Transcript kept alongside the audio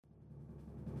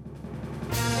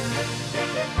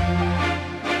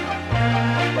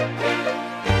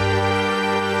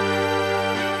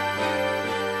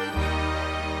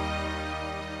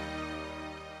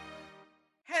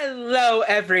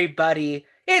everybody.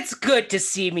 It's good to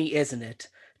see me, isn't it?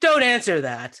 Don't answer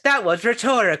that. That was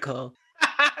rhetorical.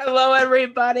 Hello,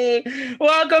 everybody.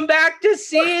 Welcome back to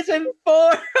season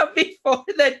 4 of Before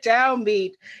the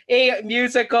Downbeat, a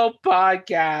musical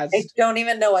podcast. I don't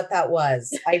even know what that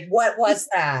was. What was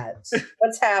that?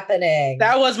 What's happening?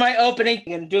 That was my opening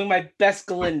and doing my best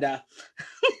Glinda.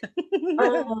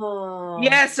 Oh.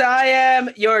 Yes, I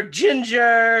am your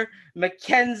Ginger,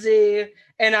 Mackenzie,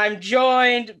 and I'm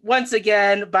joined once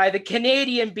again by the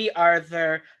Canadian B.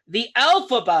 Arthur, the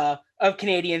Elphaba of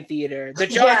Canadian theater, the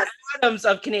John Adams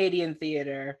of Canadian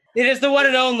theater. It is the one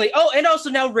and only. Oh, and also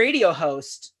now radio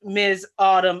host, Ms.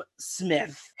 Autumn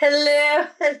Smith. Hello,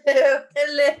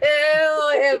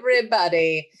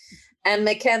 everybody. And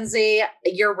Mackenzie,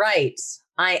 you're right.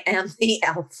 I am the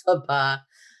Elphaba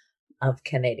of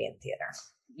Canadian theater.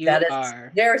 That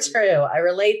is very true. I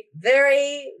relate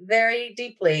very, very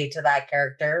deeply to that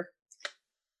character.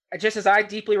 Just as I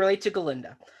deeply relate to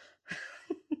Glinda.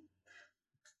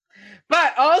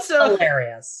 But also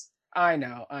hilarious. I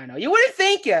know. You wouldn't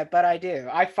think it, but I do.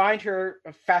 I find her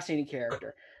a fascinating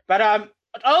character. But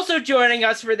also joining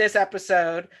us for this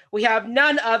episode, we have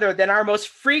none other than our most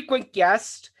frequent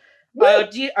guest,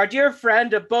 our dear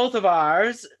friend of both of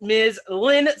ours, Ms.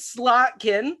 Lynn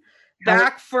Slotkin,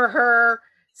 back for her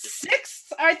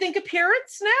 6th, I think,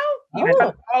 appearance now. You've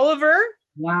done Oliver.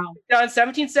 Wow. You've done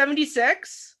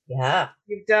 1776. Yeah.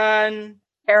 You've done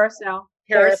Carousel.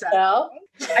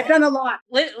 I've done a lot.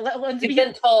 You've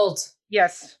been told.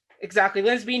 Yes, exactly.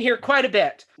 Lynn's been here quite a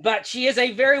bit, but she is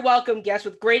a very welcome guest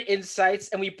with great insights,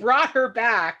 and we brought her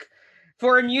back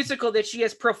for a musical that she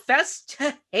has professed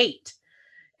to hate.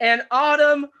 And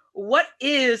Autumn, what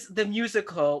is the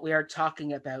musical we are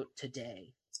talking about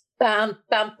today? Bum,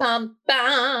 bum, bum,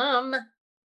 bum.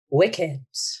 Wicked.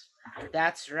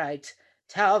 That's right.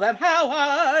 Tell them how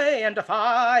I am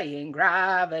defying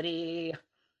gravity.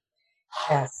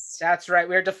 Yes. That's right.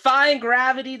 We're defying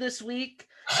gravity this week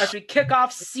as we kick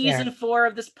off season 4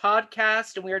 of this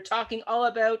podcast, and we are talking all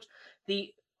about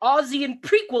the Aussian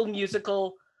prequel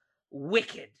musical,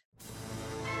 Wicked.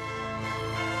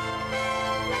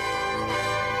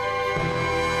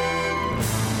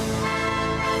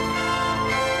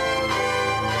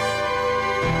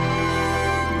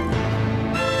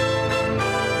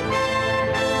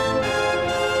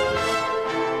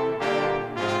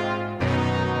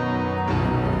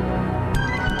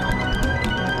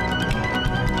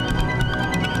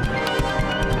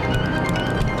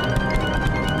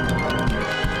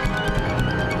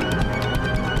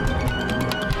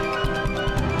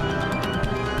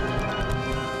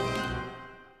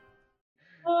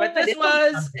 But this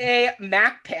was a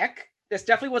Mac pick. This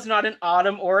definitely was not an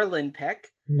Autumn or a Lynn pick.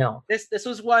 No. This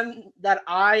was one that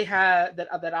I had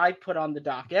that I put on the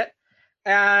docket,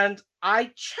 and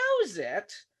I chose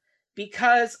it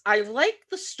because I like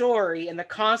the story and the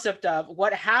concept of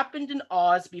what happened in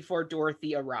Oz before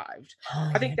Dorothy arrived.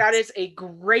 I think that is a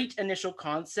great initial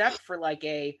concept for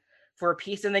a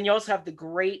piece, and then you also have the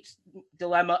great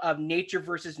dilemma of nature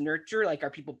versus nurture. Like,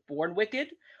 are people born wicked?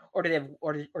 Or do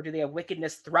they have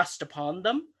wickedness thrust upon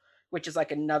them, which is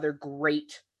like another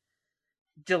great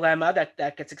dilemma that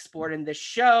gets explored in this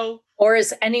show. Or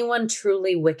is anyone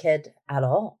truly wicked at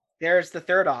all? There's the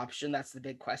third option. That's the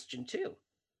big question too.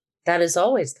 That is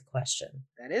always the question.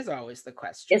 That is always the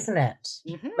question. Isn't it?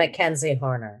 Mm-hmm. Mackenzie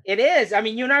Horner. It is. I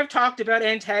mean, you and I have talked about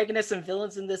antagonists and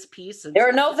villains in this piece. There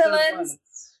are no villains.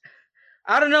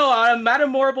 I don't know.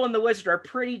 Madame Morrible and the Wizard are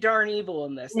pretty darn evil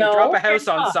in this. They drop a house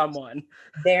on someone.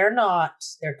 They're not.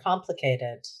 They're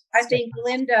complicated. I think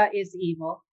Glinda is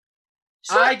evil.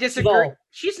 I disagree. Evil.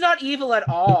 She's not evil at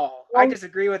all. I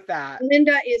disagree with that.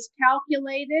 Glinda is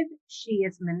calculated. She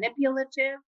is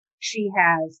manipulative. She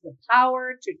has the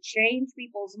power to change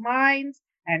people's minds,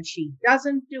 and she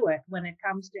doesn't do it when it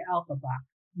comes to Elphaba.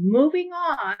 Moving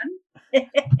on.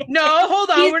 No, hold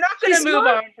on. We're not going to move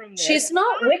on from this. She's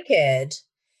not wicked.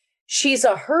 She's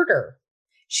a herder.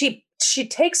 She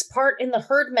takes part in the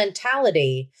herd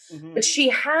mentality, but she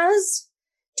has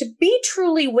to be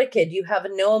truly wicked. You have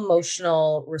no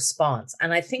emotional response,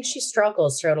 and I think she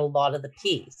struggles throughout a lot of the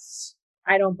piece.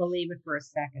 I don't believe it for a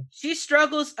second. She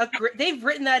struggles they've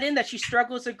written that in, that she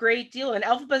struggles a great deal, and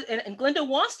Elphaba and Glinda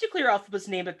wants to clear Elphaba's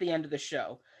name at the end of the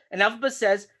show, and Elphaba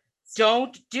says,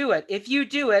 don't do it. If you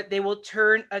do it, they will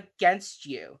turn against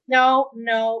you. No.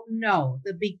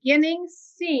 The beginning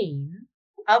scene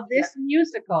of this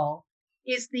musical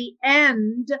is the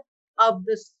end of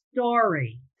the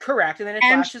story. Correct. And then it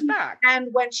flashes back. And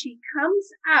when she comes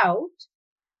out,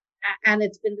 and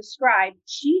it's been described,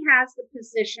 she has the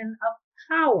position of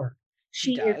power.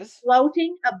 She is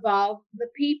floating above the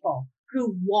people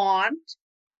who want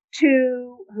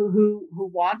who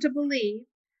want to believe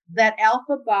that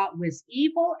Elphaba was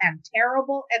evil and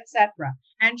terrible, etc.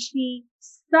 And she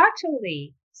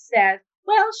subtly says,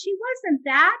 well, she wasn't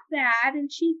that bad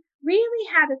and she really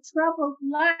had a troubled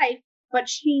life, but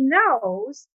she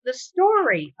knows the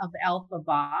story of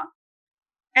Elphaba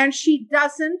and she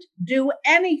doesn't do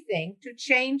anything to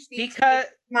change the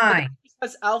mind.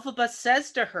 Because Elphaba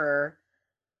says to her,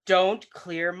 don't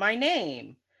clear my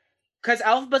name. Because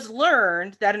Elphaba's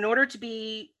learned that in order to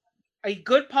be a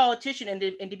good politician and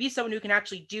to be someone who can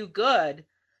actually do good,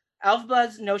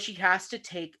 Elphaba knows she has to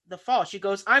take the fall. She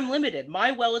goes, I'm limited.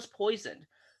 My well is poisoned.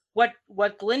 What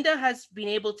Glinda has been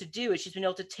able to do is she's been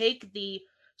able to take the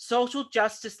social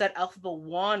justice that Elphaba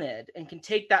wanted and can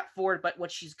take that forward. But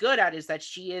what she's good at is that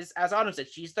she is, as Autumn said,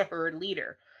 she's the herd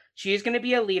leader. She is going to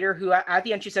be a leader who, at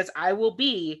the end, she says, I will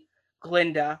be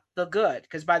Glinda the Good.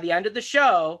 Because by the end of the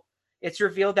show, it's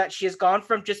revealed that she has gone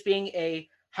from just being a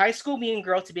high school mean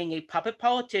girl to being a puppet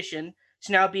politician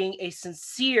to now being a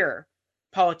sincere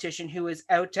politician who is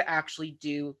out to actually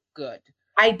do good.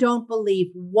 I don't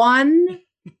believe one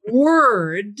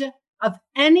word of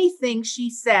anything she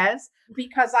says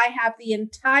because I have the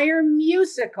entire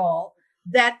musical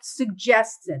that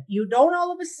suggests it. You don't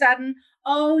all of a sudden,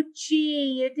 oh,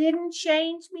 gee, you didn't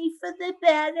change me for the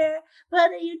better,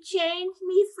 but you changed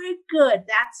me for good.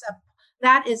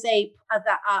 That is a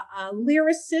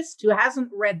lyricist who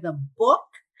hasn't read the book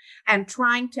and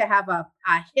trying to have a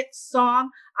hit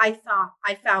song. I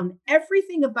found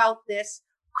everything about this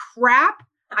crap.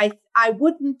 I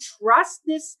wouldn't trust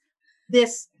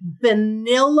this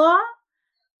vanilla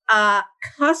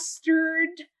custard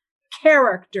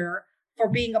character for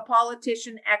being a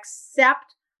politician,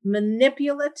 except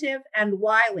manipulative and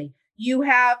wily. You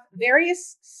have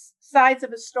various sides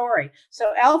of a story.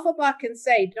 So Elphaba can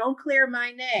say, don't clear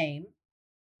my name.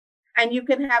 And you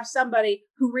can have somebody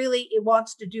who really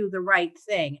wants to do the right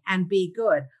thing and be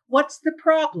good. What's the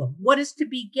problem? What is to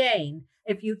be gained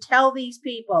if you tell these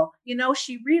people, you know,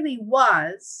 she really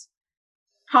was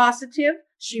positive.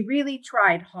 She really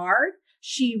tried hard.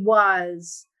 She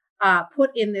was put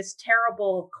in this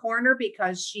terrible corner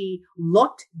because she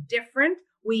looked different.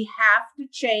 We have to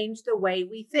change the way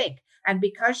we think. And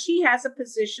because she has a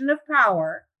position of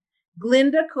power,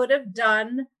 Glinda could have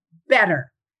done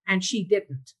better, and she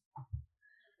didn't.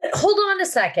 Hold on a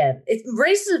second. It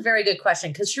raises a very good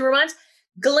question because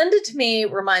Glinda to me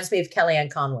reminds me of Kellyanne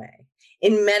Conway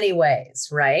in many ways,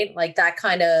 right? Like that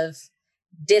kind of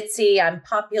ditzy, I'm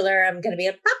popular, I'm going to be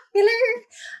a popular.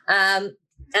 I'm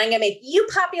going to make you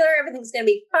popular. Everything's going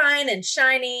to be fine and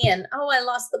shiny. And, oh, I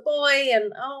lost the boy.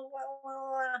 And, oh,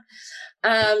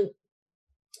 well.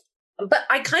 But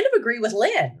I kind of agree with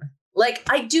Lynn. Like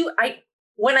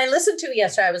when I listened to it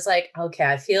yesterday, I was like, okay,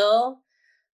 I feel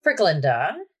for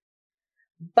Glinda,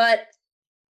 but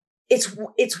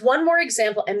it's one more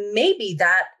example. And maybe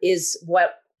that is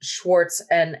what Schwartz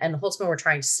and Holtzman were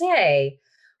trying to say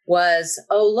was,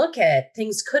 oh, look at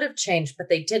things could have changed, but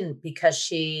they didn't because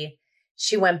she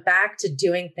went back to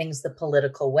doing things the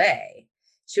political way.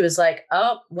 She was like,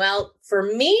 oh, well, for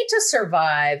me to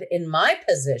survive in my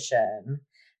position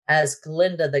as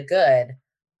Glinda the Good,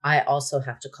 I also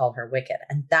have to call her wicked.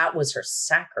 And that was her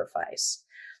sacrifice.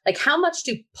 Like, how much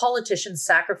do politicians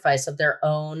sacrifice of their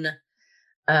own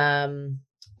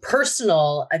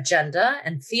personal agenda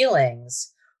and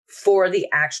feelings for the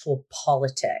actual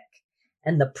politic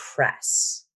and the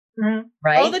press? Mm-hmm.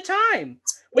 Right? All the time.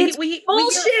 It's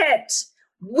bullshit.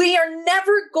 We are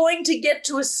never going to get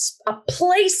to a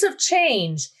place of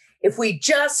change if we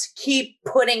just keep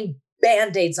putting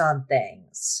Band-Aids on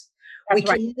things. We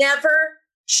can never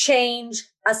change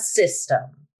a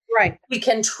system. Right. We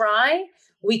can try,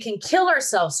 we can kill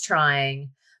ourselves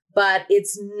trying, but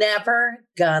it's never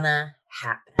gonna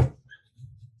happen.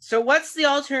 So what's the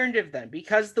alternative then?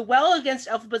 Because the well against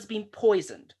Elphaba is being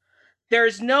poisoned.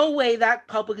 There's no way that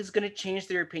public is going to change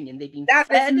their opinion. They've been fed.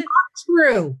 That is not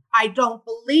true. I don't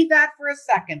believe that for a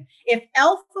second. If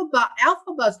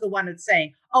Elphaba's the one that's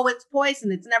saying, oh, it's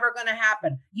poison, it's never going to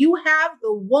happen. You have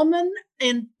the woman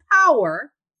in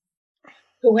power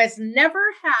who has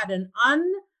never had an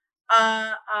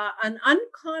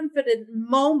unconfident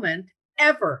moment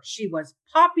ever. She was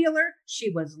popular. She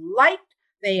was liked.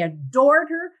 They adored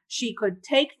her. She could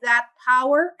take that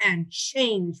power and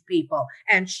change people.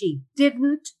 And she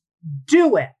didn't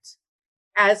do it.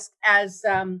 As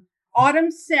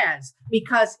Autumn says,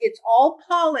 because it's all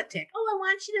politic. Oh, I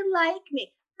want you to like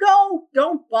me. Go,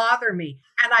 don't bother me.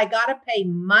 And I got to pay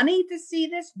money to see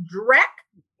this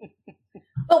dreck.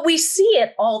 But we see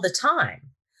it all the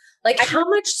time. Like, how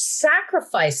much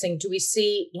sacrificing do we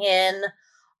see in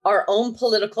our own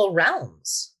political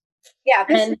realms? Yeah,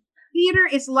 And theater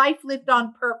is life lived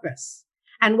on purpose.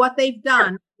 And what they've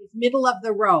done is middle of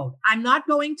the road. I'm not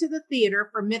going to the theater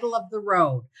for middle of the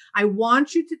road. I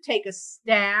want you to take a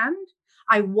stand.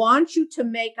 I want you to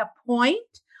make a point.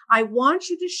 I want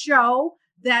you to show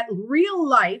that real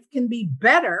life can be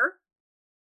better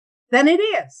than it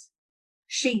is.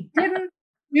 She didn't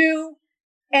do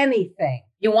anything.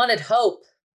 you wanted hope,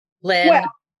 Lynn. Well,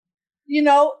 you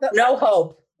know, no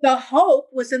hope. The hope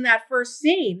was in that first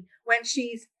scene when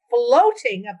she's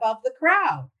floating above the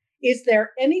crowd. Is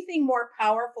there anything more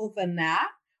powerful than that?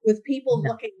 With people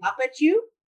looking up at you?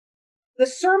 The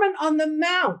Sermon on the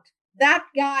Mount. That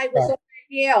guy was on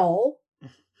a hill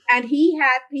and he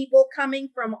had people coming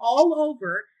from all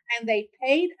over and they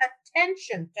paid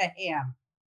attention to him.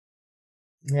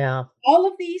 Yeah. All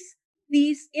of these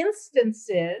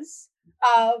instances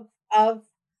of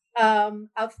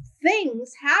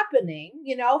things happening,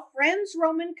 you know, friends,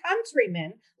 Roman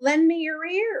countrymen, lend me your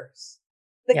ears.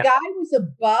 The guy was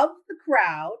above the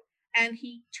crowd and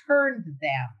he turned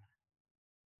them.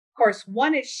 Of course,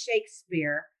 one is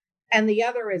Shakespeare and the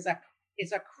other is a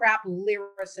crap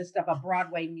lyricist of a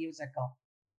Broadway musical.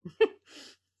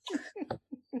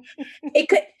 It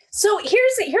could. So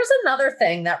here's another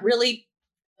thing that really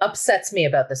upsets me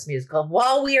about this musical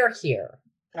while we are here.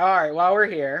 All right, while we're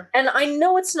here. And I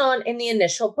know it's not in the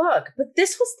initial book, but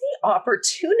this was the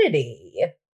opportunity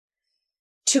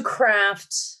to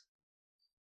craft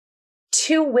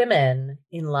two women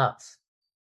in love.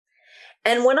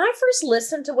 And when I first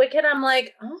listened to Wicked, I'm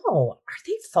like, oh, are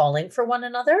they falling for one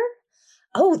another?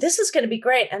 Oh, this is going to be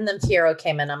great. And then Fiyero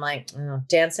came in. I'm like, oh,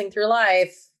 Dancing Through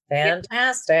Life.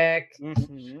 Fantastic.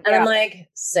 Mm-hmm. And I'm like,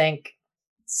 sink.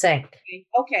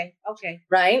 Okay.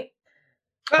 Right?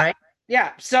 Right?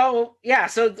 Yeah. So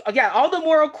all the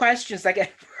moral questions that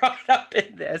get brought up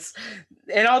in this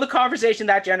and all the conversation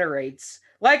that generates,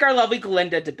 like our lovely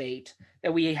Glinda debate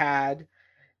that we had,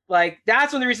 like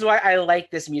that's one of the reasons why I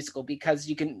like this musical, because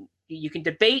you can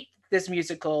debate this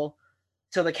musical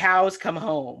till the cows come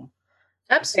home.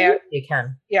 Absolutely, you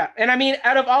can. Yeah. And I mean,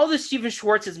 out of all the Stephen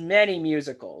Schwartz's many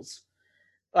musicals,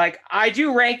 like I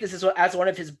do rank this as one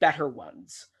of his better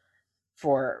ones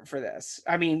for this.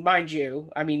 I mean, mind you,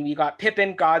 we got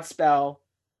Pippin, Godspell,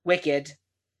 Wicked,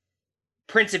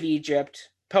 Prince of Egypt,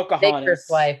 Pocahontas,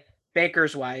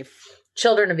 Baker's Wife,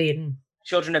 Children of Eden.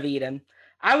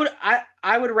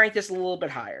 I would rank this a little bit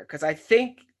higher because I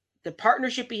think the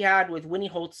partnership he had with Winnie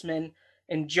Holtzman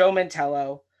and Joe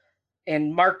Mantello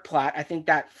and Mark Platt, I think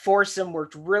that foursome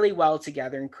worked really well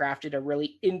together and crafted a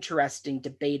really interesting,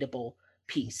 debatable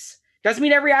piece. Doesn't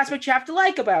mean every aspect you have to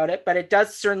like about it, but it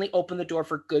does certainly open the door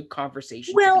for good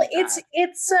conversation. Well, it's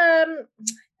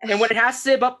and what it has to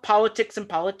say about politics and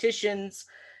politicians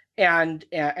and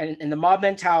the mob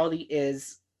mentality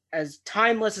is as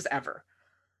timeless as ever.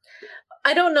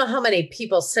 I don't know how many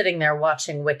people sitting there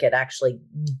watching Wicked actually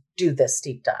do this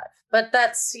deep dive, but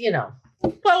that's,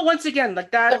 Well, once again,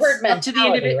 like that's up to the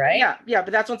individual, right? Yeah,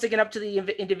 but that's once again up to the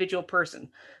individual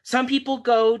person. Some people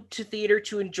go to theater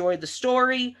to enjoy the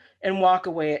story and walk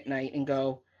away at night and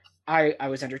go, I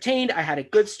was entertained. I had a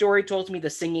good story told to me. The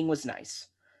singing was nice.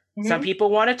 Mm-hmm. Some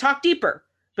people want to talk deeper,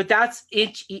 but that's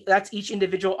each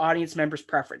individual audience member's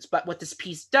preference. But what this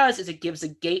piece does is it gives a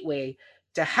gateway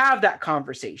to have that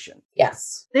conversation.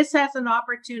 Yes. This has an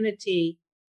opportunity.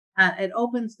 It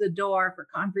opens the door for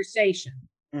conversation.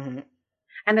 Mm-hmm.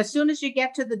 And as soon as you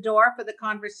get to the door for the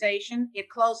conversation, it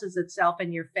closes itself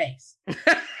in your face.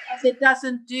 Because it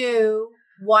doesn't do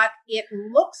what it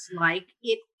looks like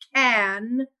it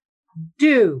can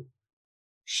do.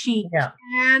 She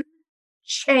can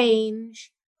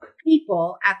change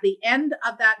people at the end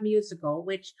of that musical,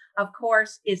 which of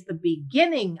course is the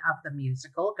beginning of the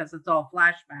musical because it's all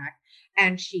flashback,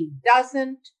 and she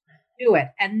doesn't do it.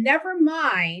 And never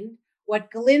mind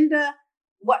what Elphaba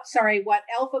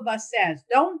says.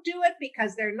 Don't do it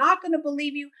because they're not going to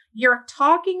believe you. You're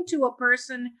talking to a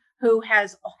person who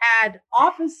has had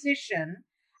opposition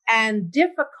and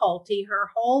difficulty her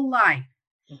whole life.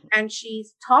 Mm-hmm. And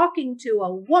she's talking to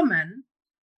a woman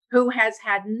who has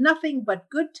had nothing but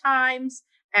good times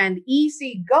and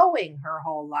easy going her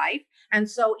whole life. And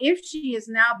so if she is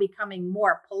now becoming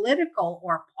more political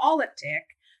or politic,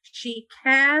 she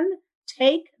can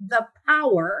take the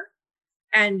power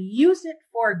and use it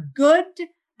for good,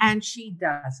 and she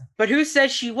doesn't. But who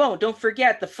says she won't? Don't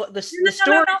forget the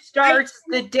story starts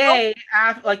the day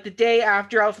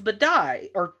after Elphaba dies,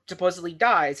 or supposedly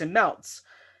dies and melts.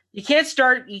 You can't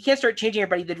start changing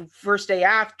everybody the first day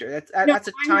after. That's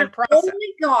a time process. I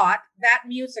only got that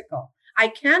musical. I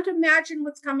can't imagine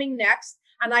what's coming next,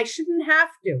 and I shouldn't have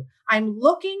to. I'm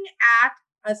looking at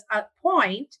a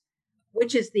point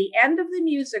which is the end of the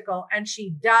musical, and she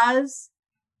does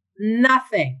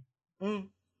nothing.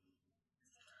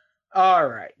 All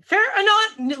right. Fair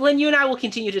enough. Lynn, you and I will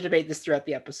continue to debate this throughout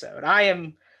the episode. I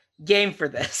am game for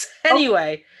this.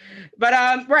 Anyway, but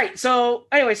right. So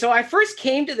anyway, so I first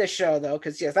came to this show though,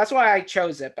 because yes, that's why I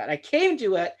chose it. But I came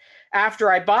to it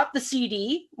after I bought the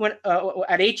CD when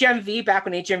at HMV, back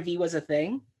when HMV was a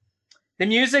thing. The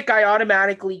music I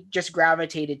automatically just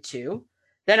gravitated to.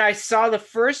 Then I saw the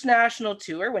first national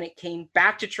tour when it came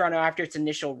back to Toronto after its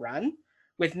initial run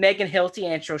with Megan Hilty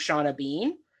and Shoshana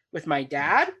Bean with my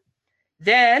dad.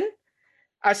 Then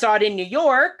I saw it in New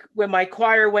York when my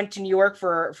choir went to New York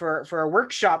for a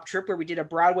workshop trip where we did a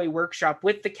Broadway workshop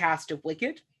with the cast of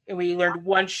Wicked. And we learned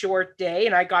one short day,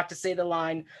 and I got to say the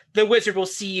line, "The wizard will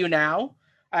see you now."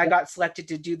 I got selected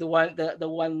to do the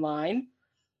one line.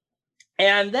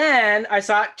 And then I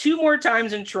saw it 2 more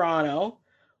times in Toronto.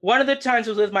 One of the times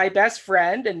was with my best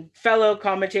friend and fellow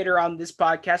commentator on this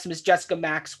podcast, Miss Jessica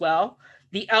Maxwell,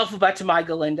 the alphabet to my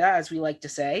Galinda, as we like to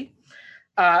say.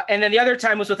 And then the other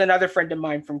time was with another friend of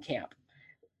mine from camp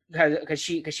because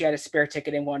she had a spare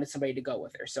ticket and wanted somebody to go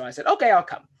with her. So I said, okay, I'll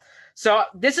come. So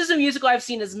this is a musical I've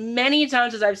seen as many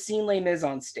times as I've seen Les Mis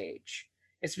on stage.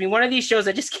 It's been one of these shows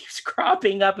that just keeps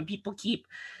cropping up and people keep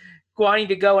wanting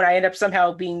to go, and I end up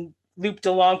somehow being looped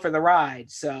along for the ride.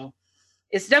 So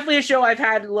it's definitely a show I've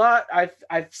had a lot.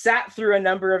 I've sat through a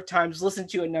number of times, listened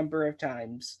to a number of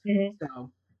times.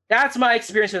 So that's my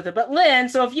experience with it. But Lynn,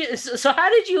 so how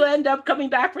did you end up coming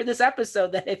back for this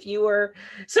episode then if you were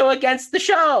so against the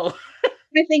show?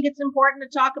 I think it's important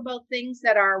to talk about things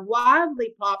that are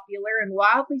wildly popular and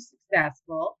wildly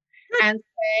successful and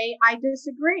say, I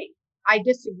disagree. I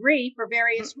disagree for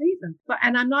various reasons.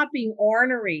 And I'm not being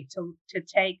ornery to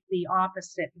take the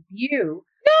opposite view.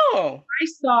 No. I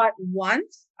saw it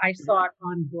once. I saw it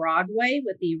on Broadway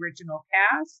with the original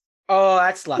cast. Oh,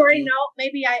 that's lucky. Sorry, no,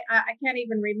 maybe I can't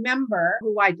even remember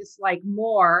who I dislike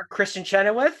more. Kristin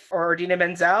Chenoweth or Idina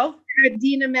Menzel?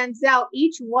 Idina Menzel.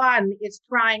 Each one is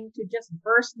trying to just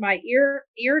burst my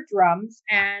eardrums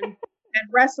and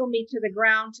wrestle me to the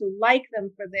ground to like them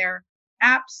for their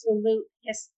absolute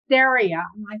hysteria.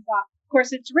 And I thought, of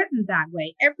course, it's written that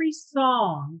way. Every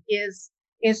song is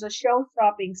a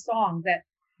show-stopping song that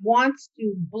wants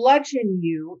to bludgeon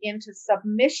you into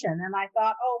submission. And I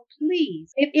thought, oh,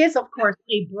 please. It is, of course,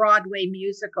 a Broadway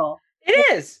musical. It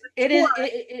is. It is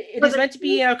meant to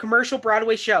be a commercial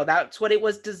Broadway show. That's what it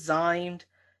was designed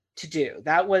to do.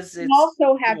 That was its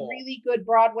also have goal. Really good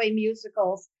Broadway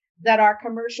musicals that are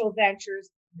commercial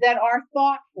ventures that are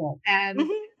thoughtful and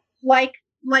like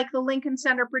the Lincoln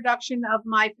Center production of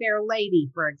My Fair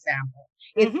Lady, for example.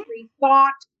 It's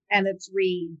rethought and it's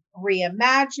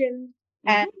reimagined.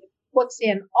 And it puts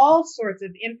in all sorts of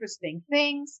interesting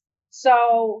things.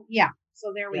 So, yeah.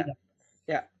 So there we go.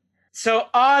 Yeah. So,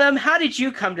 Autumn, how did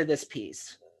you come to this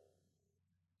piece?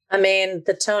 I mean,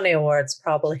 the Tony Awards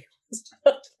probably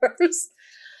first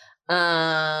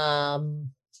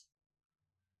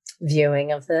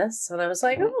viewing of this. And I was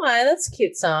like, oh, that's a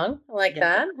cute song. I like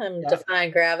that. I'm Defying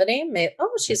Gravity.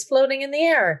 She's floating in the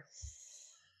air.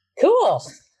 Cool.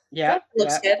 Yeah. That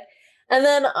looks good. And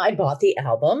then I bought the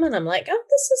album and I'm like, oh,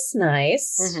 this is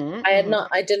nice.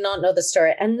 I did not know the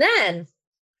story. And then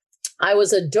I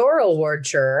was a Dora Award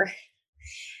juror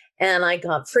and I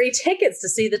got free tickets to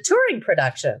see the touring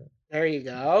production. There you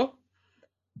go.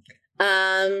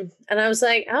 And I was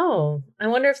like, oh, I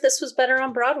wonder if this was better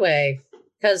on Broadway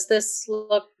because this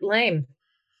looked lame.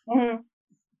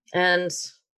 And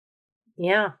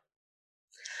yeah,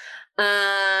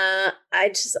 I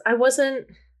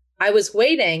was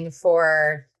waiting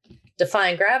for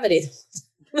Defying Gravity,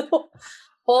 the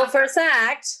whole first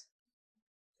act.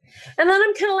 And then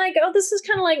I'm kind of like, oh, this is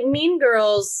kind of like Mean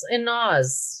Girls in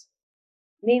Oz.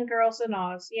 Mean Girls in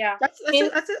Oz, yeah.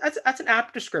 That's an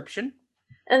apt description.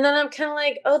 And then I'm kind of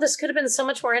like, oh, this could have been so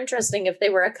much more interesting if they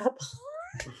were a couple.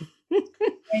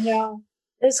 I know.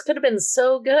 This could have been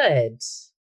so good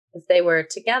if they were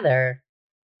together.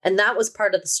 And that was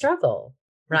part of the struggle,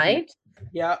 right?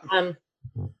 Yeah. And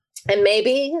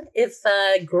maybe if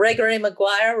Gregory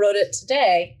Maguire wrote it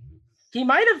today, he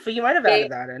might have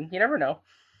added that in. You never know.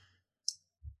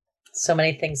 So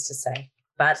many things to say,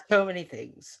 but so many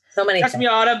things. Trust me,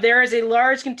 Autumn. There is a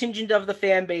large contingent of the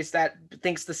fan base that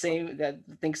thinks the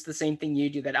same thing you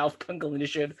do. That Alf and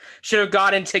Galinda should have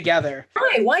gotten together.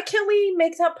 Why can't we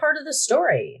make that part of the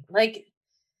story? Like,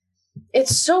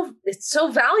 it's so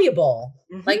valuable.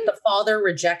 Like the father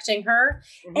rejecting her,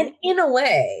 and in a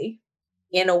way,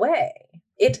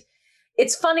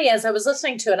 it's funny as I was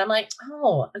listening to it. I'm like,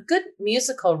 oh, a good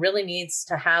musical really needs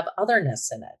to have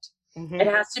otherness in it. It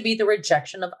has to be the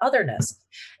rejection of otherness.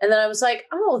 And then I was like,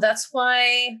 oh, that's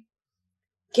why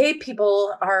gay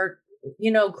people are,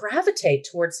 gravitate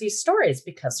towards these stories,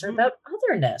 because they're about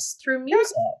otherness through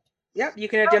music. Yep, you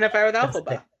can identify with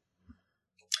Elphaba.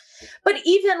 But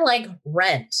even like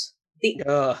Rent,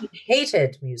 the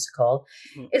hated musical,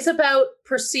 is about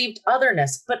perceived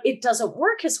otherness, but it doesn't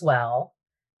work as well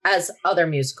as other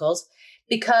musicals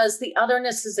because the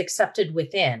otherness is accepted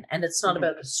within, and it's not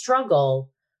about a struggle.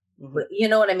 You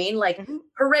know what I mean? Like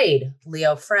Parade,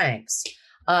 Leo Franks.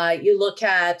 You look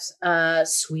at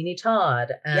Sweeney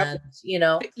Todd, and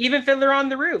even Fiddler on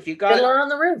the Roof. You got Fiddler on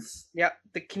the Roof. Yep,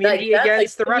 the community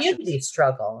against the Russians. Community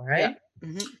struggle, right?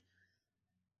 Yeah.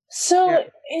 So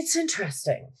it's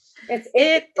interesting.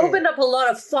 It opened up a lot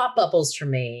of thought bubbles for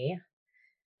me.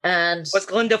 And was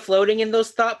Glinda floating in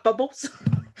those thought bubbles?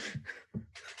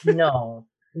 No,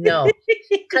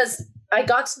 because I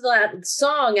got to that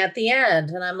song at the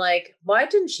end, and I'm like, why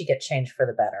didn't she get changed for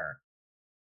the better?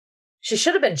 She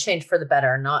should have been changed for the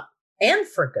better, not and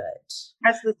for good.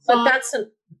 As the song, but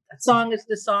song is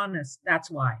dishonest. That's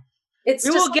why. We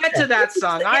will get to that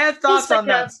song. I have thoughts on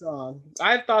that song.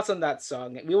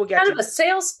 We will get kind of a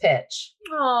sales pitch.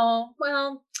 Oh,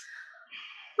 well,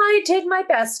 I did my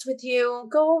best with you.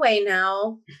 Go away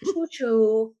now.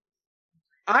 Choo-choo.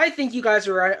 I think you guys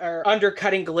are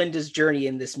undercutting Glinda's journey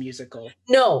in this musical.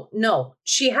 No.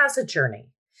 She has a journey,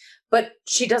 but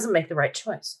she doesn't make the right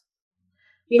choice.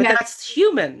 But that's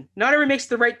human. Not everyone makes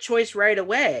the right choice right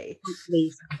away.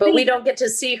 But we don't get to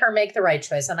see her make the right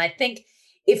choice. And I think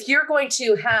if you're going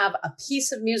to have a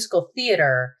piece of musical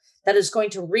theater that is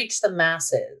going to reach the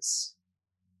masses,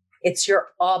 it's your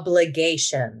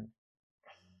obligation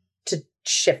to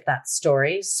shift that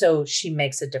story so she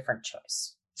makes a different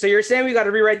choice. So you're saying we got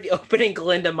to rewrite the opening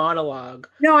Glinda monologue?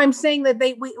 No, I'm saying that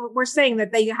we're saying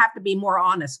that they have to be more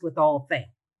honest with the whole thing.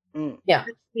 Yeah,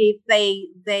 they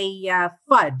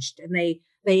fudged and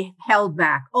they held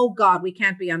back. Oh God, we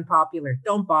can't be unpopular.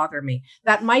 Don't bother me.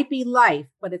 That might be life,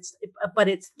 but it's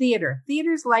theater.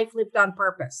 Theater's life lived on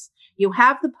purpose. You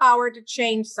have the power to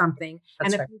change something,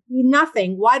 and if you do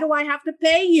nothing, why do I have to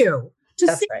pay you to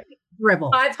see it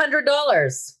dribble?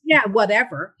 $500. Yeah,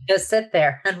 whatever. Just sit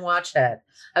there and watch it.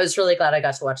 I was really glad I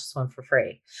got to watch this one for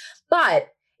free, but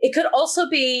it could also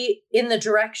be in the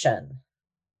direction.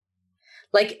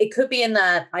 Like, it could be in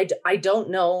that I don't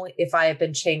know if I have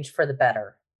been changed for the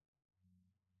better,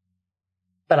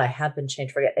 but I have been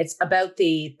changed for it. It's about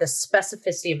the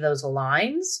specificity of those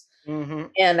lines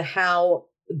and how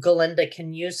Glinda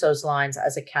can use those lines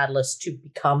as a catalyst to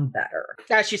become better.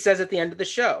 As she says at the end of the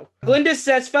show. Glinda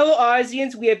says, fellow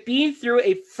Ozians, we have been through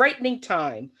a frightening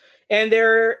time, and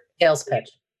Sales pitch.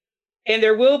 And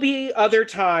there will be other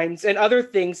times and other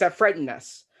things that frighten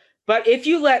us. But if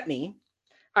you let me,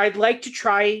 I'd like to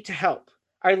try to help.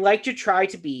 I'd like to try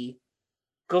to be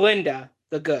Glinda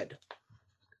the Good.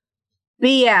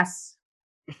 BS.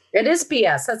 It is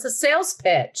BS. That's a sales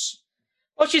pitch.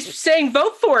 Well, she's saying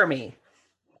vote for me.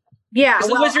 Yeah.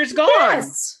 The wizard's gone.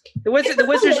 Yes. The wizard's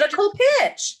political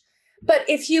pitch. But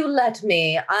if you let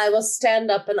me, I will stand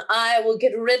up and I will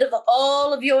get rid of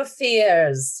all of your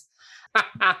fears.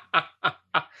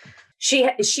 She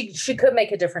could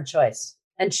make a different choice,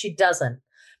 and she doesn't.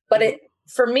 But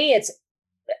for me,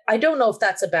 I don't know if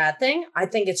that's a bad thing. I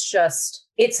think it's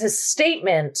a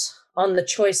statement on the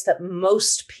choice that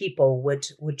most people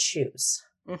would choose.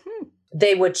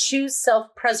 They would choose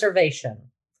self-preservation.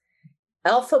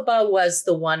 Elphaba was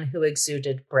the one who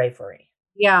exuded bravery.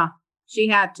 Yeah, she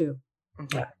had to.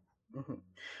 Yeah.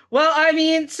 Well, I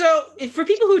mean, so for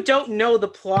people who don't know the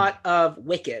plot of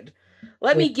Wicked,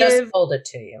 we just told it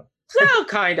to you. Well,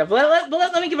 kind of. Let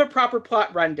me give a proper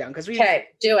plot rundown because we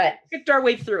do it. Picked our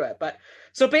way through it. But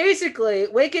so basically,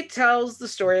 Wicked tells the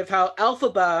story of how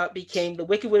Elphaba became the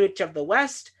Wicked Witch of the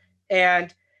West,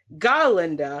 and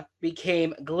Galinda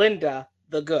became Glinda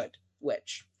the Good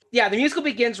Witch. Yeah, the musical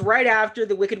begins right after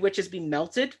the Wicked Witch has been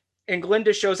melted, and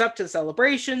Glinda shows up to the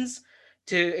celebrations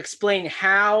to explain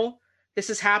how this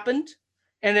has happened.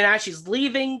 And then as she's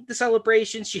leaving the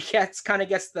celebration, she gets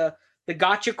the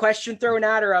gotcha question thrown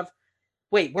at her of,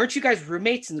 wait, weren't you guys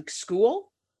roommates in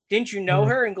school? Didn't you know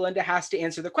her? And Glinda has to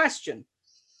answer the question.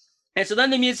 And so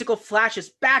then the musical flashes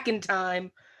back in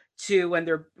time to when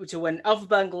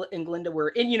Elphaba and Glinda were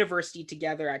in university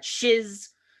together at Shiz,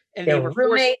 and they were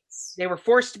roommates. They were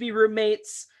forced to be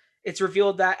roommates. It's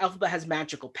revealed that Elphaba has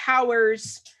magical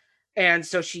powers, and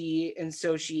so she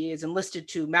is enlisted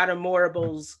to Madame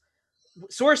Morrible's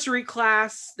sorcery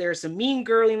class. There's some mean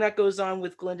girling that goes on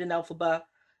with Glinda and Elphaba.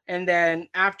 And then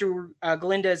after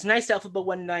Glinda is nice to Elphaba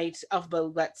one night,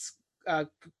 Elphaba lets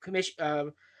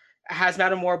has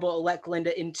Madame Morrible let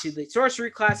Glinda into the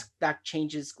sorcery class. That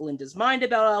changes Glinda's mind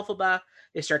about Elphaba.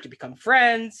 They start to become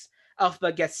friends.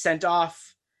 Elphaba gets sent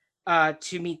off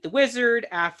to meet the wizard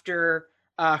after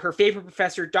her favorite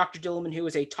professor, Dr. Dilliman, who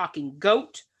is a talking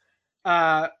goat,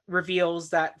 reveals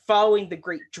that following the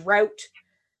Great Drought,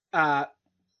 the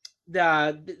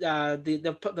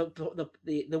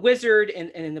wizard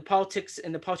and the politics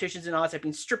and the politicians and all that have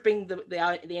been stripping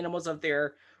the animals of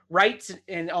their rights,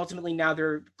 and ultimately now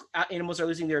their animals are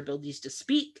losing their abilities to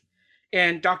speak.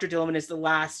 And Dr. Dilliman is the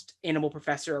last animal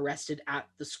professor arrested at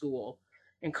the school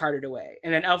and carted away.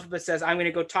 And then Elphaba says, I'm going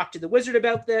to go talk to the wizard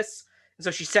about this. And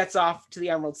so she sets off to the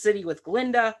Emerald City with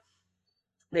Glinda.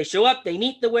 They show up, they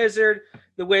meet the wizard.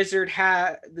 The wizard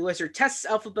tests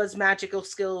Elphaba's magical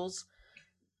skills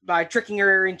by tricking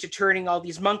her into turning all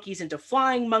these monkeys into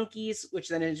flying monkeys, which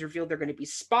then is revealed they're going to be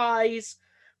spies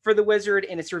for the wizard.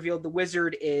 And it's revealed the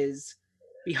wizard is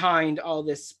behind all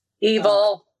this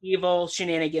evil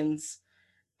shenanigans.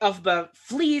 Elphaba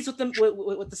flees with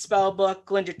the spell book.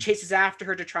 Glinda chases after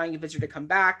her to try and get the wizard to come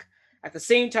back. At the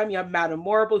same time, you have Madame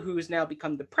Morrible, who has now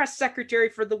become the press secretary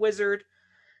for the wizard.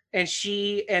 And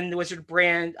she and the wizard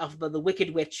brand Elphaba the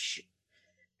Wicked Witch,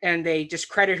 and they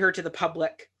discredit her to the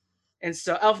public. And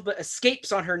so Elphaba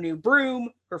escapes on her new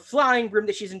broom, her flying broom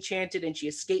that she's enchanted, and she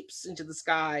escapes into the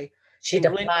sky. She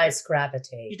defies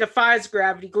gravity. She defies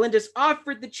gravity. Glinda's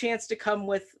offered the chance to come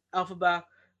with Elphaba,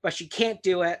 but she can't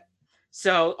do it.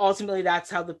 So ultimately,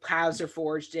 that's how the paths are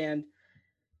forged, and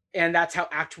that's how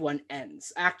Act 1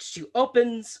 ends. Act 2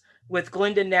 opens with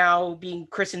Glinda now being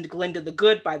christened Glinda the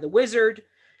Good by the wizard,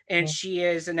 and she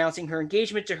is announcing her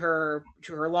engagement to her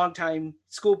longtime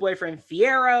school boyfriend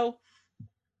Fiyero.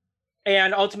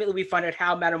 And ultimately, we find out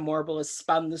how Madame Morrible has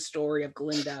spun the story of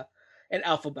Glinda and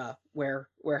Elphaba, where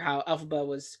how Elphaba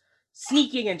was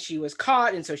sneaking and she was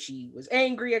caught, and so she was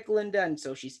angry at Glinda, and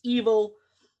so she's evil.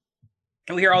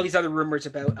 And we hear all these other rumors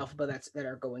about Elphaba that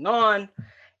are going on,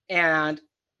 and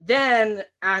then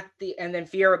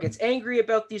Fiyero gets angry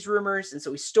about these rumors, and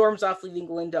so he storms off, leaving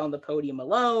Glinda on the podium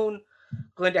alone.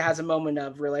 Glinda has a moment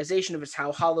of realization of just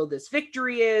how hollow this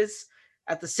victory is.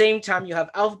 At the same time, you have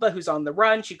Elphaba, who's on the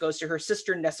run. She goes to her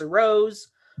sister Nessarose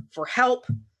for help,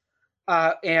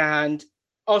 and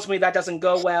ultimately that doesn't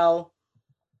go well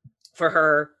for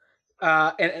her.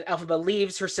 And Elphaba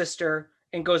leaves her sister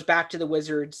and goes back to the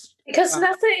wizards because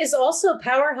Nessa is also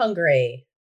power hungry.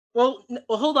 Well,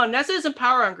 hold on. Nessa isn't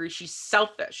power hungry. She's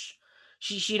selfish.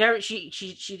 She goes.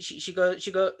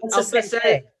 Elphaba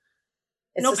said,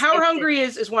 no, power hungry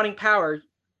is wanting power.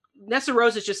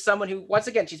 Nessarose is just someone who, once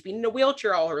again, she's been in a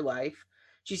wheelchair all her life.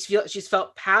 She's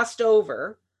felt passed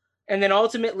over, and then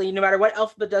ultimately, no matter what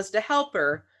Elphaba does to help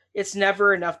her, it's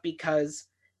never enough because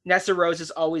Nessarose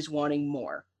is always wanting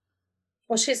more.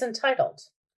 Well, she's entitled.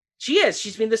 She is.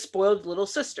 She's been the spoiled little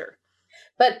sister.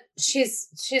 But she's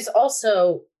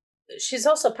also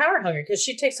power hungry because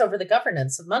she takes over the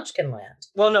governance of Munchkinland.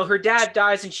 Well, no, her dad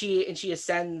dies and she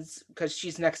ascends because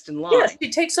she's next in line. Yeah, she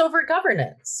takes over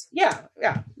governance. Yeah.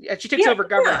 She takes over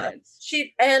governance.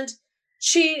 She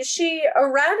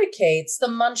eradicates the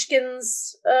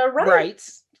Munchkins'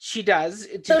 rights. She does.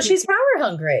 So she's power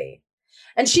hungry,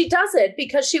 and she does it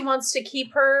because she wants to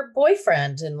keep her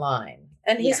boyfriend in line,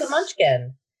 and he's a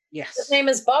Munchkin. Yes, his name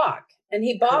is Boq, and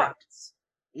he box.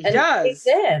 He does.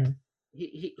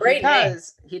 Great name.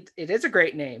 It is a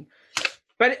great name.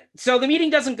 But so the meeting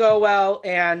doesn't go well,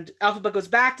 and Elphaba goes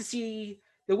back to see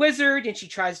the wizard, and she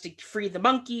tries to free the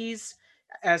monkeys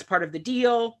as part of the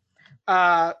deal.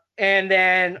 And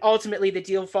then ultimately the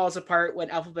deal falls apart when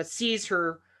Elphaba sees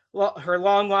her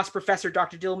long lost professor,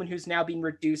 Dr. Dilliman, who's now being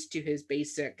reduced to his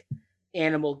basic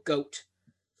animal goat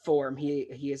form.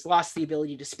 He has lost the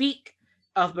ability to speak.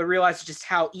 Elphaba realizes just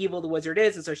how evil the wizard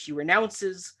is, and so she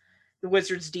renounces the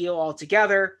wizard's deal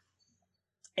altogether.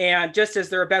 And just as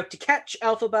they're about to catch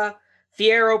Elphaba,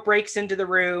 Fiyero breaks into the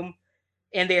room,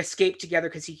 and they escape together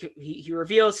because he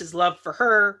reveals his love for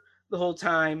her the whole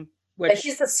time. But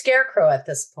he's a scarecrow at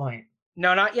this point.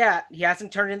 No, not yet. He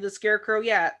hasn't turned into the scarecrow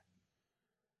yet.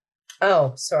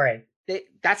 Oh, sorry.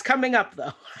 That's coming up,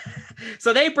 though.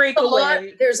 So they break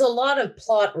away. There's a lot of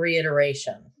plot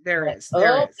reiteration. There is.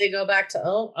 They go back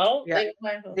to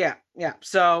yeah.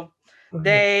 So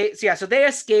they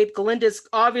escape. Glinda's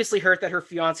obviously hurt that her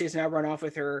fiance has now run off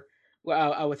with her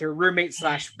roommate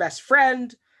 / best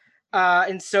friend,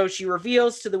 and so she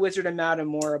reveals to the wizard and Madame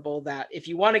Morrible that if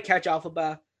you want to catch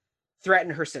Elphaba,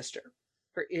 threaten her sister.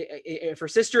 If her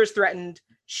sister is threatened,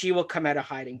 she will come out of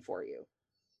hiding for you.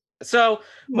 So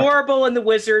Morrible and the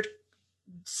wizard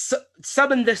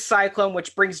summon this cyclone,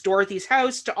 which brings Dorothy's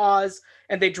house to Oz,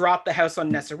 and they drop the house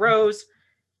on Nessarose.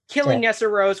 killing Nessa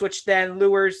Rose, which then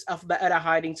lures Elphaba out of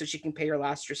hiding so she can pay her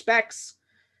last respects.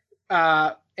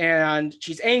 And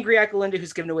she's angry at Galinda,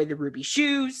 who's given away the ruby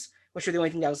shoes, which are the only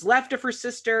thing that was left of her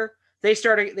sister. They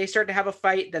start to have a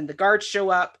fight. Then the guards show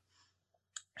up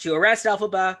to arrest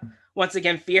Elphaba. Once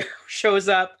again, Fiyero shows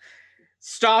up,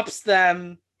 stops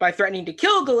them by threatening to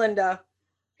kill Galinda,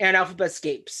 and Elphaba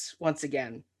escapes once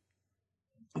again.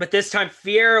 But this time,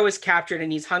 Fiyero is captured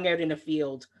and he's hung out in a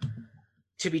field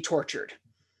to be tortured.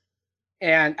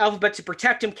 And Elphaba, to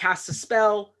protect him, casts a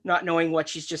spell, not knowing what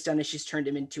she's just done, is she's turned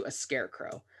him into a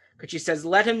scarecrow. Because she says,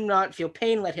 let him not feel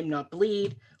pain, let him not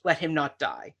bleed, let him not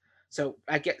die. So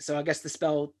I guess the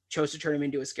spell chose to turn him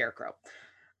into a scarecrow.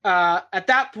 At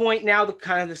that point, now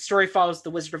the story follows the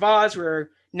Wizard of Oz, where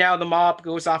now the mob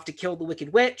goes off to kill the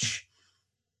Wicked Witch.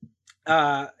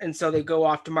 And so they go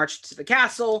off to march to the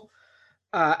castle,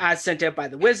 as sent out by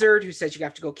the wizard, who says you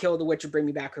have to go kill the witch and bring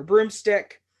me back her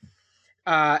broomstick.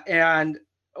 And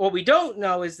what we don't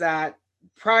know is that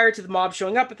prior to the mob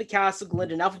showing up at the castle,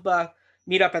 Galinda and Elphaba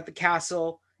meet up at the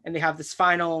castle, and they have this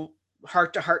final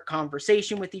heart-to-heart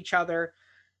conversation with each other.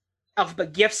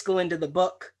 Elphaba gifts Galinda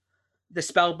the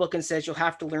spell book, and says you'll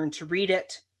have to learn to read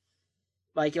it.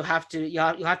 Like you'll have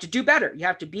to do better. You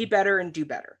have to be better and do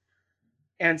better.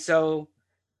 And so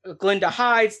Galinda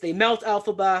hides. They melt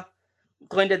Elphaba.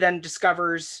 Galinda then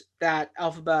discovers that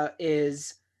Elphaba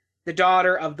is the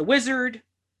daughter of the wizard.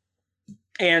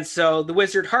 And so the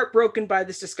wizard, heartbroken by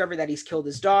this discovery that he's killed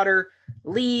his daughter,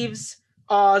 leaves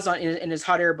Oz in his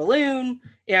hot air balloon,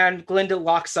 and Galinda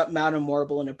locks up Madame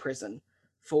Morrible in a prison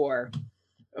for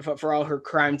all her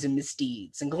crimes and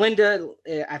misdeeds. And Galinda,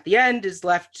 at the end, is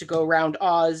left to go around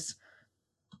Oz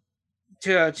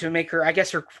to make her, I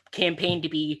guess, her campaign to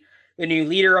be the new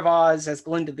leader of Oz as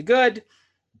Galinda the Good.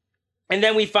 And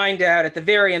then we find out at the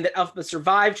very end that Elphaba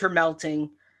survived her melting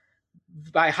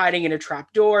by hiding in a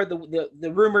trapdoor.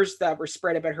 The rumors that were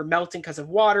spread about her melting because of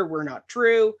water were not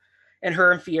true, and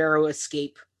her and Fiyero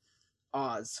escape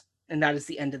Oz, and that is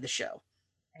the end of the show.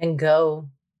 And go.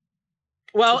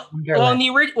 In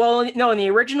the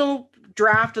original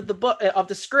draft of the book of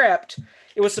the script,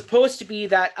 it was supposed to be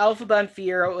that Elphaba and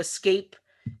Fiyero escape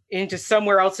into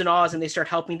somewhere else in Oz, and they start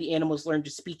helping the animals learn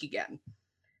to speak again.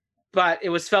 But it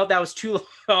was felt that was too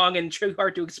long and too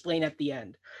hard to explain at the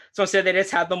end. So instead, they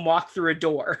just had them walk through a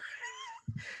door.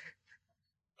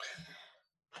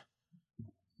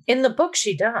 In the book,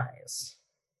 she dies.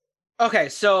 Okay,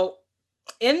 so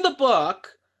in the book,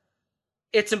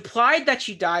 it's implied that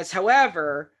she dies.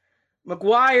 However,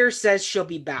 McGuire says she'll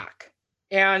be back.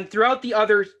 And throughout the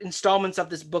other installments of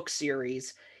this book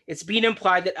series, it's being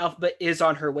implied that Elphaba is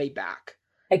on her way back.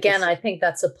 Again, I think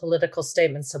that's a political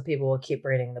statement, so people will keep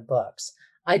reading the books.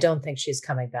 I don't think she's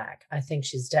coming back. I think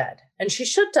she's dead. And she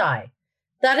should die.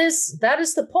 That is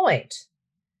the point.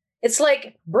 It's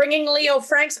like bringing Leo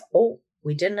Franks. Oh,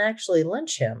 we didn't actually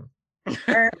lynch him.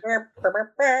 And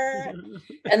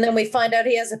then we find out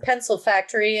he has a pencil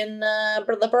factory in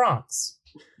the Bronx.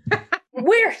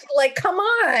 We're like, come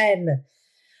on.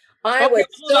 I was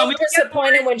so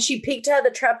disappointed when she peeked out of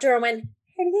the trapdoor and went,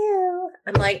 hello.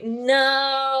 I'm like,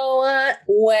 no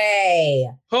way.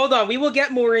 Hold on. We will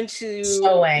get more into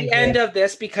the end of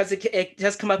this because it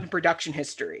does come up in production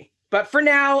history. But for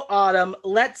now, Autumn,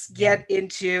 let's get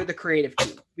into the creative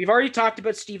team. We've already talked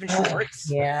about Stephen Schwartz.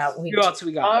 Yeah. Who else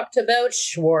we got? Talked about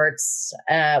Schwartz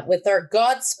with our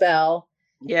Godspell.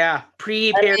 Yeah.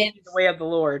 Preparing the way of the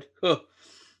Lord. Huh.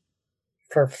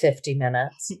 For 50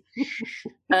 minutes.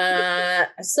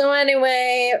 So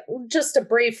anyway, just a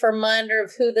brief reminder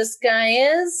of who this guy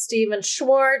is. Stephen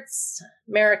Schwartz,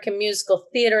 American musical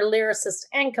theater lyricist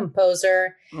and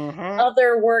composer. Mm-hmm.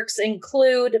 Other works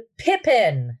include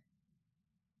Pippin,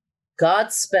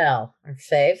 Godspell, our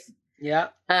fave. Yeah.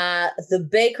 The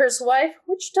Baker's Wife,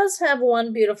 which does have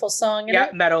one beautiful song in it.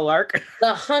 Yeah, Meadowlark.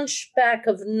 The Hunchback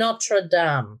of Notre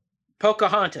Dame.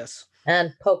 Pocahontas.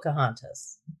 And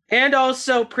Pocahontas. And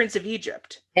also Prince of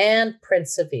Egypt. And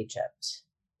Prince of Egypt.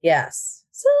 Yes.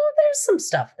 So there's some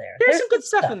stuff there. There's some good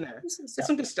stuff in there. There's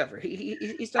some good stuff.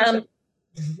 He's done stuff.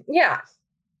 Yeah.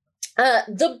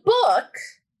 The book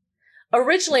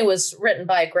originally was written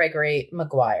by Gregory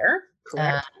Maguire.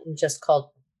 Just called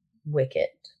Wicked.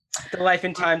 The Life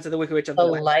and Times of the Wicked Witch of the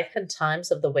West. The Life and Times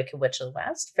of the Wicked Witch of the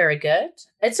West. Very good.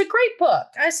 It's a great book.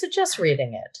 I suggest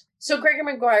reading it. So Gregory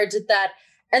Maguire did that.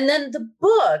 And then the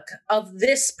book of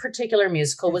this particular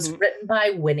musical was written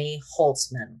by Winnie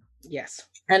Holzman. Yes.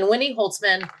 And Winnie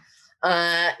Holzman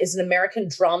is an American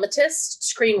dramatist,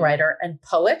 screenwriter, and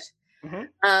poet.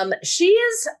 Mm-hmm. She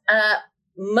is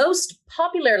most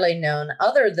popularly known,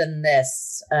 other than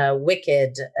this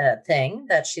Wicked thing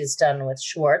that she's done with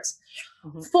Schwartz,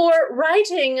 for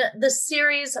writing the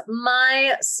series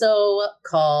My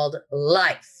So-Called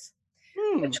Life,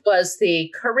 which was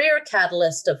the career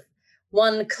catalyst of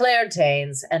one Claire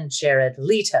Danes and Jared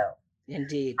Leto.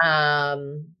 Indeed.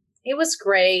 It was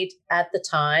great at the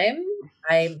time.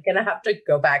 I'm going to have to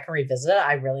go back and revisit it.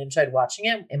 I really enjoyed watching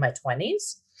it in my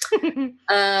 20s.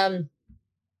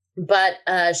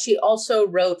 But she also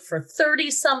wrote for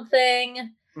 30-something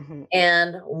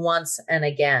and Once and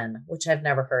Again, which I've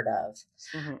never heard of.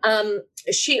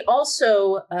 She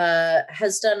also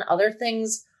has done other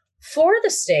things for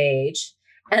the stage.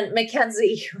 And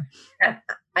Mackenzie,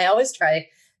 I always try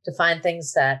to find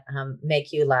things that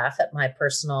make you laugh at my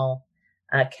personal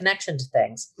connection to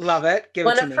things. Love it. Give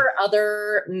One it to of me. her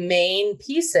other main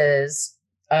pieces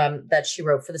that she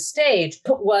wrote for the stage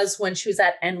was when she was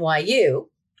at NYU.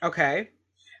 Okay.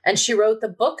 And she wrote the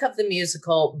book of the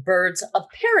musical Birds of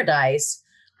Paradise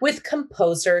with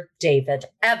composer David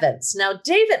Evans. Now,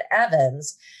 David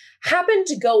Evans happened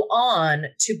to go on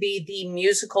to be the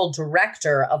musical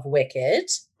director of Wicked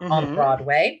on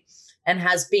Broadway and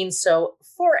has been so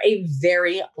for a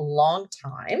very long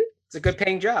time. It's a good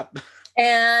paying job.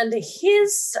 And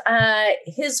his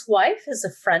wife is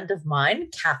a friend of mine,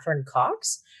 Catherine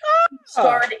Cox, who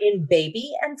starred in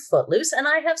Baby and Footloose. And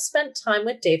I have spent time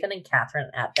with David and Catherine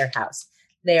at their house.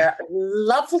 They're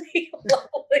lovely,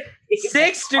 lovely people.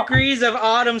 6 Degrees of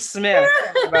Autumn Smith,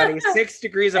 everybody. 6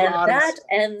 Degrees of And Autumn that Smith.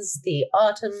 ends the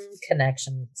Autumn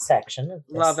Connection section of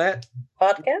this Love it.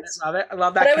 podcast. Love it. I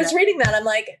love that. But I was reading that, I'm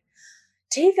like,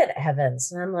 David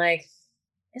Evans. And I'm like,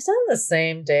 is that the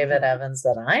same David Evans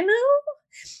that I know?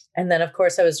 And then, of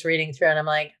course, I was reading through and I'm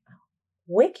like,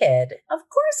 Wicked. Of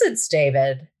course it's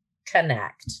David.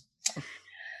 Connect.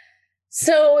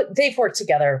 So they've worked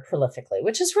together prolifically,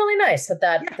 which is really nice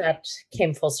that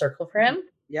came full circle for him.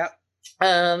 Yep.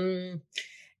 Other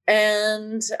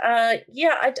than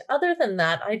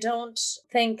that, I don't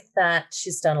think that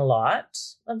she's done a lot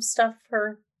of stuff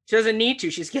for. She doesn't need to.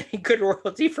 She's getting good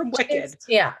royalty from Wicked.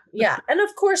 Yeah. And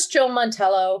of course, Joe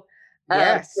Montello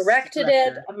directed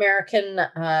it, American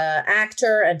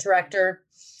actor and director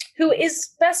who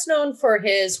is best known for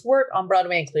his work on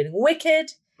Broadway, including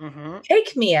Wicked,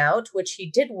 Take Me Out, which he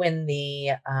did win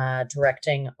the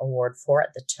directing award for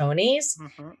at the Tonys,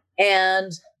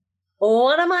 and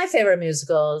one of my favorite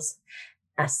musicals,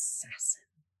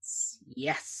 Assassins.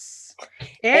 Yes.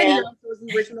 And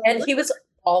he was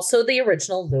also the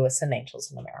original Lewis and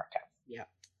Angels in America. Yeah.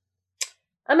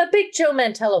 I'm a big Joe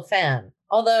Mantello fan,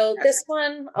 although this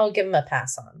one I'll give him a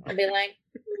pass on. I'll be like,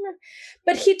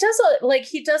 but he does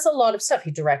a lot of stuff.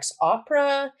 He directs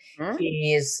opera.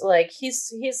 He's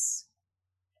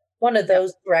one of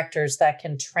those directors that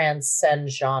can transcend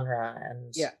genre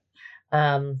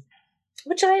and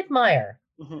which I admire.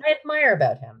 I admire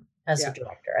about him as a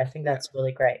director. I think that's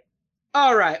really great.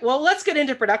 All right. Well, let's get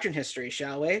into production history,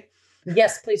 shall we?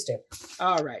 Yes, please do.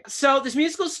 All right. So this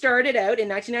musical started out in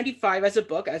 1995 as a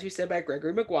book, as we said, by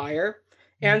Gregory Maguire.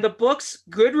 And the book's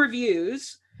good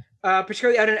reviews,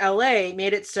 particularly out in LA,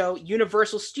 made it so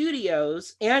Universal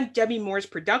Studios and Demi Moore's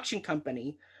production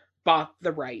company bought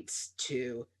the rights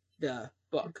to the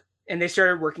book. And they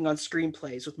started working on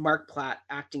screenplays with Mark Platt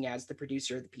acting as the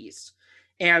producer of the piece.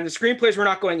 And the screenplays were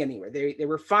not going anywhere. They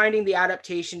were finding the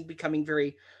adaptation becoming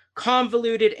very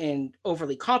convoluted and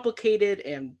overly complicated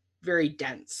and very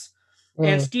dense.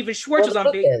 And Stephen Schwartz was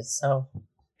on vacation.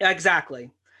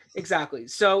 Exactly.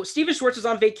 So Stephen Schwartz was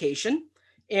on vacation,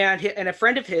 and a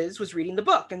friend of his was reading the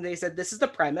book, and they said, "This is the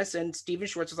premise." And Stephen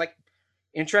Schwartz was like,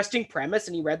 "Interesting premise."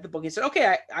 And he read the book and he said,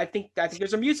 "Okay, I think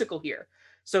there's a musical here."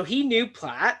 So he knew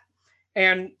Platt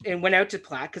and went out to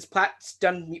Platt, because Platt's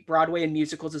done Broadway and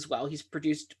musicals as well. He's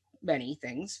produced many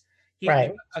things.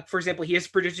 For example, he is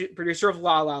producer of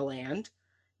La La Land.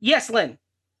 Yes, Lynn.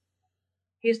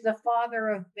 He's the father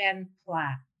of Ben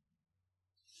Platt.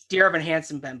 Dear Evan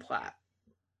Hansen, Ben Platt.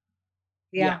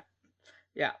 Yeah.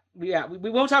 We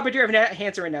won't talk about Dear Evan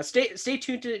Hansen right now. Stay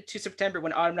tuned to September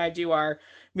when Autumn and I do our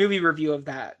movie review of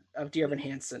Dear Evan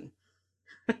Hansen.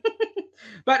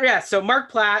 But yeah, so Mark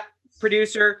Platt,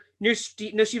 producer, knew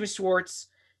Stephen Schwartz.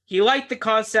 He liked the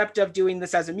concept of doing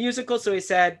this as a musical, so he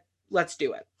said, "Let's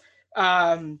do it."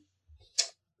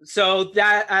 So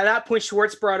that at that point,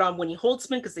 Schwartz brought on Winnie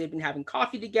Holtzman because they had been having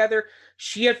coffee together.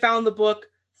 She had found the book,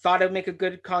 thought it would make a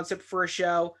good concept for a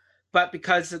show, but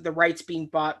because of the rights being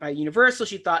bought by Universal,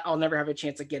 she thought, I'll never have a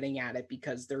chance of getting at it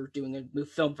because they're doing a new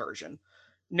film version.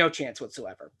 No chance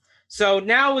whatsoever. So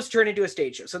now it was turned into a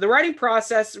stage show. So the writing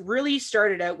process really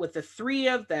started out with the three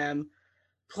of them,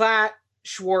 Platt,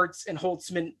 Schwartz, and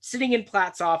Holtzman, sitting in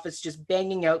Platt's office just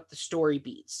banging out the story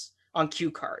beats on cue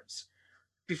cards.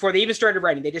 before they even started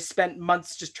writing. They just spent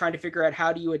months just trying to figure out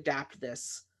how do you adapt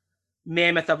this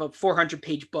mammoth of a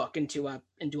 400-page book into a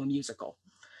musical.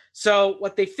 So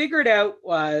what they figured out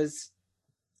was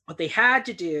what they had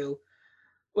to do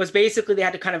was basically they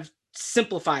had to kind of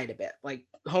simplify it a bit, like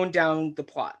hone down the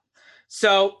plot.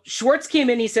 So Schwartz came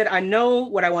in, he said, I know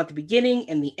what I want the beginning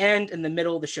and the end and the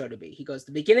middle of the show to be. He goes,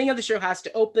 the beginning of the show has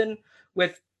to open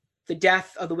with the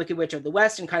death of the Wicked Witch of the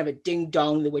West and kind of a ding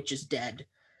dong, the witch is dead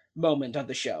moment of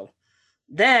the show.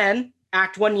 Then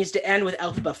Act 1 needs to end with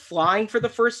Elphaba flying for the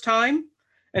first time.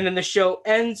 And then the show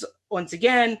ends once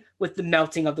again with the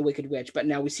melting of the Wicked Witch, but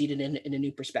now we see it in a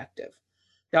new perspective.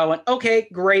 They all went, okay,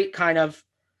 great, kind of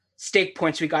stake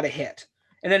points we got to hit.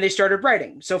 And then they started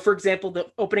writing. So, for example, the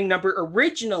opening number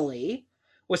originally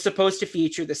was supposed to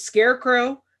feature the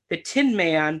Scarecrow, the Tin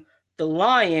Man, the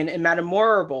Lion, and Madame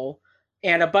Morrible,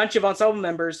 and a bunch of ensemble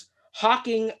members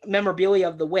hawking memorabilia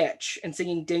of the witch and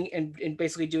singing ding and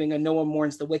basically doing a No One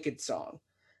Mourns the Wicked song.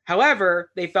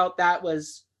 However, they felt that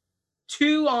was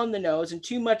too on the nose and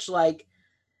too much like,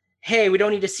 hey, we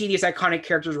don't need to see these iconic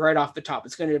characters right off the top.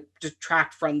 It's going to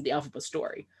detract from the Elphaba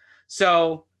story.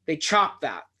 So they chopped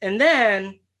that. And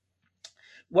then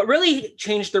what really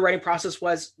changed the writing process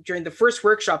was during the first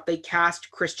workshop, they cast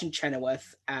Kristin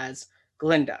Chenoweth as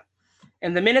Glinda.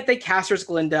 And the minute they cast her as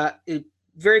Glinda, it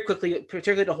very quickly,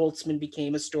 particularly to Holtzman,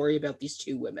 became a story about these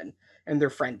two women and their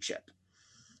friendship.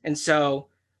 And so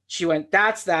she went,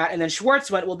 that's that. And then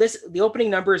Schwartz went, well, the opening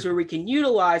number is where we can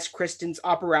utilize Kristin's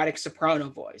operatic soprano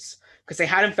voice, because they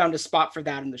hadn't found a spot for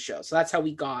that in the show. So that's how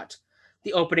we got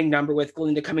the opening number with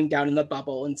Glinda coming down in the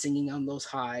bubble and singing on those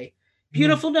high,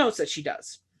 beautiful notes that she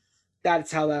does.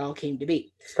 That's how that all came to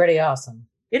be. It's pretty awesome.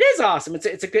 It is awesome.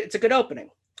 It's a good opening.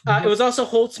 It was also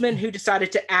Holtzman who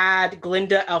decided to add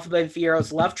Glinda, Elphaba, and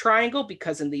Fiero's love triangle,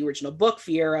 because in the original book,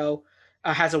 Fiero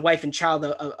has a wife and child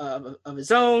of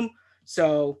his own.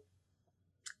 So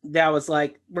that was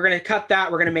like, we're going to cut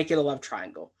that. We're going to make it a love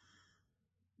triangle.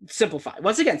 Simplify.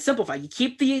 Once again, simplify. You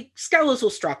keep the skeletal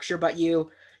structure, but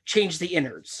you change the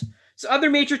innards. So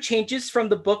other major changes from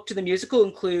the book to the musical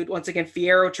include, once again,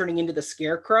 Fiero turning into the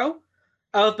Scarecrow.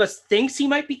 Elphaba thinks he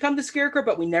might become the Scarecrow,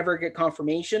 but we never get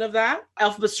confirmation of that.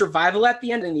 Elphaba's survival at the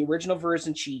end, in the original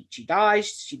version, she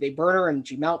dies, they burn her and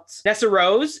she melts. Nessa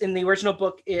Rose in the original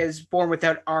book is born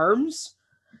without arms,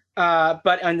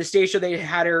 but on the stage show they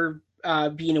had her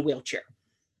be in a wheelchair.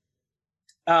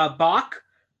 Bach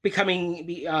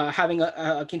having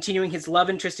continuing his love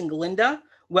interest in Glinda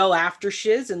well after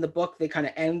Shiz. In the book, they kind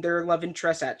of end their love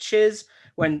interest at Shiz.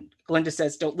 When Glinda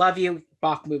says, don't love you,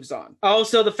 Bach moves on.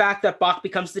 Also, the fact that Bach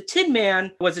becomes the Tin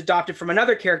Man was adopted from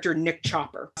another character, Nick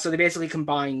Chopper. So they basically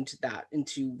combined that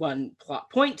into one plot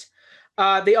point.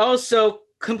 They also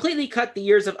completely cut the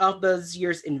years of Elphaba's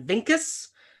years in Vincus.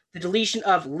 The deletion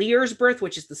of Lear's birth,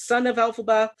 which is the son of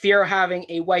Elphaba. Fiero having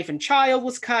a wife and child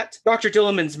was cut. Dr.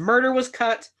 Dilliman's murder was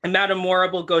cut. And Madame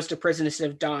Morrible goes to prison instead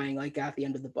of dying, like at the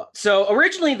end of the book. So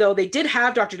originally, though, they did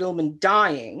have Dr. Dilliman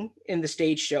dying in the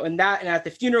stage show. And at the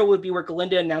funeral would be where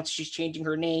Glinda announced she's changing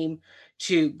her name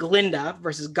to Glinda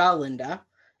versus Galinda.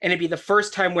 And it'd be the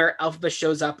first time where Elphaba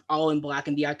shows up all in black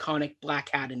in the iconic black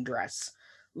hat and dress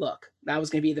look. That was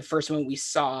going to be the first one we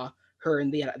saw her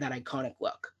in that iconic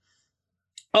look.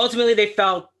 Ultimately, they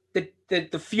felt that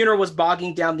the funeral was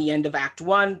bogging down the end of Act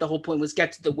 1. The whole point was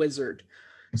get to the wizard.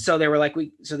 So they were like,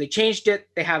 so they changed it.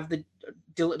 They have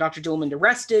Dr. Dilliman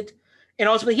arrested. And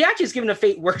ultimately, he actually is given a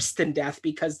fate worse than death,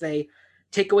 because they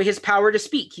take away his power to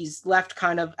speak. He's left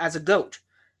kind of as a goat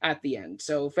at the end.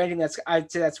 So if anything,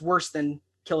 I'd say that's worse than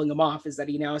killing him off, is that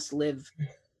he now has to live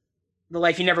the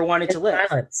life he never wanted to live.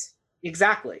 Silence.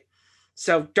 Exactly.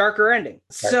 So darker ending.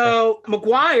 So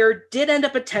McGuire did end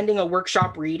up attending a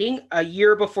workshop reading a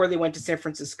year before they went to San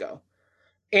Francisco.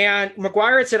 And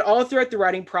McGuire had said all throughout the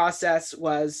writing process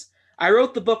was, I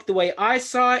wrote the book the way I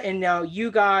saw it, and now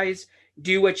you guys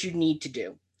do what you need to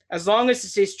do. As long as it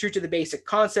stays true to the basic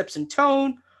concepts and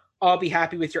tone, I'll be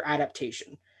happy with your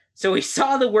adaptation. So he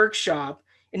saw the workshop,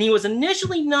 and he was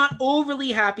initially not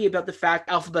overly happy about the fact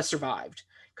Elphaba survived,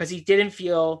 because he didn't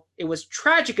feel it was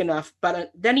tragic enough.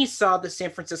 But then he saw the San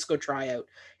Francisco tryout,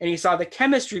 and he saw the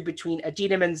chemistry between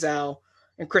Idina Menzel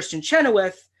and Kristin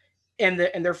Chenoweth, and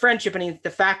their friendship, and the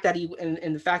fact that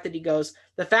he goes,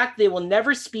 the fact they will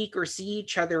never speak or see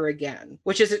each other again,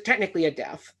 which is technically a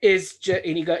death, is just,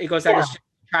 and he goes, that is just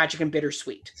tragic and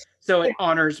bittersweet. So it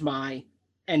honors my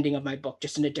ending of my book,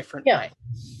 just in a different way.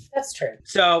 That's true.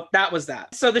 So that was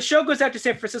that. So the show goes out to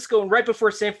San Francisco, and right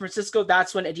before San Francisco,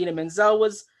 that's when Idina Menzel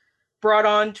was brought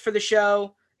on for the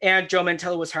show, and Joe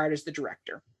Mantello was hired as the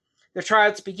director. The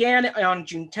tryouts began on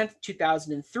June 10th,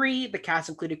 2003. The cast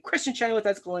included Kristen Chenoweth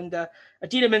as Glinda,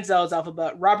 Idina Menzel as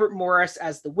Elphaba, Robert Morris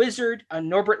as the Wizard,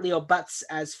 Norbert Leo Butz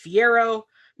as Fiyero,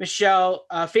 Michelle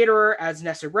Federer as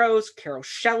Nessa Rose, Carol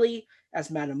Shelley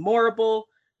as Madame Morrible,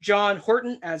 John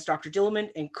Horton as Dr.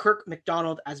 Dillamond, and Kirk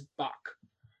McDonald as Bach.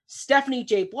 Stephanie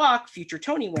J. Block, future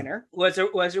Tony winner, was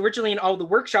originally in all the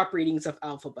workshop readings of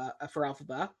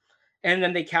Elphaba, and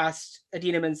then they cast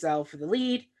Idina Menzel for the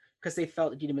lead, because they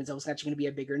felt Idina Menzel was actually going to be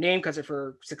a bigger name because of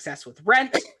her success with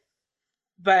Rent.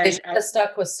 But they should have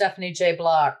stuck with Stephanie J.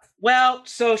 Block. Well,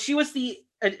 so she was the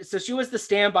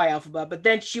standby Elphaba, but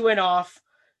then she went off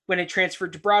when it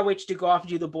transferred to Broadway to go off and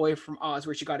do The Boy from Oz,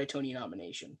 where she got a Tony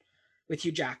nomination with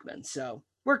Hugh Jackman. So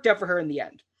worked out for her in the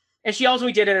end. And she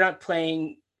also did it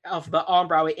playing Elphaba on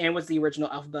Broadway and was the original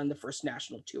Elphaba in the first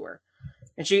national tour.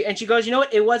 And she goes, you know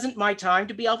what? It wasn't my time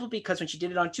to be Elphaba, because when she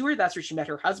did it on tour, that's where she met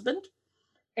her husband.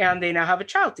 And they now have a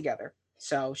child together.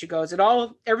 So she goes,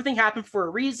 everything happened for a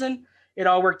reason. It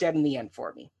all worked out in the end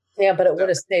for me. Yeah, but it would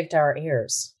have saved our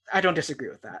ears. I don't disagree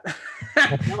with that.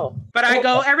 No. But I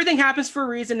go, everything happens for a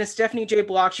reason. And Stephanie J.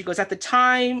 Block, she goes, at the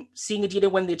time, seeing Idina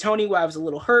win the Tony, I was a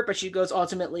little hurt, but she goes,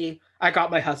 ultimately, I got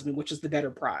my husband, which is the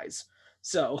better prize.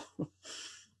 So,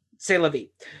 c'est la vie.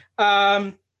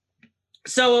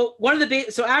 So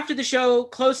after the show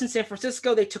closed in San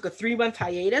Francisco, they took a 3-month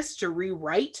hiatus to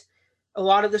rewrite a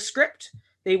lot of the script.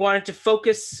 They wanted to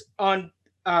focus on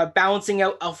balancing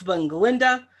out Elphaba and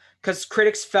Glinda, because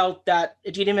critics felt that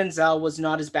Idina Menzel was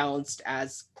not as balanced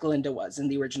as Glinda was in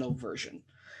the original version.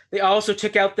 They also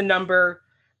took out the number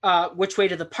Which Way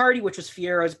to the Party, which was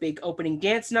Fiyero's big opening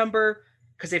dance number,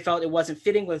 because they felt it wasn't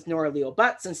fitting with Nora Leo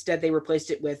Butz. Instead, they replaced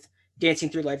it with Dancing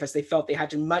Through Life, as they felt they had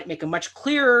to make a much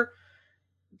clearer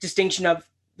distinction of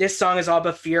this song is all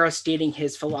about Fiyero stating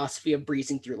his philosophy of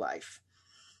breezing through life,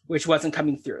 which wasn't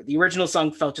coming through. The original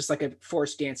song felt just like a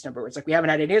forced dance number. It's like, we haven't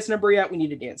had a dance number yet, we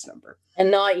need a dance number.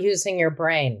 And not using your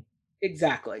brain.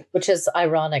 Exactly. Which is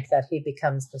ironic that he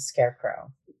becomes the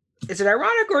Scarecrow. Is it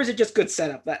ironic, or is it just good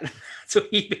setup that that's what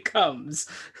he becomes?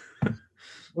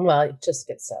 Well, it just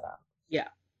gets set up. Yeah,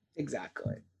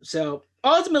 exactly. So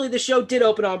ultimately, the show did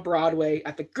open on Broadway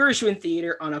at the Gershwin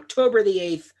Theater on October the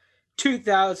 8th,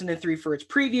 2003 for its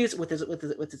previews, with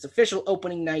its official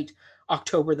opening night,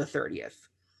 October the 30th.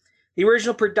 The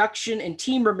original production and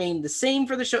team remained the same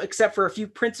for the show, except for a few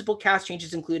principal cast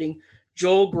changes, including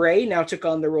Joel Grey now took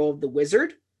on the role of the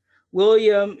Wizard,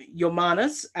 William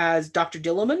Yomanas as Dr.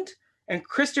 Dillamond, and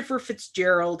Christopher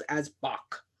Fitzgerald as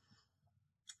Bach.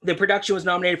 The production was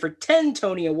nominated for 10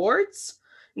 Tony Awards,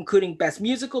 including Best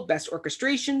Musical, Best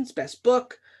Orchestrations, Best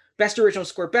Book, Best Original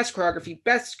Score, Best Choreography,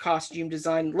 Best Costume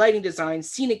Design, Lighting Design,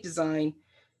 Scenic Design,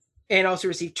 and also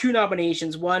received 2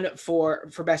 nominations, one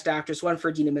for Best Actress, one for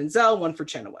Idina Menzel, one for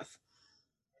Chenoweth.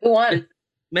 Who won?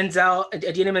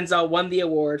 Idina Menzel won the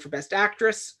award for Best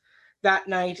Actress that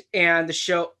night, and the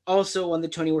show also won the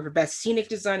Tony Award for Best Scenic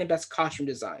Design and Best Costume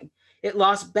Design. It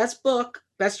lost Best Book,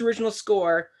 Best Original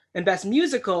Score, and Best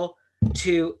Musical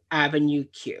to Avenue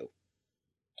Q.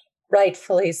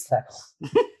 Rightfully so.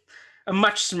 A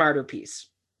much smarter piece.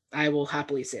 I will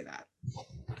happily say that.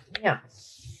 Yeah.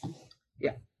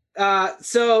 Yeah.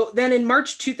 So then in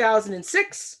March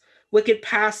 2006, Wicked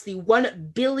passed the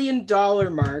 $1 billion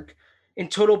mark in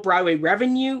total Broadway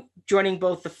revenue, joining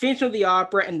both The Phantom of the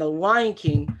Opera and The Lion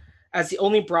King as the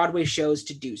only Broadway shows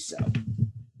to do so.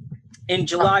 In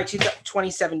July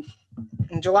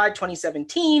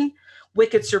 2017,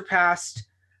 Wicked surpassed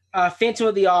Phantom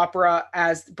of the Opera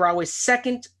as Broadway's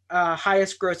second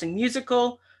highest grossing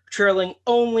musical, trailing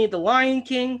only The Lion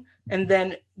King. And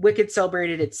then Wicked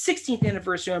celebrated its 16th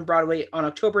anniversary on Broadway on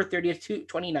October 30th,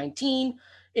 2019.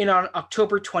 And on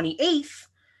October 28th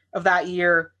of that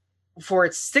year, for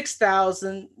its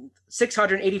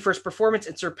 6,681st performance,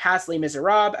 it surpassed Les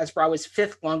Miserables as Broadway's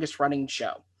 5th longest running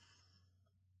show.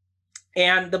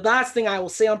 And the last thing I will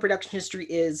say on production history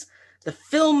is the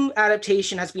film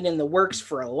adaptation has been in the works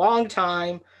for a long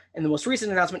time. And the most recent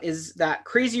announcement is that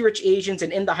Crazy Rich Asians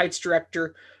and In the Heights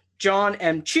director John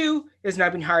M. Chu has now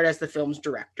been hired as the film's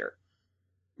director,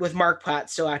 with Mark Platt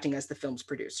still acting as the film's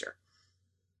producer.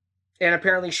 And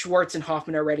apparently Schwartz and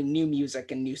Hoffman are writing new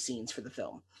music and new scenes for the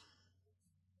film.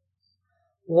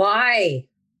 Why?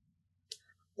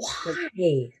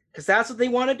 Why? Because that's what they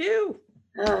want to do.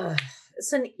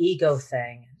 It's an ego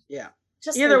thing. Yeah.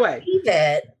 Just either way. Leave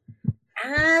it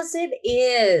as it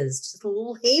is. Just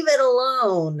leave it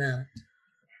alone.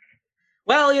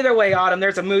 Well, either way, Autumn,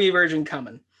 there's a movie version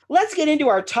coming. Let's get into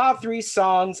our top 3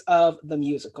 songs of the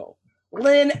musical.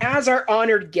 Lynn, as our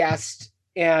honored guest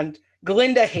and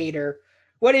Glinda hater,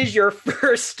 what is your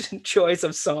first choice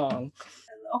of song?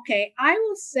 Okay, I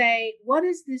will say, what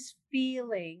is this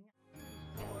feeling?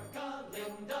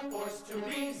 Galinda forced to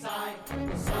resign.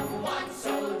 Someone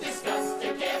so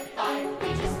disgusted can't find. We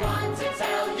just want to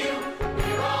tell you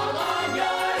we're all on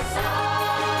your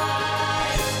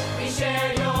side. We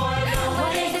share your love.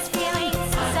 What is this feeling?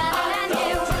 Subtle and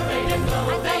new.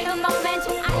 I felt the moment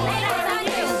I laid eyes on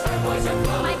you.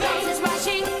 My pulse is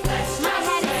rushing. My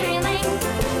head is reeling.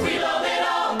 We love it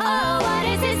all. Oh, what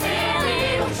is this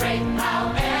feeling? Little trait,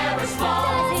 however small,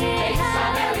 Does it makes our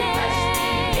have very a flesh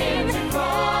begin to name? crawl.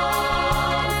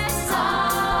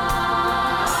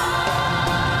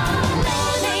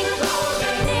 Loathing.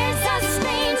 There's a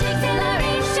strange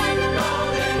exhilaration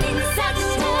in such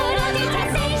total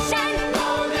detestation.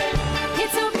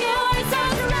 It's so pure, so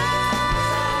strong.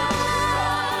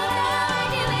 I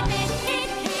do admit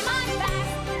it came on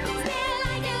fast. Still,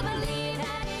 I do believe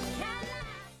that it can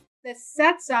last. This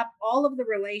sets up all of the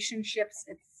relationships,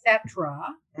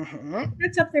 etc. Mhm.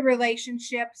 Sets up the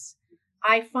relationships.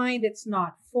 I find it's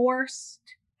not forced.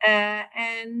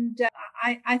 And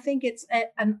I think it's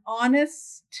an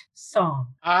honest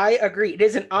song. I agree. It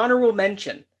is an honorable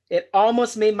mention. It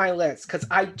almost made my list because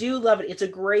I do love it. It's a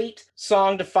great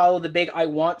song to follow the big I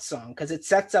Want song because it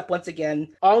sets up, once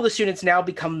again, all the students now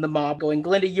become the mob going,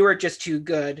 Glinda, you are just too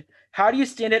good. How do you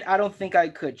stand it? I don't think I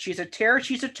could. She's a terror,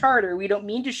 she's a tartar. We don't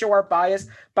mean to show our bias,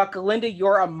 but Glinda,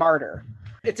 you're a martyr.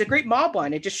 It's a great mob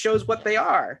line. It just shows what they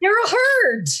are. They're a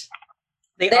herd.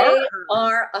 They They are.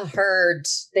 are a herd.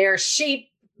 They're sheep,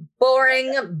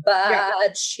 boring,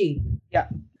 bad sheep. Yeah.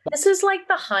 This is like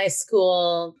the high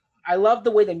school. I love the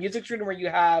way the music's written where you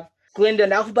have Glinda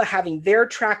and Elphaba having their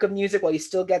track of music while you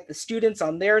still get the students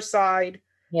on their side.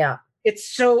 Yeah. It's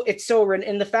so written.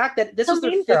 And the fact that this So was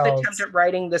their Mean fifth Girls. attempt at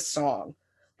writing this song.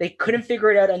 They couldn't figure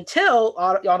it out until,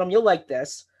 Autumn, you'll like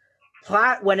this.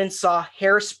 Platt went and saw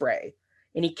Hairspray.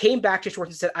 And he came back to Schwartz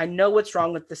and said, I know what's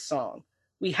wrong with this song.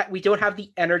 We don't have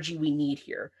the energy we need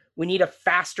here. We need a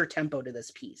faster tempo to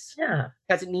this piece. Yeah.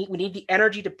 Because we need the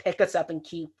energy to pick us up and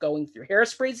keep going through.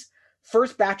 Hairspray's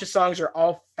first batch of songs are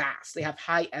all fast. They have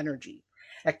high energy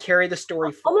that carry the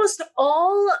story forward. Almost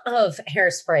all of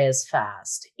Hairspray is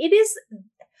fast. It is.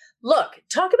 Look,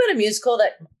 talk about a musical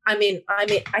that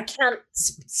I can't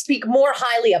speak more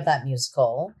highly of that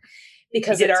musical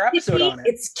because We did it's our episode campy, on it.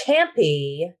 It's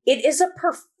campy. It is a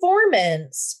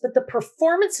performance, but the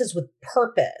performance is with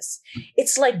purpose.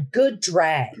 It's like good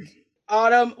drag.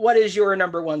 Autumn, what is your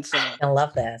number one song? I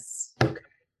love this.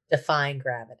 Defying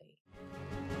Gravity.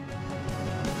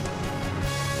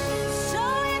 So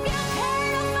if you care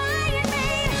to find me,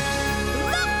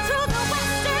 look to the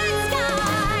western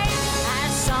sky.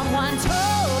 As someone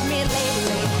told me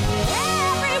lately,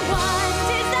 everyone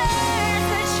deserves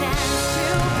a chance to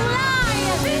fly.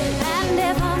 And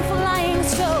if I'm flying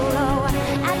solo,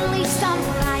 at least I'm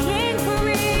flying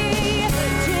free.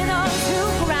 To those who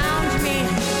ground me,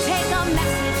 take a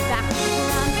message back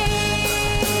from me.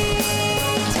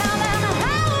 Tell them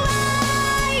how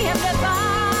I am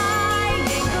defying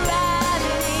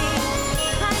gravity.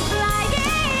 I'm flying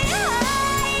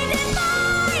high,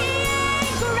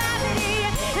 defying gravity,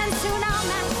 and soon I'll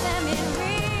match them in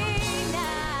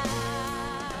renown.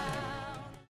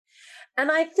 And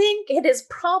I think it is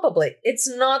probably, it's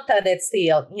not that it's the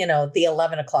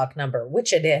 11 o'clock number,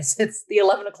 which it is. It's the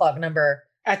 11 o'clock number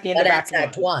At the end of that's Act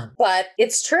Act One. One. But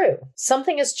it's true.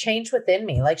 Something has changed within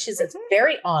me. Like it's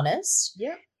very honest.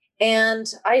 Yeah. And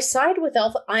I side with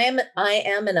Alpha. I am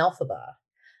an Elphaba.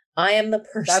 I am the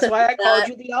person That's why I called that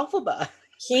you the Elphaba.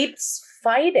 keeps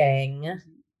fighting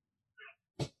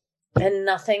and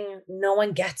no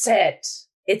one gets it.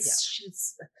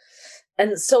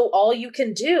 And so all you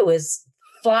can do is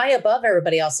fly above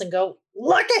everybody else and go,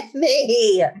 look at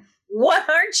me. What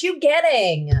aren't you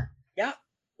getting? Yeah.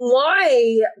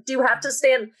 Why do you have to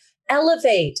stand?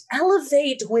 Elevate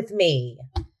with me.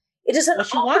 It is an Well,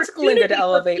 she wants Glinda to opportunity for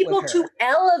elevate with people her. to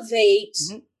elevate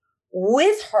Mhm.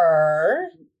 with her,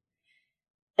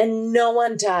 and no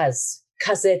one does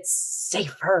because it's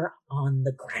safer on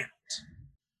the ground.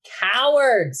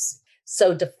 Cowards.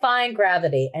 So defying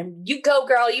gravity, and you go,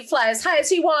 girl. You fly as high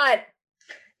as you want.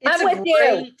 I'm with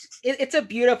you. It's a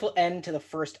beautiful end to the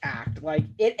first act. Like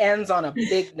it ends on a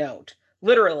big note,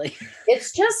 literally.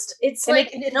 It's And like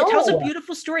it no. tells a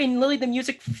beautiful story. And literally, the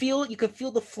music you can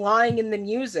feel the flying in the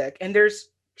music, and there's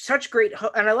such great.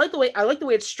 And I like the way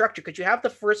it's structured because you have the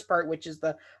first part, which is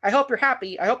the I hope you're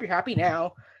happy. I hope you're happy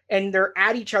now, and they're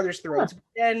at each other's throats. But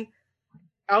then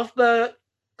Alpha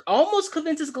almost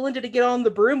convinces Glinda to get on the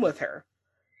broom with her,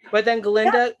 but then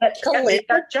Glinda but can't make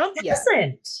that jump yet.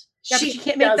 doesn't. Yeah, but she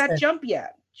can't make that jump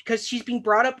yet because she's being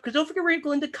brought up. Because don't forget where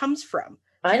Glinda comes from.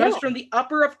 I comes know. from the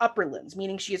upper of upperlands,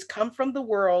 meaning she has come from the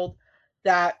world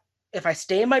that if I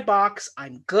stay in my box,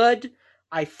 I'm good.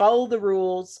 I follow the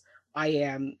rules.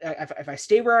 If I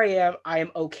stay where I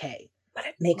am okay. But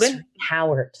it makes Lynn, her a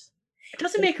coward. it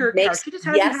doesn't It make her a coward. makes- She just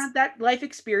hasn't yes. had that life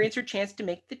experience or chance to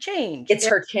make the change. It's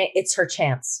her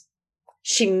chance.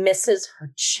 She misses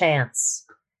her chance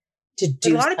to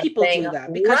do a lot of people do something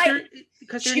that because right.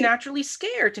 they're naturally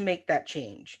scared to make that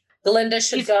change. Glinda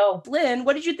should go. Lynn,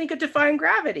 what did you think of Defying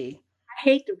Gravity? I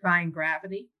hate Defying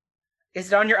Gravity.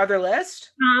 Is it on your other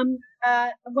list?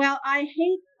 Well, I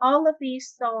hate all of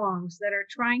these songs that are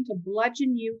trying to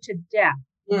bludgeon you to death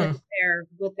with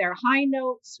their high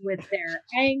notes, with their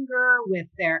anger, with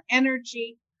their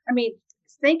energy. I mean,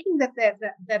 thinking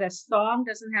that a song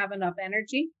doesn't have enough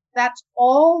energy, that's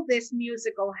all this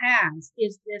musical has,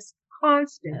 is this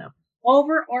constant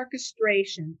over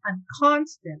orchestration and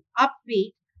constant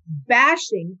upbeat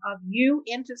bashing of you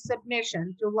into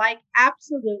submission to like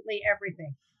absolutely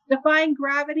everything. Defying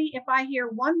Gravity, if I hear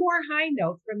one more high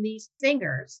note from these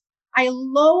singers, I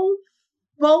loathe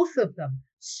both of them.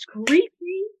 Screechy,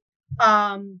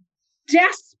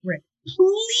 desperate,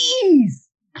 please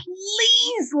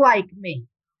like me.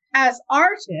 As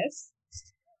artists,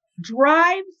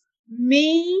 drives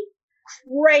me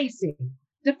crazy.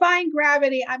 Defying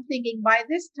Gravity, I'm thinking by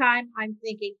this time, I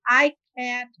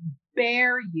can't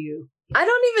bear you. I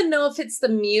don't even know if it's the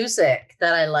music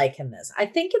that I like in this. I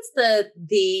think it's the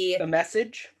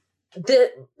message.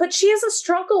 But she has a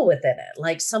struggle within it.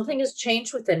 Like something has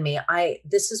changed within me.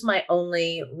 This is my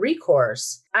only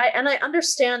recourse. I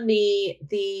understand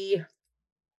the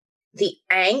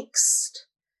angst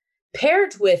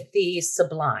paired with the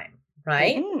sublime,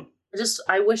 right? Mm-hmm.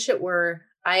 I wish it were.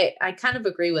 I kind of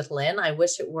agree with Lynn. I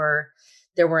wish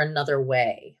there were another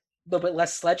way. A little bit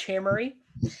less sledgehammery.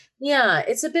 Yeah,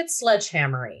 it's a bit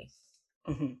sledgehammery.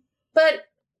 Mm-hmm. But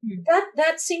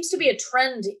that seems to be a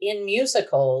trend in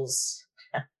musicals.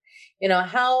 You know,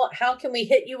 how can we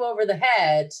hit you over the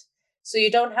head so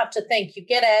you don't have to think? You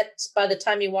get it by the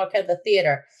time you walk out of the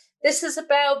theater. This is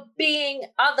about being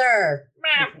other.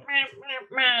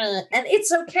 And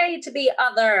it's okay to be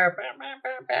other.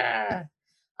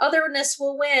 Otherness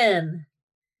will win.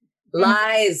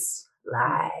 Lies.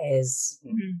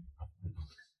 Mm-hmm.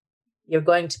 You're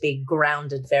going to be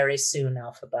grounded very soon,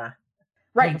 Elphaba.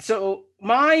 Right. So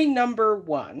my number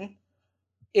one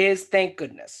is Thank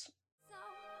Goodness.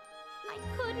 I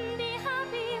couldn't be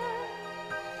happier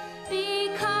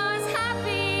because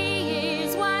happy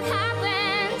is what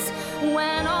happens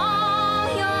when all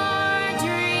your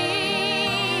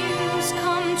dreams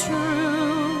come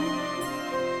true.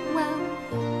 Well,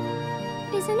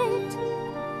 isn't it?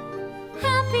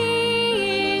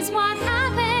 Happy is what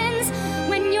happens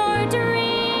when your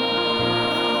dreams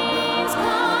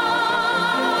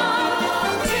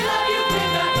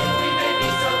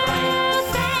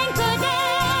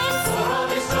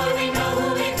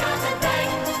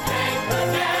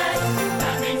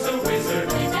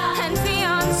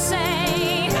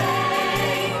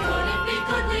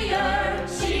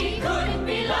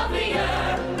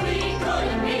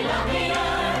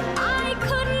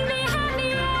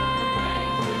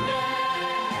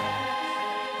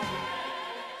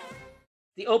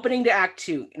the opening to Act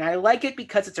 2, and I like it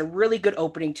because it's a really good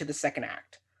opening to the second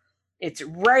act. It's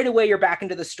right away you're back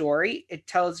into the story. It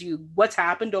tells you what's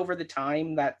happened over the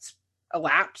time that's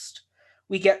elapsed.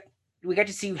 We get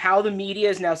to see how the media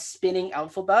is now spinning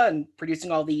Elphaba and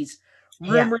producing all these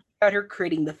rumors about her,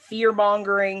 creating the fear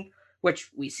mongering, which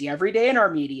we see every day in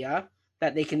our media.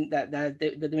 That they can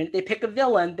the minute they pick a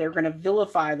villain, they're going to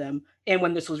vilify them. And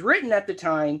when this was written at the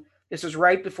time, this was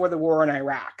right before the war in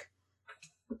Iraq.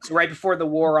 So right before the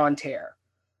war on terror,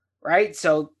 right?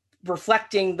 So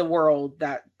reflecting the world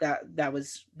that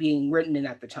was being written in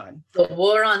at the time. The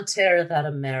war on terror that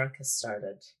America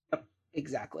started.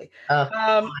 Exactly.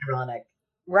 Ironic.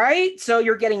 Right? So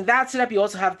you're getting that set up. You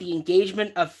also have the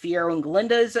engagement of Fiyero and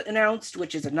Glinda is announced,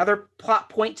 which is another plot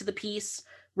point to the piece.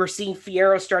 We're seeing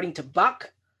Fiyero starting to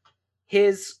buck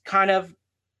his kind of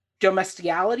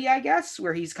domesticality, I guess,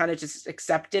 where he's kind of just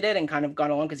accepted it and kind of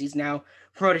gone along because he's now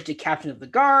promoted to captain of the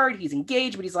guard. He's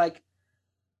engaged, but he's like,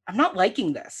 I'm not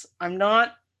liking this. I'm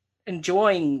not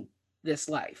enjoying this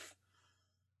life.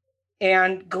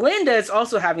 And Glinda is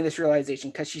also having this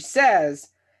realization because she says,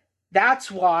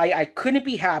 that's why I couldn't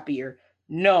be happier.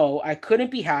 No, I couldn't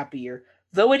be happier.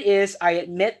 Though it is, I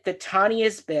admit, the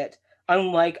tiniest bit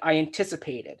unlike I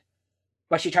anticipated.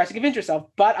 But she tries to convince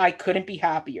herself, but I couldn't be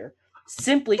happier.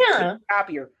 Simply couldn't be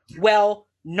happier. Well,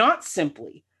 not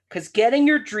simply, because getting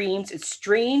your dreams is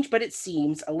strange, but it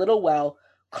seems a little, well,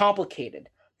 complicated.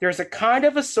 There's a kind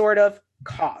of a sort of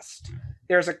cost.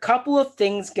 there's a couple of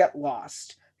things get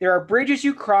lost. There are bridges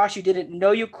you cross you didn't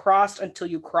know you crossed until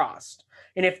you crossed.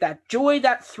 And if that joy,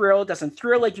 that thrill doesn't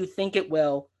thrill like you think it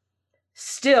will,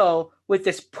 still, with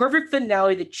this perfect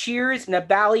finale, the cheers and a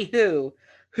ballyhoo,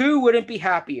 who wouldn't be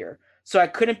happier? So I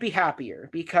couldn't be happier,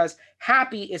 because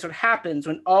happy is what happens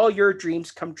when all your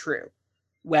dreams come true.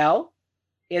 Well,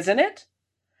 isn't it?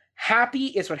 Happy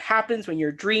is what happens when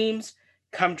your dreams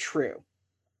come true.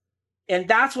 And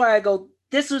that's why I go,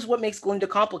 this is what makes Glinda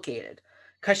complicated,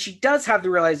 because she does have the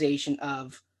realization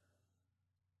of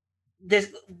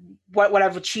this, what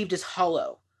I've achieved is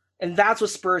hollow. And that's what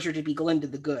spurs her to be Glinda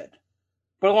the Good.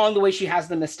 But along the way, she has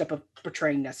the misstep of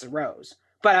portraying Nessa Rose.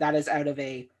 But that is out of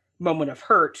a moment of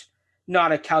hurt,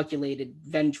 not a calculated,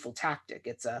 vengeful tactic.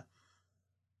 It's a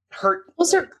hurt.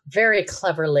 Those are very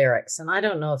clever lyrics, and I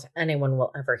don't know if anyone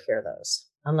will ever hear those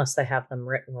unless they have them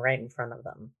written right in front of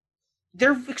them.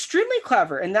 They're extremely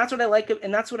clever, and that's what I like.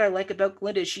 And that's what I like about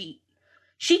Glinda. She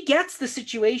gets the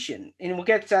situation, and we'll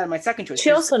get to that in my second choice.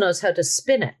 She also knows how to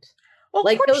spin it. Well,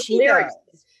 Like of course those she lyrics.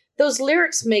 does. Those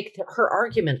lyrics make her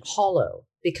argument hollow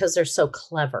because they're so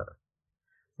clever,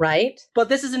 right? But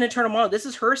this is an internal monologue. This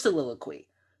is her soliloquy.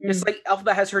 Just like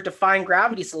Elphaba has her defying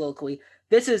gravity soliloquy,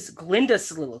 this is Glinda's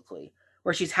soliloquy,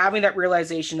 where she's having that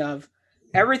realization of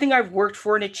everything I've worked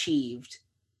for and achieved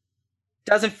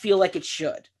doesn't feel like it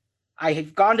should. I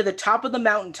have gone to the top of the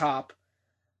mountaintop,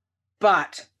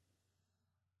 but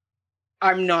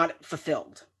I'm not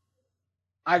fulfilled.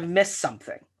 I've missed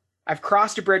something. I've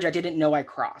crossed a bridge I didn't know I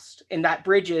crossed. And that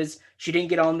bridge is she didn't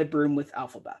get on the broom with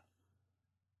Elphaba.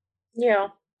 Yeah.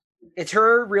 It's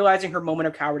her realizing her moment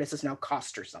of cowardice has now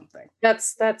cost her something.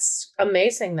 That's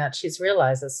amazing that she's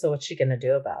realized it. So what's she going to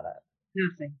do about it?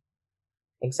 Nothing.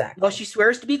 Exactly. Well, she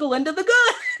swears to be Glinda the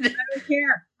Good. I don't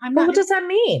care. I'm But not what does that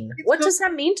mean? It's What so- does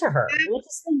that mean to her? What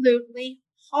does, absolutely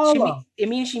hollow. It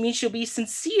means she'll be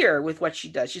sincere with what she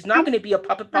does. She's not going to be a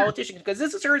puppet politician, because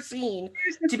this is her scene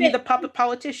Here's the to be thing. the puppet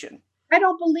politician. I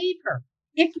don't believe her.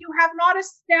 If you have not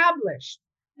established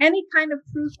any kind of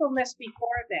truthfulness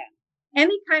before then,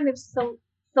 any kind of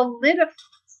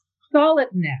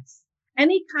solidness,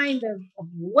 any kind of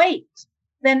weight,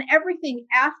 then everything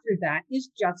after that is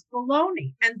just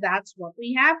baloney. And that's what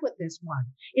we have with this one.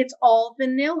 It's all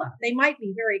vanilla. They might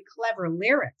be very clever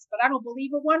lyrics, but I don't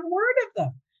believe a one word of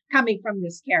them coming from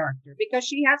this character, because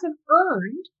she hasn't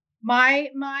earned my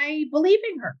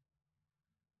believing her.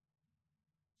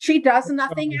 She does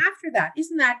nothing after that.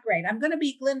 Isn't that great? I'm going to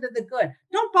be Glinda the Good.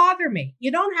 Don't bother me.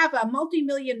 You don't have a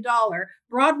multi-million-dollar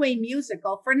Broadway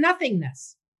musical for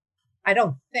nothingness. I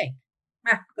don't think.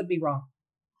 Could be wrong.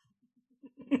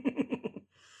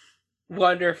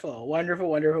 Wonderful, wonderful,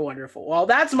 wonderful, wonderful. Well,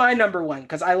 that's my number one,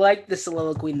 because I like the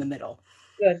soliloquy in the middle.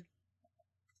 Good.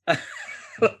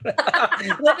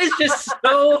 That is just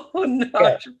so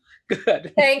not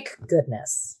good. thank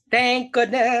goodness. Thank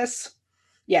goodness.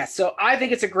 Yeah, so I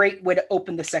think it's a great way to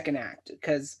open the second act,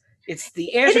 because it's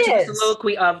the answer It to the is.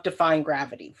 soliloquy of defying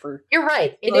gravity for You're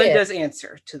right. It Glinda's is.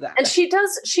 answer to that. And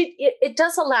it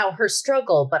does allow her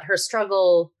struggle, but her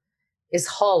struggle is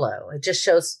hollow. It just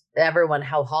shows everyone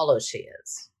how hollow she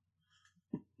is.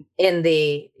 In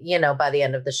by the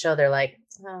end of the show, they're like,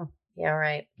 oh, yeah,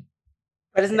 right.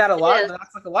 But isn't that a lot? is.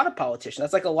 That's like a lot of politicians.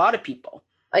 That's like a lot of people.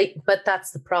 But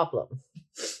that's the problem.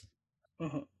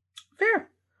 Fair.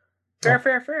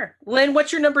 Fair. Lynn,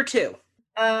 what's your number two?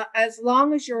 As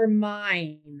long as you're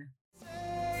mine.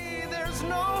 There's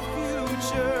no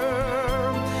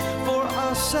future for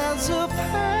us as a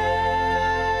pair.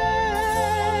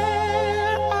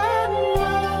 I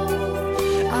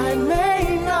know, I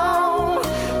may know,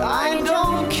 I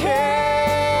don't care.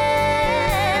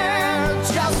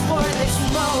 Just for this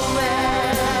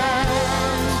moment,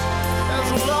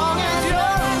 as long as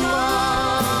you're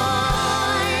mine,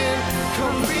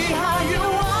 come be how you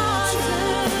want to,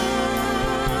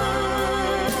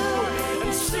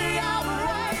 and see how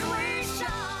bright we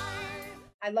shine.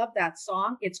 I love that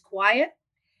song. It's quiet.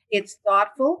 It's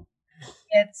thoughtful.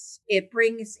 It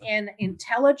brings in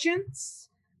intelligence.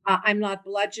 I'm not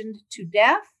bludgeoned to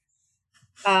death.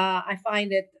 I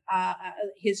find it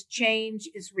his change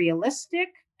is realistic,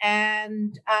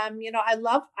 and I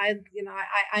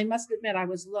must admit I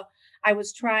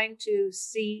was trying to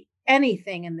see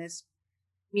anything in this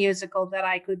musical that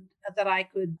I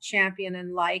could champion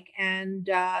and like, and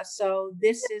so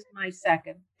this is my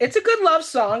second. It's a good love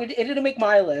song. It didn't make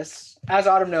my list. As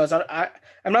Autumn knows, I'm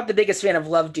not the biggest fan of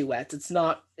love duets. It's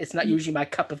not usually my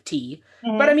cup of tea.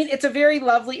 But I mean, it's a very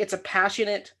lovely, it's a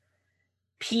passionate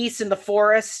piece in the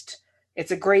forest.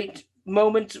 It's a great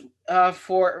moment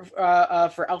for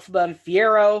Elphaba and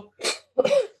Fiyero.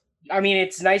 I mean,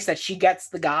 it's nice that she gets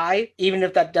the guy, even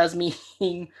if that does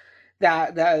mean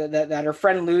that her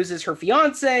friend loses her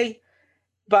fiance.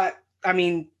 But I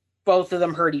mean, both of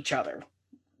them hurt each other.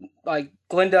 Like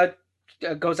Glinda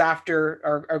goes after,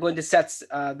 or Glinda sets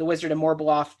the wizard and Morble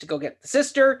off to go get the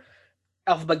sister.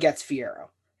 Elphaba gets Fiyero.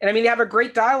 And I mean, they have a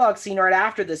great dialogue scene right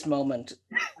after this moment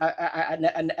at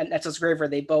Netza's grave where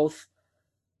they both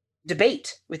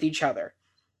debate with each other.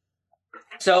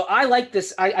 So I like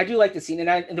this. I do like the scene,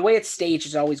 and the way it's staged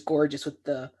is always gorgeous with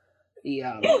the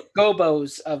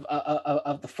gobos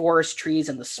of the forest trees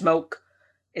and the smoke.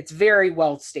 It's very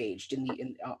well staged in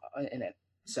it.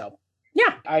 So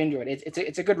yeah, I enjoyed it.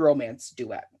 It's a good romance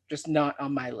duet, just not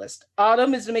on my list.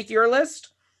 Autumn, is to make your list?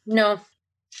 No.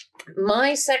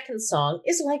 My second song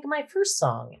is like my first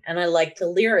song, and I like the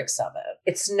lyrics of it.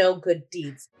 It's No Good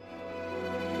Deeds.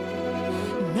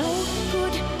 No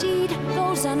good deed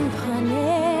goes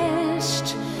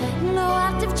unpunished. No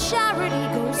act of charity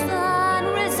goes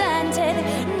unresented.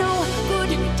 No good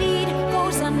deed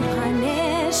goes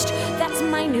unpunished. That's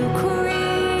my new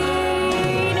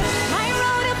creed. My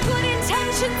road of good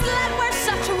intentions led where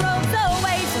such roads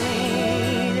always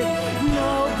lead.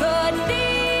 No good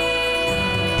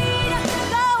deed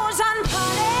goes unpunished.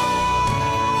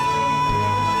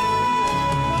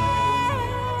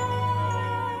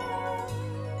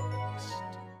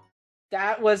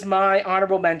 That was my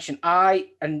honorable mention.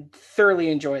 I thoroughly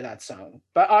enjoy that song.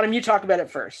 But Autumn, you talk about it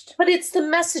first. But it's the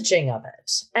messaging of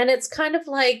it. And it's kind of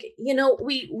like,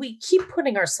 we keep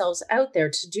putting ourselves out there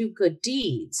to do good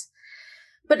deeds.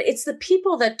 But it's the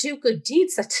people that do good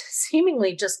deeds that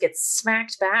seemingly just get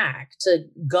smacked back to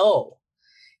go,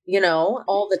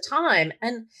 all the time.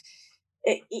 And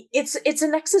it's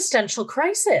an existential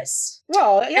crisis.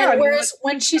 Well, yeah. And whereas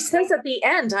when she says at the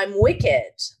end, I'm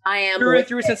wicked, I am through and wicked.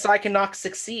 through since I cannot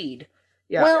succeed.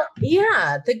 Yeah. Well,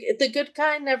 yeah, the good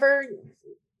guy never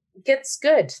gets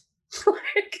good.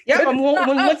 Yeah,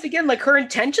 once again, like her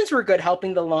intentions were good,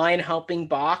 helping the Lion, helping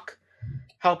Bach,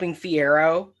 helping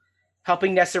Fiyero,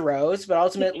 helping Nessarose, but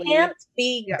ultimately You can't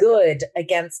be good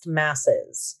against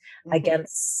masses,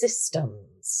 against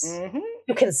systems. Mm-hmm.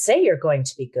 You can say you're going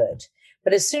to be good,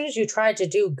 but as soon as you try to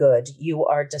do good, you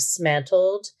are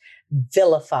dismantled,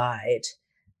 vilified,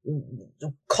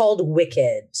 called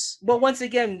wicked. Well, once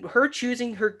again, her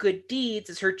choosing her good deeds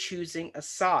is her choosing a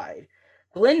side.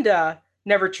 Glinda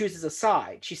never chooses a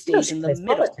side. She stays in the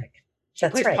middle. Politic. She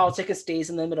That's plays right. politics and stays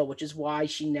in the middle, which is why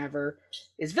she never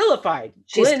is vilified.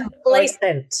 She's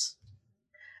complacent.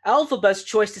 Elphaba's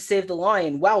choice to save the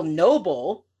Lion, while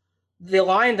noble, the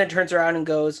Lion then turns around and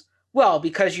goes, well,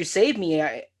 because you saved me,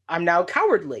 I'm now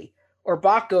cowardly. Or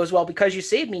Bach goes, well, because you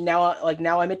saved me, now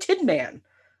I'm a tin man.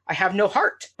 I have no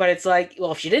heart. But it's like,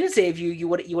 well, if she didn't save you, you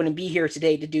wouldn't be here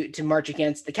today to march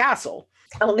against the castle.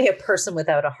 Only a person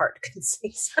without a heart can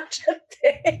say such a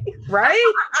thing.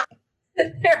 Right?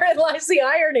 Therein lies the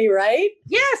irony, right?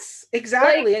 Yes,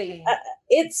 exactly.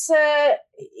 It's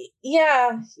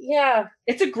yeah.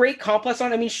 It's a great complex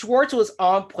song. I mean, Schwartz was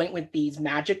on point with these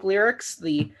magic lyrics,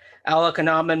 the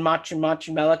Alakanamen, Machu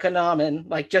Machu Melakanamen,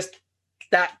 like just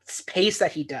that pace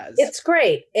that he does. It's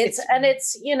great. It's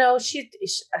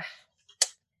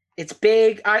It's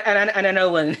big. I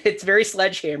know, Lynn, it's very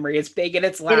sledgehammery. It's big and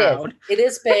it's loud. It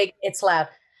is big. It's loud.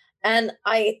 And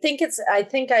I think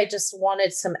I just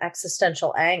wanted some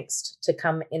existential angst to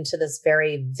come into this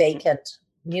very vacant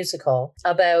musical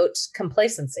about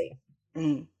complacency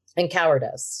and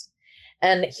cowardice.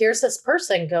 And here's this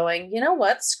person going, you know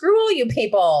what? Screw all you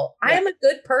people. I am a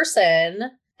good person.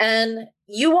 And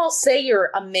you all say you're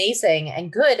amazing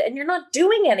and good, and you're not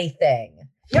doing anything.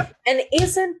 Yep. And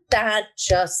isn't that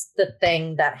just the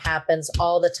thing that happens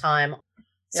all the time?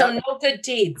 So no good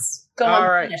deeds go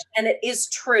unpunished. And it is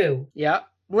true. Yeah.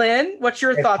 Lynn, what's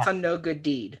your thoughts on No Good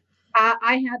Deed?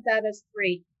 I had that as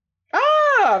 3.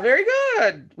 Ah, very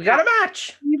good. We got a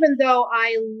match. Even though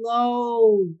I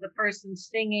loathe the person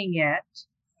singing it,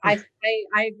 I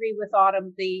agree with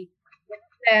Autumn. It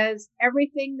says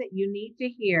everything that you need to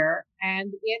hear,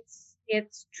 and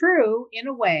it's true in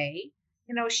a way.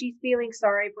 She's feeling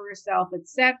sorry for herself,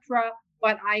 etc.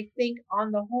 But I think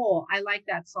on the whole, I like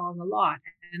that song a lot,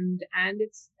 and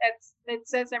it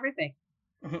says everything.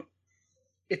 Mm-hmm.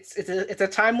 It's a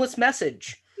timeless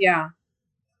message. Yeah.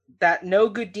 That no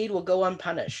good deed will go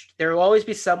unpunished. There will always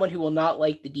be someone who will not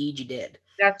like the deed you did.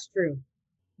 That's true.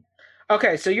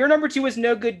 Okay, so your number 2 was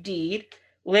No Good Deed.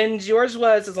 Lynn's, yours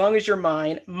was As Long As You're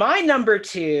Mine. My number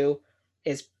 2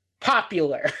 is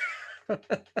Popular. We're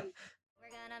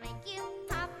gonna make you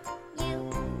popular.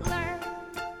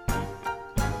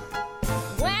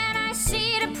 When I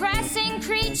see depressing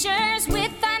creatures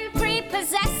with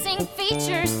unprepossessing distinct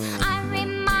features. I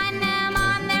remind them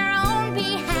on their own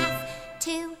behalf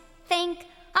to think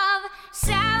of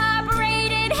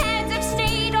celebrated heads of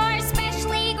state or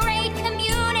especially great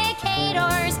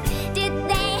communicators. Did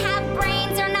they have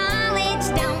brains or knowledge?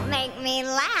 Don't make me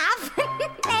laugh.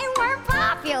 They were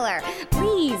popular.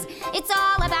 Please, it's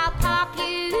all about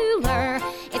popular.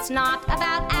 It's not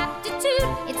about aptitude.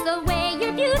 It's the way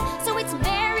you're viewed. So it's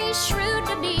very shrewd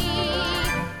to be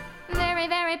very,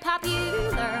 very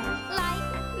popular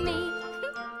like me.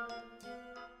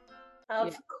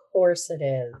 Of course it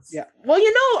is. Yeah. Well,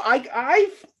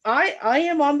 I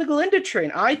am on the Glinda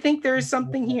train. I think there is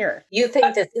something here. You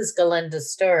think this is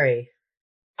Galinda's story?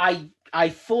 I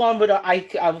full on would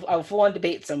I'll full on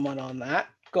debate someone on that.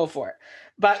 Go for it.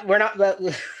 But we're not.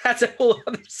 That's a whole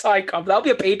other side combo. That'll be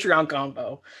a Patreon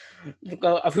combo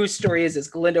of whose story is this,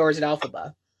 Glinda or is it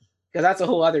Elphaba? Because that's a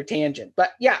whole other tangent.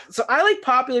 But yeah, so I like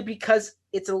popular because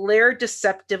it's a layered,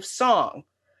 deceptive song.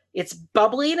 It's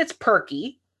bubbly and it's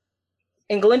perky.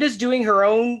 And Glinda's doing her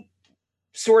own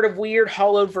sort of weird,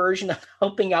 hollowed version of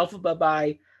helping Elphaba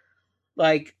by,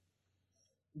 like,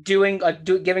 giving her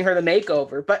the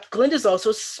makeover. But Glinda's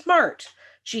also smart.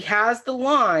 She has the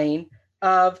line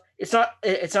of it's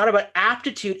not about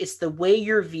aptitude, it's the way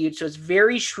you're viewed. So it's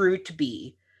very shrewd to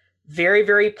be very,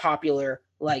 very popular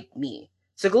like me.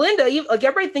 So Glinda, like,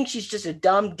 everybody thinks she's just a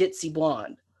dumb ditzy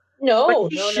blonde. No,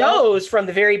 but she shows from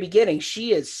the very beginning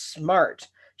she is smart.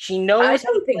 She knows I how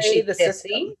don't to think play she's the ditzy.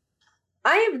 system.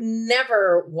 I have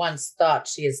never once thought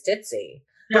she is ditzy.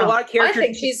 But a lot of I characters,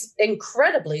 think she's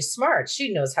incredibly smart.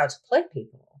 She knows how to play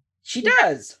people. she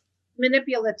does.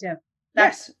 Manipulative.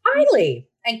 Yes. Highly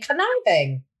and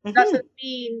conniving. Mhm. Doesn't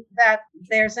mean that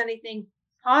there's anything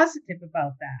positive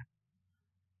about that.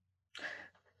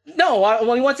 No,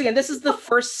 well, once again, this is the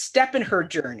first step in her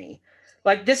journey.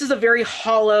 Like, this is a very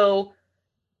hollow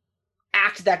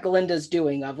act that Galinda's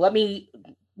doing of let me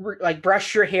like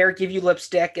brush your hair, give you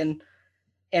lipstick, and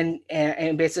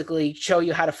basically show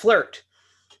you how to flirt.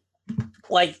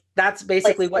 Like, that's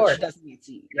basically Like what she sport. doesn't need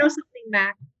to. You know something,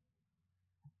 Mac?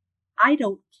 I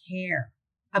don't care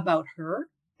about her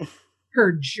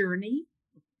journey.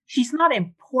 She's not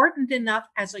important enough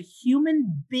as a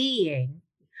human being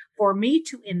for me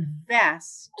to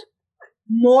invest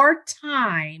more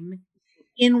time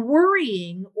in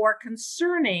worrying or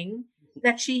concerning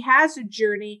that she has a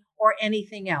journey or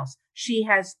anything else. She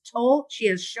has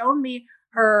shown me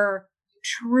her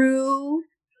true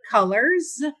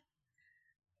colors,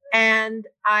 and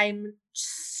I'm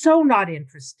so not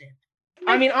interested.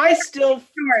 I mean, I still,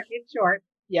 It's short.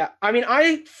 yeah. I mean,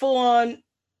 I full on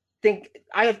think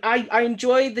I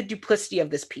enjoy the duplicity of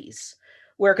this piece,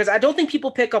 because I don't think people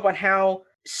pick up on how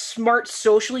smart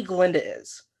socially Glinda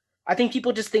is. I think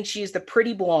people just think she's the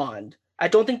pretty blonde. I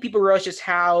don't think people realize just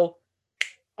how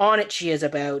on it she is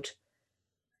about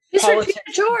She's politics.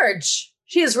 Regina George.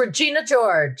 She is Regina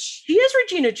George. She is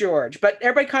Regina George, but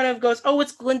everybody kind of goes, oh,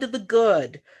 it's Glinda the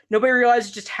Good. Nobody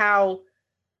realizes just how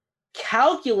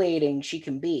calculating she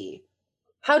can be.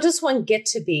 How does one get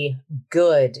to be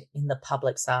good in the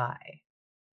public's eye?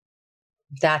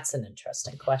 That's an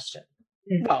interesting question.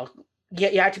 Well, yeah,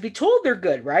 you have to be told they're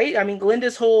good, right? I mean,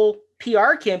 Glinda's whole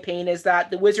PR campaign is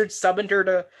that the wizard summoned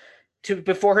her to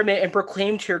before him and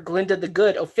proclaimed her Glinda the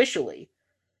Good officially.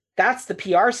 That's the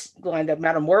PR line that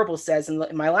Madame Morrible says in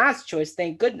my last choice.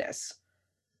 Thank goodness.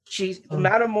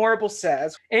 Madame Morrible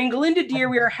says, "And Glinda dear,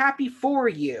 we are happy for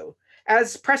you.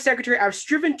 As press secretary, I've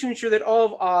striven to ensure that all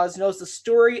of Oz knows the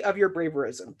story of your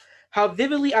braverism. How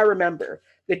vividly I remember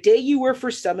the day you were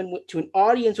first summoned to an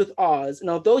audience with Oz, and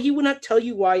although he would not tell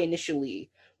you why initially,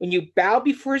 when you bowed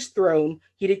before his throne,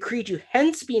 he decreed you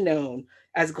hence be known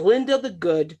as Glinda the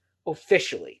Good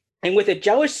officially." And with a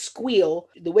jealous squeal,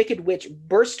 the wicked witch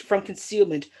burst from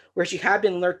concealment where she had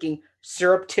been lurking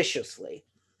surreptitiously.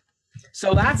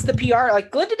 So that's the PR. Like,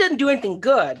 Glinda didn't do anything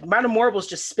good. Madame Morrible's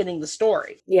just spinning the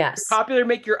story. Yes. Popular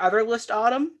make your other list,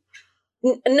 Autumn?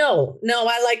 No,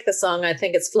 I like the song. I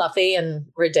think it's fluffy and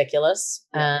ridiculous.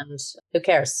 And who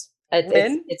cares?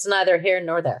 Lynn? It's neither here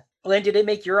nor there. Lynn, did it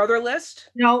make your other list?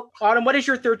 No, Autumn, what is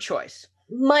your third choice?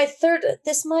 My third,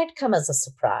 this might come as a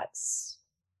surprise,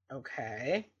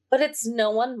 Okay. but it's No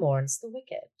One Mourns the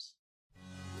Wicked.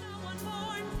 No one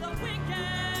mourns the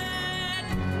wicked.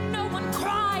 No one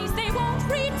cries, they won't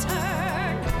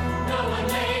return. No one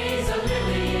lays a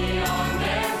lily on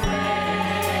their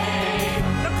grave.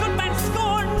 The good man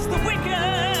scorns the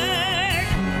wicked.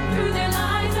 Through their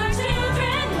lives our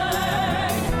children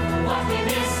learn. What we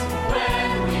miss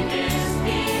when we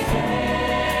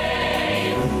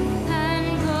misbehave. And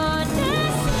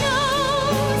goodness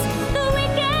knows the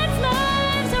wicked's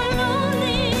lives are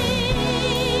lonely.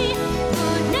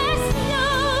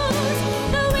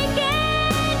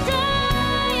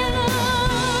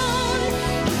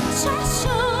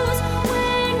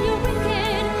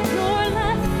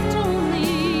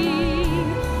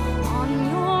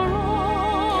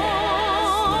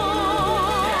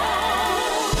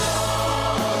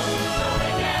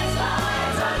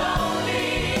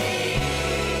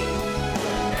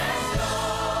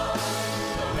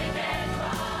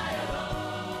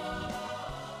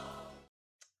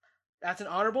 That's an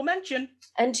honorable mention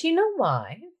And do you know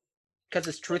why? because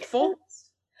it's truthful.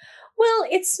 Well,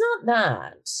 it's not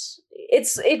that. It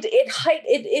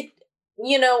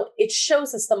you know, it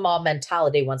shows us the mob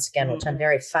mentality once again, which I'm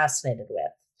very fascinated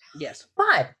with. Yes.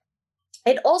 But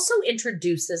it also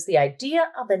introduces the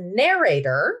idea of a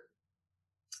narrator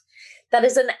that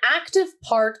is an active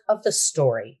part of the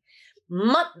story.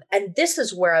 And this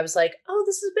is where I was like, oh,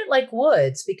 this is a bit like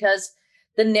Woods, because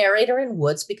the narrator in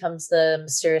Woods becomes the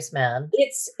mysterious man.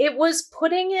 It was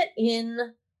putting it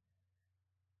in,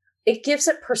 it gives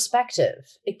it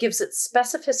perspective. It gives it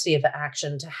specificity of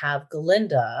action to have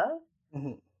Glinda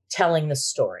telling the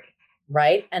story,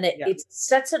 right? And it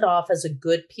sets it off as a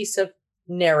good piece of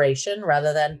narration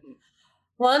rather than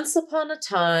once upon a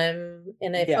time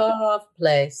in a far-off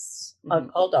place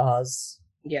called Oz.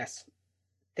 Yes.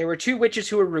 There were two witches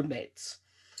who were roommates.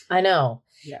 I know.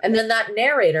 Yeah. And then that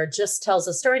narrator just tells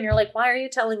a story and you're like, why are you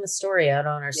telling the story? I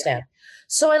don't understand.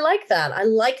 So I like that. I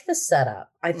like the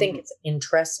setup. I think it's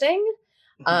interesting.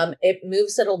 It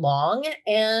moves it along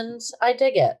and I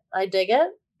dig it.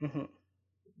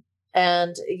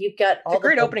 And you've got all the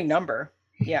great opening number.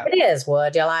 Yeah. It is.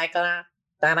 Would you like that?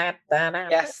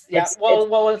 Yes. Yeah.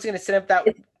 Well, it's going to set up that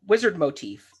wizard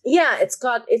motif. Yeah, it's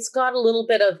got a little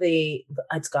bit of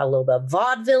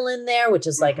vaudeville in there, which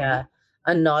is like a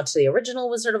nod to the original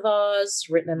Wizard of Oz,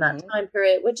 written in that time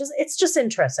period, it's just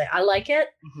interesting. I like it.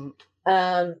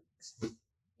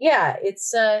 Yeah,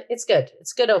 it's good.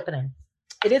 It's a good opening.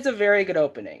 It is a very good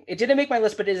opening. It didn't make my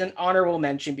list, but it is an honorable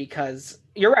mention because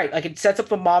you're right. Like, it sets up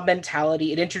the mob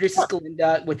mentality. It introduces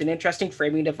Glinda with an interesting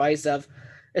framing device of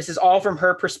this is all from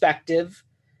her perspective,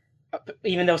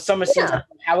 even though some assume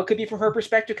how it could be from her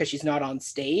perspective because she's not on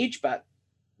stage, but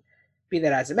be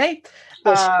that as it may.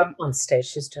 Well, she's not on stage.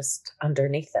 She's just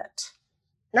underneath it.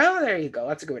 No, there you go.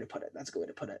 That's a good way to put it.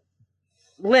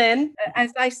 Lynn.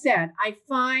 As I said, I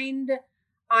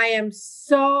am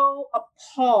so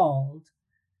appalled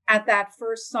at that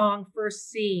first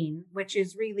scene, which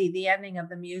is really the ending of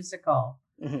the musical,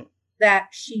 that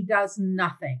she does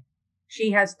nothing.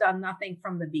 She has done nothing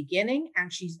from the beginning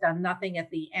and she's done nothing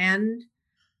at the end.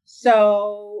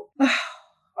 So,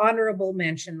 honorable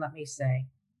mention, let me say.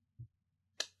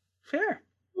 Fair.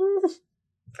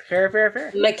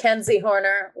 Fair. Mackenzie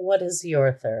Horner, what is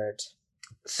your third?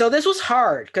 So this was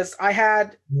hard because I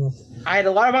had a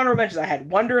lot of honorable mentions. I had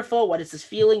Wonderful, What Is This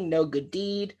Feeling, No Good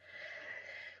Deed.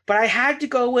 But I had to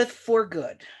go with For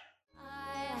Good.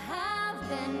 I have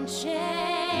been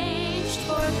changed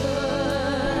for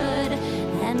good,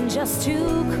 and just to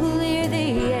clear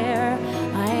the air,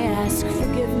 I ask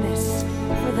forgiveness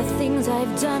for the things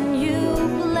I've done you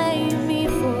blame me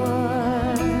for.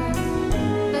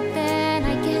 But then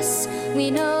I guess we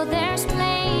know there's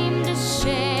blame to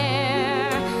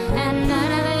share, and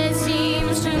none of it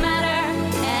seems to matter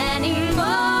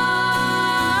anymore.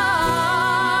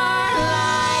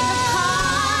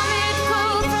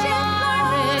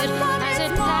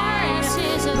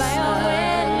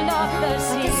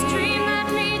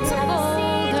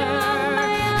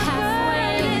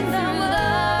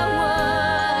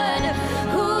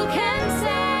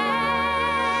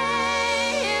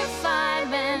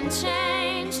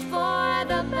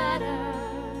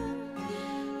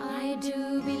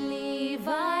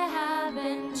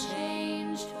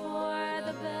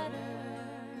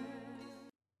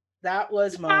 That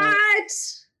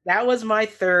was my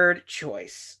third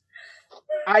choice.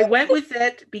 I went with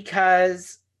it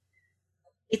because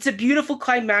it's a beautiful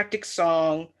climactic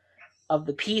song of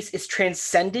the piece. It's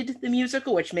transcended the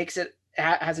musical, which makes it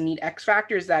has a neat X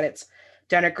factor, is that it's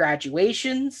done at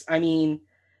graduations. I mean,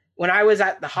 when I was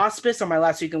at the hospice on my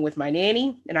last weekend with my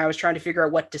nanny and I was trying to figure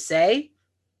out what to say,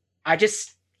 I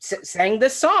just sang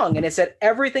this song and it said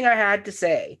everything I had to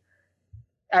say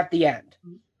at the end.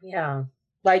 Yeah.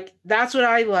 Like, that's what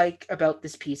I like about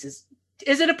this piece. Is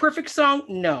it a perfect song?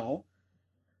 No.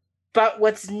 But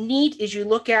what's neat is you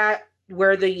look at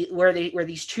where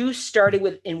these two started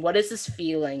with in What Is This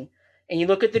Feeling, and you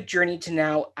look at the journey to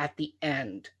now at the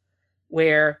end,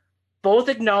 where both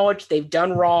acknowledge they've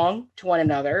done wrong to one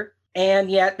another, and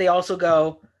yet they also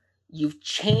go, "You've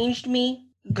changed me,"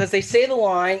 because they say the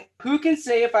line, "Who can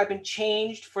say if I've been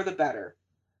changed for the better?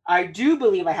 I do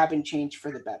believe I have been changed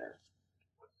for the better.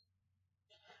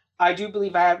 I do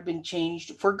believe I have been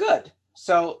changed for good."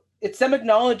 So it's them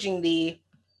acknowledging the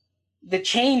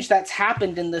change that's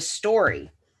happened in this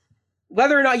story.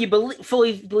 Whether or not you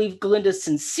fully believe Glinda's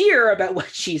sincere about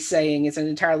what she's saying is an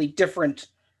entirely different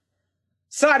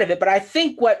side of it. But I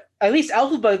think at least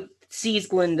Elphaba sees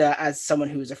Glinda as someone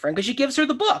who's a friend, because she gives her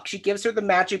the book. She gives her the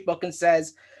magic book and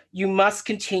says, "You must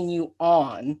continue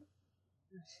on."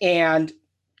 And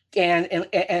and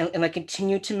like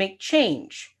continue to make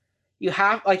change. You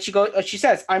have, like she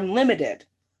says, I'm limited.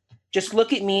 Just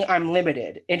look at me, I'm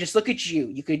limited. And just look at you.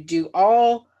 You could do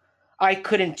all I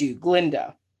couldn't do.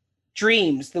 Glinda.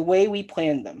 Dreams, the way we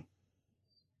planned them.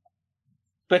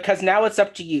 Because now it's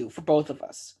up to you for both of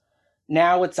us.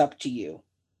 Now it's up to you.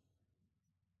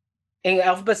 And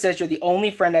Elphaba says, you're the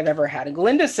only friend I've ever had. And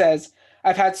Glinda says,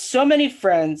 I've had so many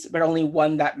friends, but only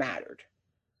one that mattered.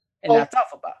 And that's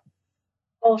Elphaba.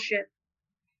 Bullshit.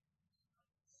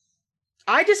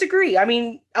 I disagree. I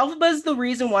mean, Elphaba is the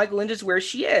reason why Glinda's where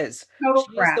she is. Total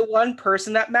She crap. is the one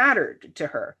person that mattered to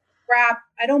her. Crap.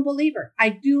 I don't believe her. I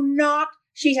do not.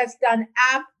 She has done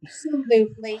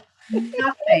absolutely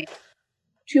nothing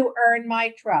to earn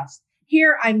my trust.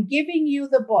 Here, I'm giving you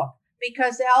the book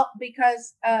because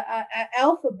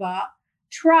Elphaba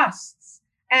trusts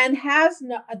and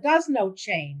does know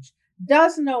change,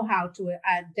 does know how to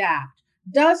adapt,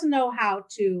 does know how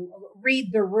to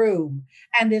read the room,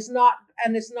 and is not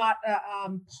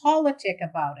politic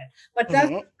about it, but does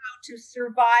know how to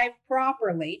survive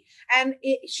properly. And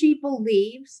she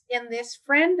believes in this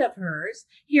friend of hers.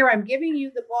 Here, I'm giving you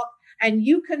the book, and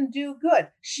you can do good.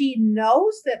 She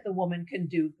knows that the woman can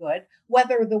do good.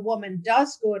 Whether the woman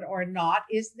does good or not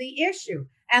is the issue.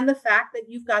 And the fact that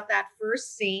you've got that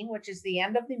first scene, which is the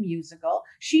end of the musical,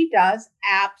 she does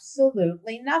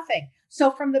absolutely nothing.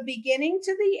 So from the beginning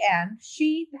to the end,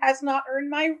 she has not earned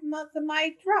my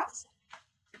trust.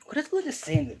 What does Glinda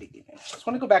say in the beginning? I just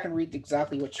want to go back and read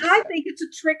exactly what she I said. think it's a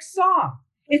trick song.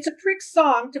 It's a trick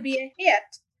song to be a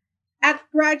hit at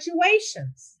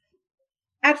graduations,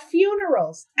 at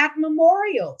funerals, at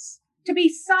memorials, to be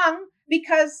sung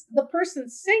because the person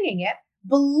singing it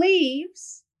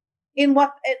believes in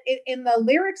the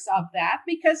lyrics of that,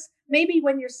 because maybe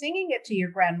when you're singing it to your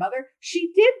grandmother,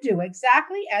 she did do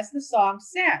exactly as the song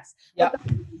says. Yep. But the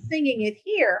person singing it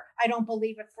here, I don't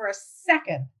believe it for a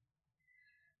second.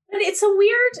 But it's a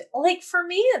weird, like, for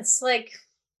me, it's like,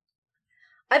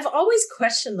 I've always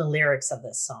questioned the lyrics of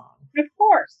this song. Of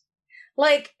course.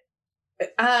 Like,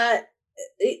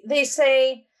 they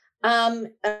say,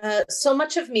 so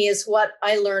much of me is what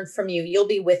I learned from you. You'll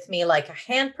be with me like a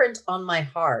handprint on my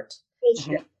heart.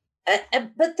 Bullshit.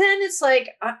 But then it's like,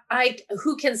 I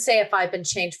who can say if I've been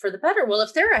changed for the better? Well,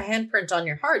 if they're a handprint on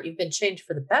your heart, you've been changed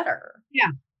for the better.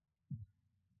 Yeah.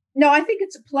 No, I think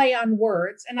it's a play on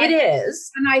words, and It is.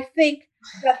 And I think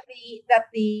that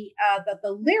the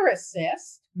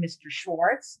lyricist, Mr.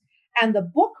 Schwartz, and the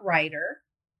book writer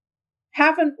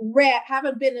haven't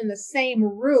been in the same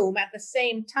room at the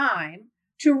same time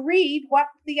to read what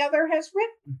the other has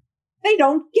written. They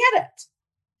don't get it.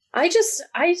 I just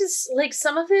like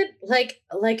some of it,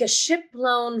 like a ship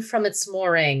blown from its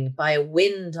mooring by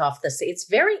wind off the sea. It's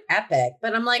very epic,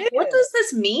 but I'm like, what does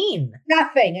this mean?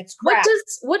 Nothing. It's crap.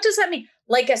 What does that mean?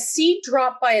 Like a seed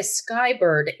dropped by a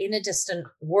skybird in a distant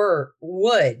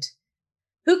wood.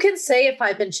 Who can say if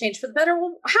I've been changed for the better?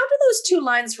 Well, how do those two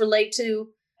lines relate to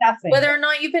Nothing. whether or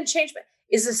not you've been changed?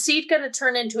 Is a seed going to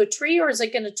turn into a tree, or is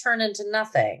it going to turn into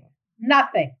nothing?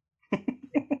 Nothing.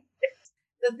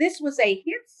 This was a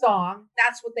hit song.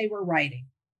 That's what they were writing.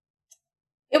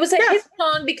 It was a hit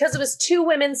song because it was two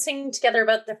women singing together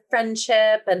about their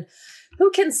friendship. And who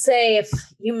can say if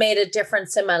you made a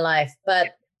difference in my life?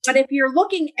 But if you're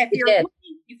looking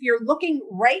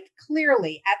right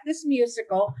clearly at this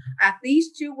musical, at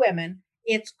these two women,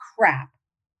 it's crap.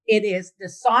 It is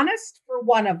dishonest for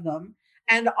one of them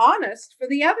and honest for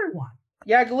the other one.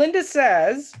 Yeah, Glinda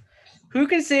says, who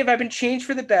can say if I've been changed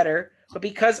for the better? But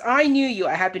because I knew you,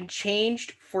 I have been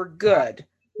changed for good.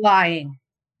 Lying.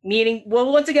 Meaning,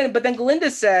 well, once again, but then Glinda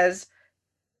says,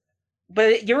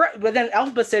 but you're right. But then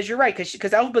Elphaba says you're right,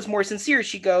 because Elphaba's more sincere.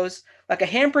 She goes, like a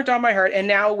handprint on my heart, and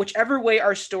now whichever way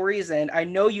our stories end, I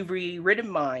know you've rewritten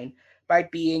mine by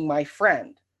being my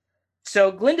friend.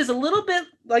 So Glinda's a little bit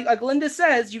like Glinda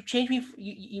says, you've changed me.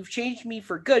 You've changed me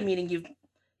for good, meaning you've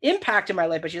impacted my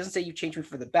life, but she doesn't say you've changed me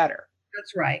for the better.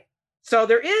 That's right. So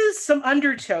there is some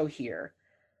undertow here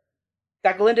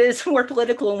that Glinda is more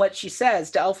political in what she says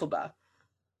to Elphaba.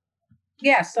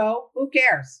 Yeah, so who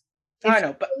cares? I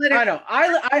know, but political. I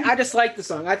know. I just like the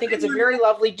song. I think it's a very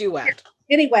lovely duet.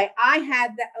 Anyway, I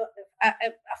had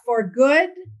For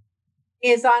Good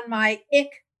is on my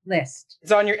ick list.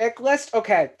 It's on your ick list?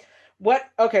 Okay.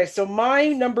 Okay, so my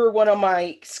number one on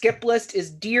my skip list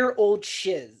is Dear Old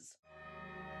Shiz.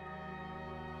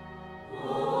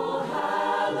 Oh,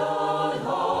 hallowed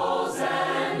halls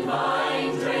and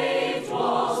vine-draped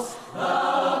walls,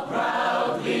 the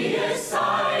proudliest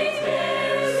sight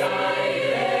there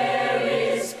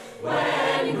is,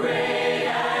 when gray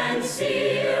and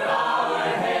sere our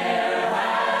hair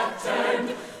hath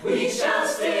turned,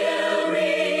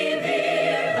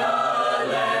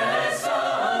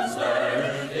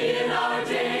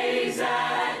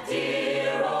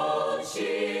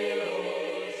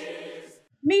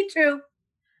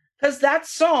 that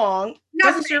song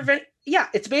doesn't Nothing. serve it. Yeah,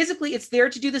 it's basically it's there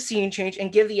to do the scene change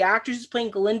and give the actors who's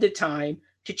playing Glinda time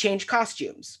to change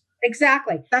costumes.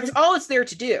 Exactly. That's all it's there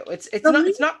to do. It's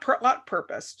not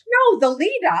purposed. No, the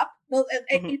lead up,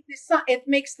 it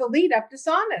makes the lead up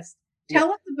dishonest.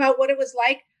 Tell us about what it was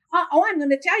like. I'm going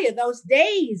to tell you those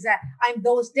days.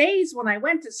 Those days when I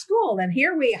went to school, and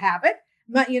here we have it.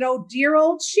 But, dear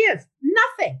old shiz.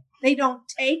 Nothing. They don't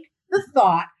take the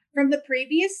thought from the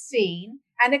previous scene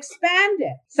and expand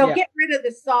it. So get rid of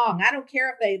the song. I don't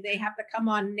care if they have to come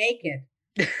on naked,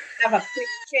 have a quick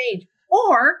change,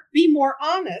 or be more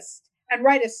honest and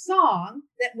write a song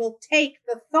that will take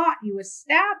the thought you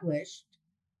established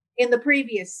in the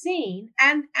previous scene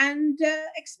and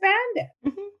expand it.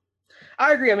 Mm-hmm.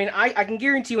 I agree. I mean, I can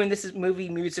guarantee when this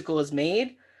musical is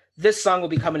made, this song will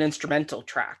become an instrumental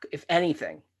track, if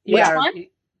anything. Which one?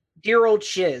 Dear Old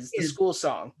Shiz, the school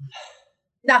song.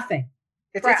 Nothing.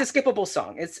 It's a skippable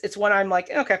song. It's one I'm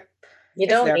like, okay. You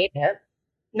don't need it.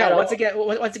 No, once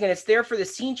again, it's there for the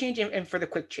scene change and for the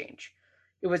quick change.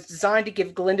 It was designed to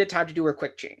give Glinda time to do her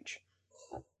quick change.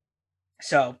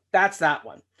 So that's that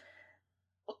one.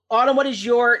 Autumn, what is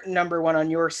your number one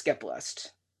on your skip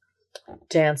list?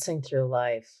 Dancing Through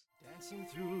Life. Dancing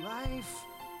through life,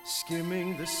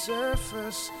 skimming the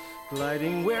surface,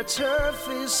 gliding where turf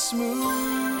is smooth.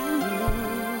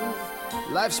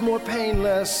 Life's more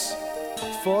painless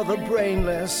for the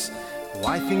brainless.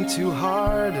 Why think too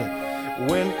hard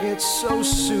when it's so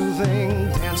soothing?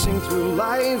 Dancing through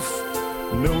life,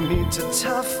 no need to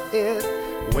tough it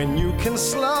when you can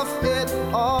slough it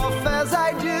off as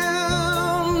I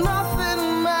do.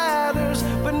 Nothing matters,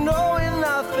 but knowing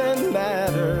nothing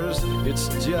matters. It's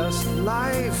just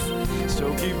life,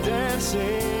 so keep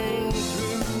dancing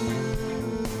through.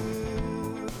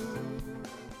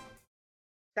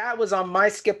 That was on my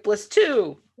skip list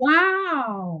too.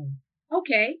 Wow.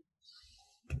 Okay.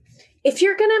 If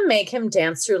you're going to make him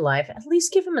dance through life, at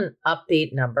least give him an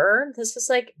upbeat number. This is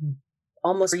like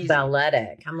almost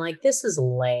balletic. I'm like, this is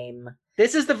lame.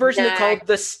 This is the version they called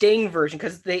the Sting version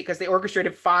because they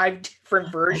orchestrated 5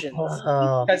 different versions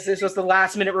because this was the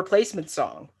last minute replacement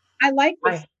song. I like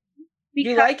this. Do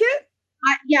you like it?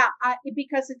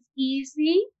 Because it's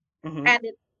easy and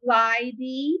it's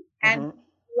glidey and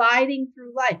gliding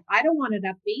through life. I don't want it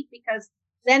upbeat because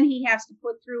then he has to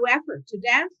put through effort to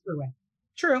dance through it.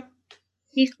 True.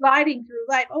 He's gliding through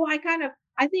life. Oh, I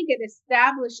think it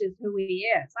establishes who he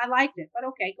is. I liked it, but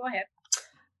okay, go ahead.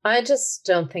 I just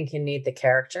don't think you need the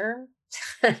character.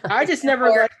 I just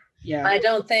never I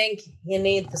don't think you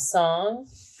need the song.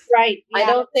 Right. Yeah. I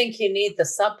don't think you need the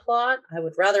subplot. I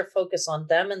would rather focus on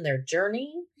them and their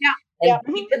journey. Yeah.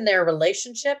 And keeping their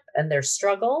relationship and their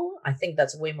struggle. I think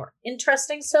that's way more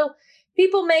interesting. So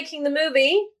people making the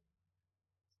movie,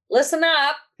 listen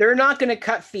up. They're not going to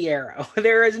cut Fiyero.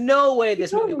 There is no way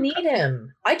this movie don't need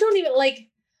him. I don't even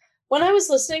when I was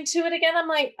listening to it again, I'm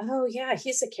like, oh yeah,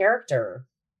 he's a character.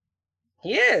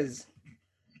 He is.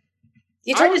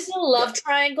 You don't need a love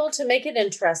triangle to make it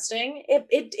interesting.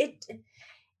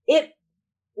 It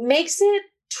makes it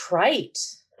trite.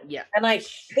 Yeah. And I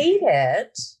hate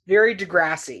it. Very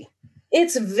Degrassi.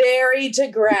 It's very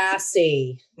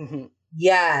Degrassi. Mm-hmm.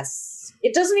 Yes.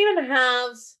 It doesn't even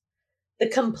have the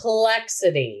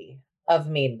complexity of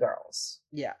Mean Girls.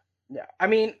 Yeah. Yeah. I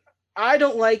mean, I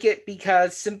don't like it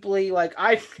because simply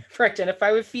I never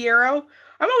identify with Fiyero.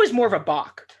 I'm always more of a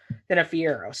Bach than a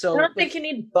Fiyero. So I don't think you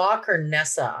need Bach or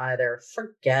Nessa either.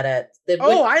 Forget it.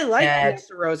 I like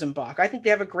Nessa Rose and Bach. I think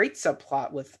they have a great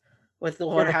subplot with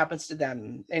what happens to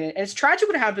them. And it's tragic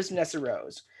what happens to Nessa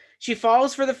Rose. She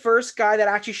falls for the first guy that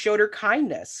actually showed her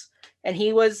kindness. And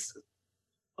he was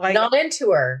not into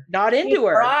her.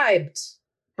 Bribed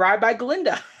by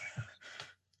Glinda.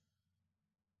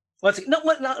 Not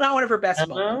one of her best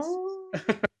moments.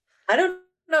 I don't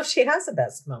know if she has a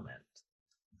best moment.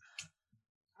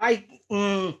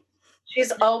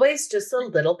 She's always just a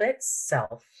little bit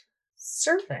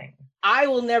self-serving. I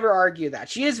will never argue that.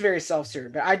 She is very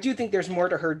self-serving, but I do think there's more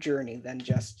to her journey than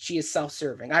just she is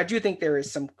self-serving. I do think there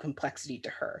is some complexity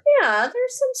to her. Yeah,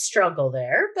 there's some struggle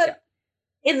there, but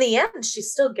in the end, she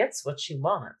still gets what she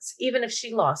wants, even if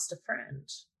she lost a friend.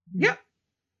 Yep.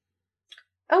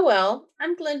 Oh, well,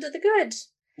 I'm Glinda the Good.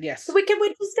 Yes. The Wicked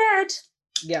Witch is dead.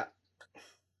 Yeah.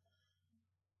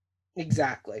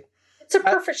 Exactly.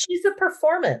 She's a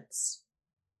performance.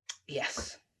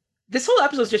 Yes. This whole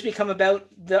episode's just become about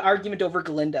the argument over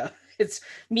Glinda. It's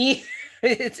me.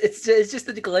 It's just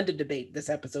the Glinda debate this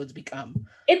episode's become.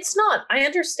 It's not. I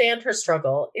understand her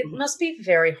struggle. It must be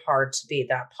very hard to be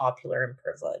that popular and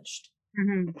privileged.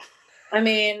 Mm-hmm. I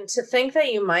mean, to think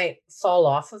that you might fall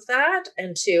off of that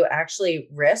and to actually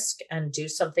risk and do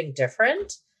something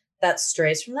different that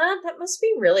strays from that, that must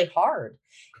be really hard.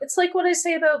 It's like what I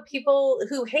say about people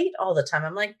who hate all the time.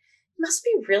 I'm like, it must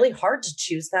be really hard to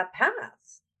choose that path.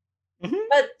 Mhm.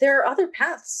 But there are other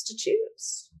paths to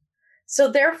choose.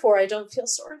 So therefore, I don't feel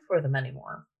sorry for them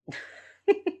anymore.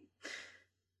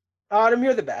 Autumn,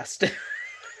 you're the best.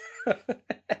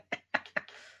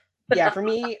 Yeah, for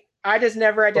me, I just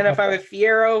never identify with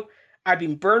Fiero. I've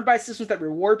been burned by systems that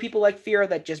reward people like Fiero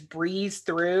that just breeze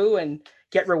through and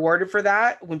get rewarded for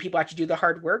that when people actually do the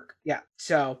hard work. Yeah.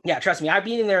 So yeah, trust me, I've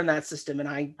been in there in that system, and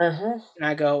I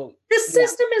go, This yeah,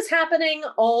 system is happening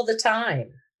all the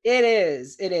time. it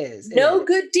is. No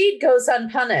good deed goes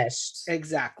unpunished.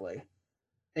 Exactly.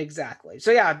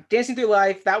 So yeah, Dancing Through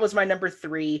Life, that was my number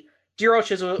 3. Dear Old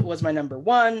Chisel was my number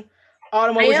 1.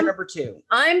 Autumn, what was your number 2?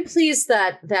 I'm pleased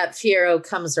that Fiero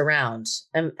comes around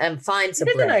and finds a It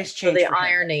is a break. nice So change the for him.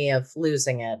 irony of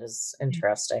losing it is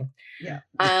interesting. Yeah.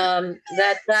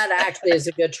 That actually is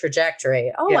a good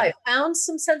trajectory. Oh, Yeah. I found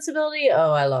some sensibility.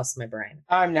 Oh, I lost my brain.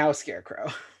 I'm now a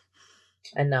Scarecrow.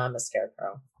 And now I'm a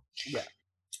Scarecrow. Yeah.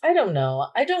 I don't know.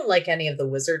 I don't like any of the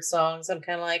Wizard songs. I'm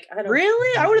kind of like, I don't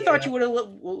Really? I would have thought you. you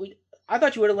would have. I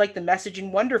thought you would have liked the message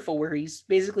in Wonderful, where he's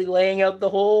basically laying out the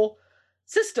whole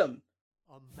system.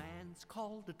 A man's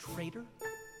called a traitor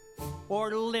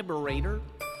or liberator.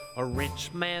 A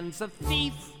rich man's a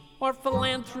thief or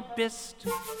philanthropist.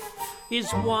 Is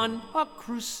one a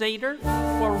crusader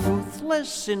or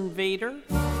ruthless invader?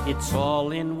 It's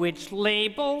all in which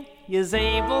label is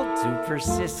able to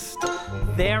persist.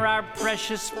 There are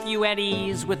precious few at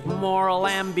ease with moral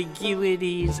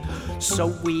ambiguities, so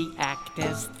we act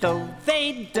as though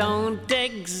they don't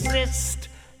exist.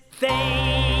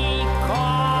 They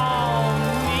call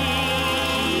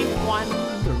me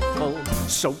wonderful,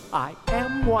 so I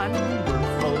am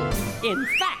wonderful. In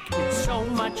fact, it's so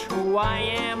much who I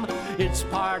am, it's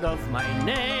part of my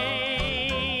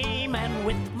name. And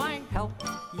with my help,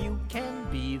 you can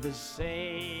be the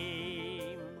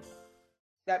same.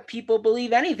 That people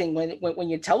believe anything when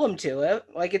you tell them to. It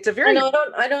like it's a I very know.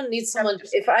 I don't need someone.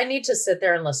 If I need to sit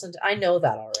there and listen, I know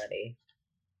that already.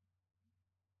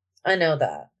 I know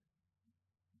that.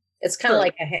 It's kind of Sure.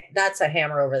 like that's a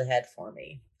hammer over the head for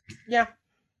me. yeah,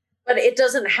 But it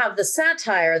doesn't have the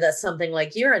satire that something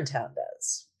like Urinetown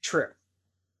does, true.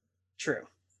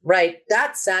 right?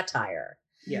 That's satire.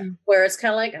 Yeah. Where it's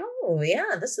kind of like, oh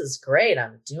yeah, this is great.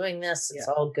 I'm doing this. It's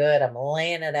Yeah. all good. I'm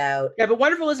laying it out. Yeah, but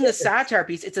Wonderful isn't a satire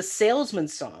piece. It's a salesman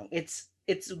song. It's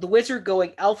the wizard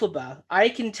going, Elphaba, I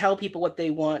can tell people what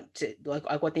they want to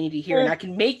like what they need to hear, and I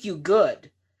can make you good.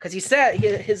 Because he said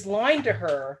his line to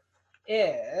her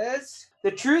is, the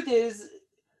truth is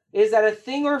that a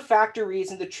thing or fact or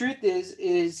reason, the truth is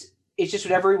it's just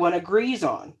what everyone agrees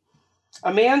on.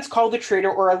 A man's called a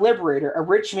traitor or a liberator, a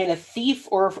rich man a thief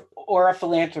or a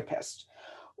philanthropist.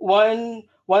 One's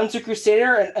a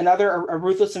crusader, and another a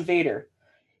ruthless invader.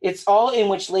 It's all in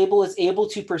which label is able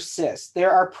to persist.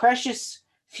 There are precious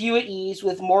few at ease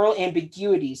with moral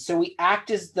ambiguities, so we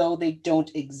act as though they don't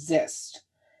exist.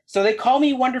 So they call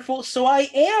me wonderful, so I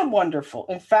am wonderful.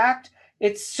 In fact,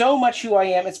 it's so much who I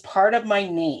am, it's part of my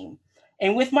name.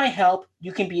 And with my help,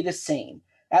 you can be the same.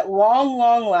 At long,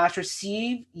 long last,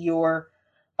 receive your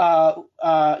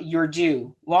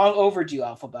due, long overdue,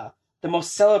 Elphaba, the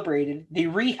most celebrated, the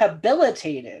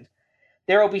rehabilitated.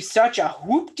 There will be such a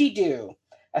whoop-de-doo,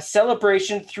 a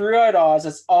celebration throughout Oz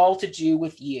that's all to do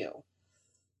with you.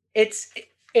 It's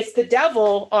the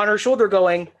devil on her shoulder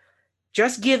going,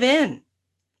 just give in.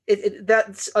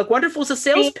 That's like Wonderful is a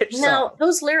sales pitch song. Now,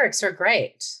 those lyrics are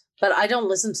great, but I don't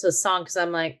listen to the song because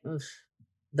I'm like,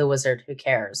 the wizard, who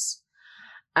cares?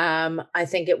 I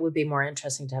think it would be more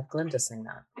interesting to have Glinda sing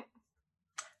that.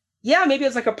 Yeah, maybe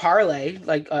it's like a parlay,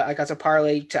 like I got a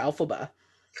parlay to Elphaba.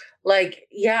 Like,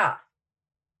 yeah.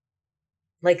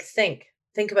 Like, think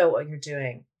about what you're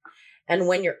doing. And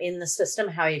when you're in the system,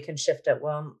 how you can shift it.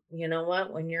 Well, you know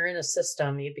what? When you're in a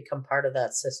system, you become part of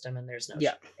that system, and there's no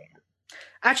shifting it.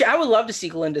 Actually, I would love to see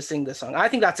Glinda sing this song. I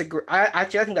think that's I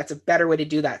think that's a better way to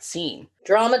do that scene.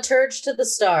 Dramaturge to the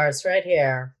stars, right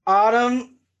here.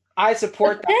 Autumn, I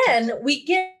support But that. then we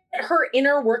get her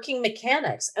inner working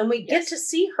mechanics, and we get to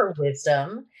see her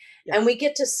wisdom, and we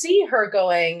get to see her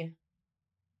going,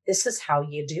 this is how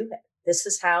you do it. This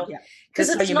is how, because This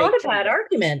is how it's you not make a bad change.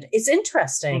 argument. It's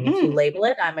interesting. If you label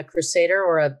it, I'm a crusader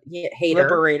or a hater,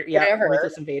 Liberator, whatever.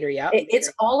 Ruthless Invader, yeah.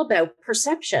 It's all about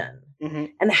perception.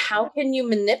 Mhm. And how can you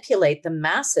manipulate the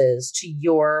masses to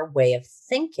your way of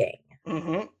thinking?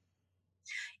 Mhm.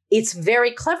 It's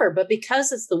very clever, but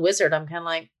because it's the wizard, I'm kind of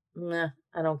like, nah,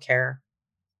 I don't care.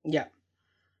 Yeah.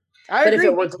 I But agree.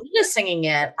 if it were Glinda singing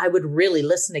it, I would really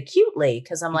listen acutely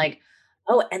because I'm like,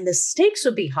 oh, and the stakes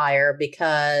would be higher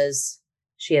because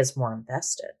she has more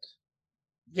invested.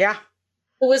 Yeah.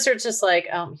 The wizard's just like,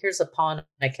 here's a pawn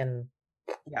I can,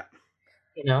 Yeah.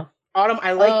 you know. Autumn,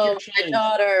 I like Oh, your my change.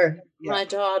 daughter, Yeah. my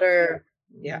daughter.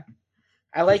 Yeah.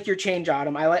 I like your change,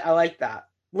 Autumn. I like that.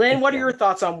 Lynn, Thank what are you. your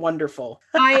thoughts on Wonderful?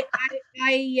 I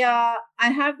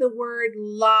have the word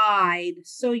lied.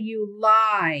 So you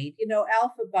lied. You know,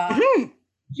 Elphaba. Mhm.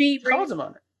 She Calls him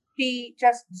on it. she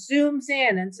just zooms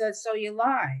in and says, "So you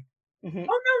lied." Mhm.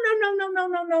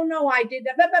 Oh no! I did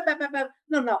that.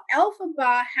 No.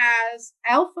 Elphaba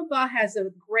has a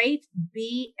great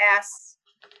BS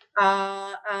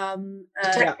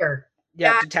Detector.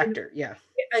 Yeah, Yeah. detector. Yeah.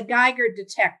 a Geiger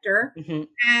detector, Mhm.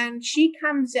 and she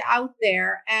comes out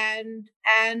there and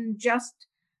just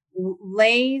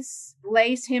lays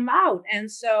him out,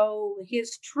 and so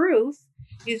his truth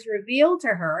is revealed to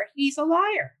her. He's a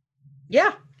liar.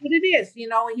 Yeah. But it is, you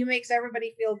know, he makes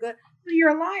everybody feel good. So you're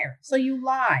a liar. So you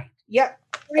lied. Yeah.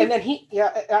 And then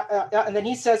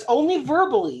he says only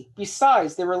verbally.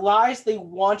 Besides, there were lies they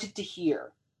wanted to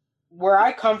hear. Where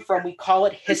I come from, we call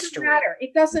it history.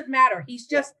 It doesn't matter.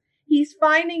 He's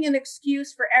finding an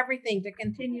excuse for everything to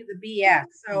continue the BS.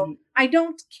 So Mhm. I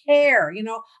don't care, you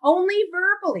know, only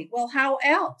verbally. Well, how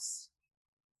else?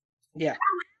 Yeah.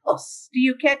 How else do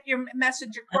you get your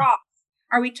message across?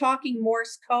 Are we talking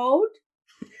Morse code?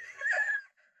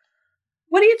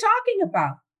 What are you talking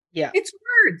about? Yeah. It's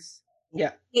words.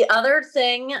 Yeah. The other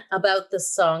thing about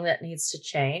this song that needs to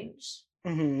change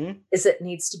Mm-hmm. is it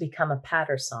needs to become a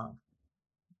patter song.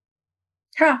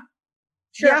 Huh.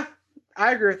 Sure. Yeah.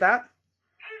 I agree with that.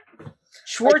 Like,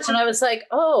 Schwartz. when I was like,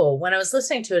 oh, when I was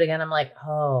listening to it again, I'm like,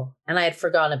 oh, and I had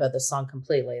forgotten about the song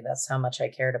completely. That's how much I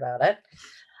cared about it.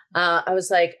 I was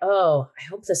like, oh, I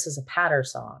hope this is a patter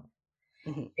song.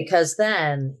 Mhm. Because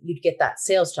then you'd get that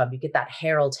sales job. You get that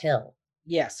Harold Hill,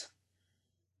 Yes.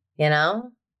 you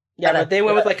know? Yeah, but they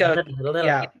went with like a But they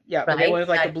Right? went with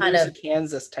like a That kind blues of- of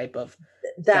Kansas type of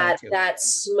That to it. that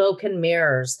smoke and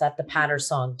mirrors that the patter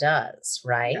song does,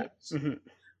 right? Mhm.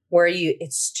 Where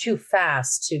it's too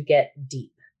fast to get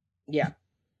deep. Yeah.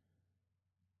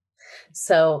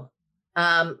 So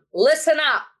listen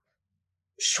up,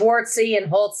 Schwartzy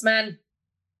and Holtzman,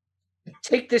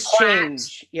 Take this Platt.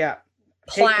 change. Yeah.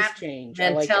 Take Platt, this change. I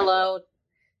like that. Mantello,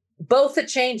 both the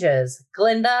changes.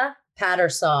 Glinda, patter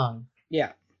song.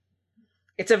 Yeah.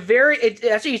 It's a very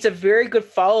very good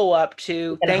follow-up to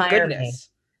You can Thank hire Goodness.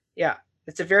 Yeah.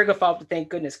 It's a very good follow-up to Thank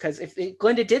Goodness, because if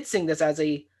Glinda did sing this as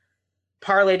a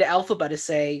parlay to Elphaba to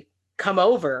say, come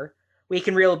over, we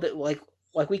can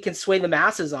we can sway the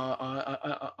masses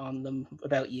on them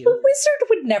about The you. wizard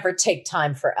would never take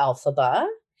time for Elphaba.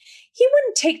 He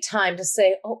wouldn't take time to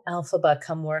say, oh, Elphaba,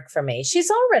 come work for me. She's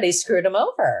already screwed him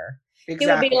over. Exactly.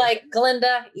 He would be like,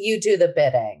 Glinda, you do the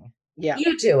bidding. yeah.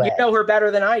 You do it. You know her better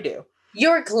than I do.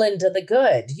 You're Glinda the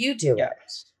Good. You do Yeah.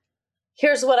 it.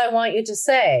 Here's what I want you to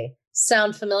say.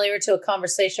 Sound familiar to a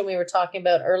conversation we were talking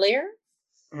about earlier?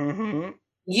 Mm-hmm.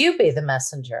 You be the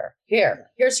messenger.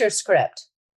 Here's your script.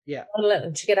 Yeah.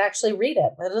 And she could actually read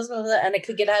it. And it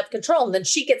could get out of control. And then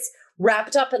she gets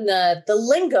wrapped up in the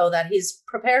lingo that he's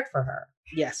prepared for her.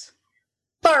 Yes.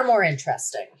 Far more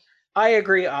interesting. I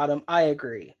agree, Autumn. I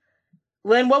agree.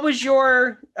 Lynn, what was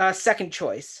your second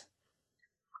choice?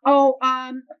 Oh,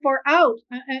 for out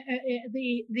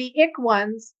the ick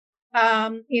ones,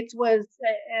 it was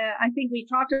I think we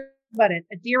talked about it.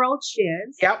 A Dear Old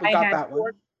Shiz. Yeah, we got had that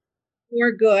one.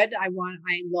 Four good. I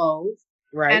loathe.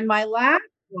 Right. And my last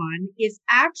one is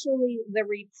actually the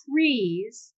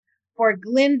reprise for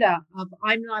Glinda of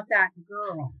I'm Not That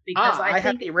Girl, because I have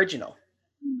think the original.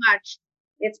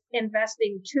 it's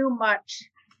investing too much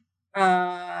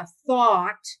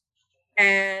thought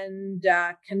and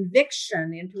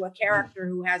conviction into a character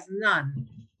who has none.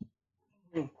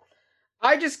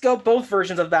 I just go both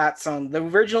versions of that song, the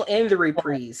original and the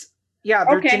reprise. Yeah,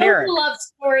 they're Okay. generic. Kill the love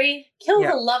story. Kill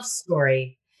Yeah. the love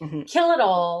story. Mhm. Kill it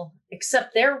all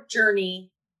except their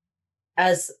journey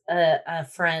as a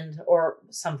friend or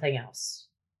something else.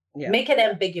 Yeah. Make it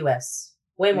ambiguous.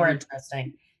 Way more Mhm.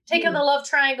 interesting. Take out the love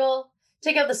triangle.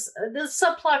 Take out the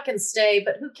subplot can stay,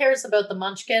 but who cares about the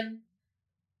Munchkin?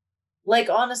 Like,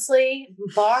 honestly,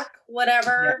 Bach,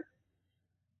 whatever.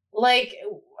 Like,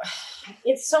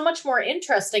 it's so much more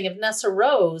interesting if Nessa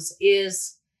Rose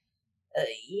is,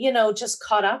 just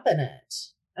caught up in it.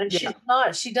 And she's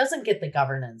not, she doesn't get the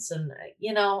governance. And,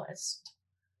 it's,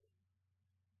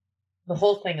 the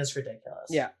whole thing is ridiculous.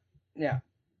 Yeah. Yeah.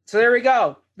 So there we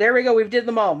go. We did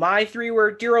them all. My three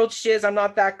were Dear Old Shiz, I'm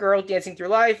Not That Girl, Dancing Through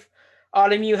Life.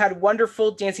 Autumn, you had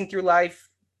Wonderful, Dancing Through Life.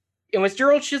 And was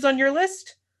Dear Old Shiz on your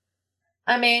list?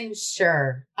 I mean,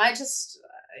 sure. I just,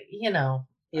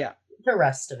 Yeah. the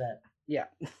rest of it. Yeah.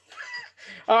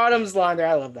 Autumn's line there.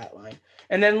 I love that line.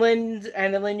 And then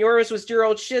Lynn, yours was Dear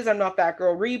Old Shiz, I'm Not That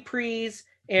Girl reprise,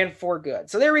 and For Good.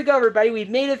 So there we go, everybody. We've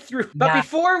made it through. But Yeah.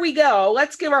 before we go,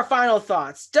 let's give our final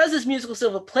thoughts. Does this musical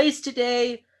still have a place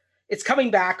today? It's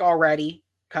coming back already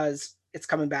because it's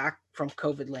coming back from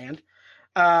COVID land.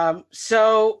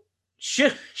 So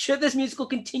should this musical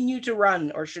continue to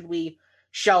run, or should we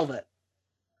shelve it?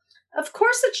 Of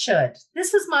course it should.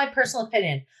 This is my personal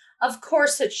opinion. Of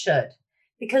course it should.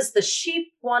 Because the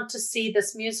sheep want to see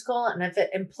this musical, and if it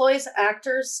employs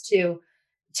actors to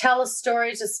tell a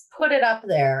story, just put it up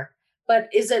there. But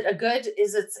is it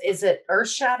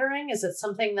earth-shattering? Is it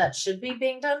something that should be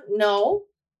being done? No.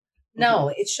 No,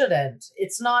 it shouldn't.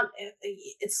 It's not,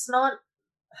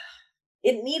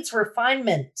 it needs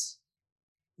refinement.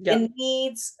 Yeah. It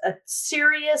needs a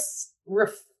serious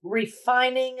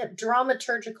refining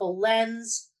dramaturgical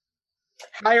lens.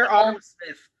 Hire Autumn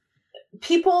Smith.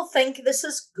 People think this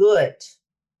is good.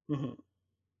 Mm-hmm.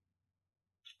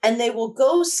 And they will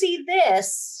go see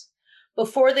this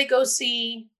before they go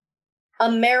see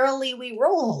A Merrily We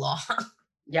Roll Along.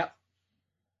 Yep.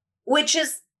 Which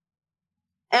is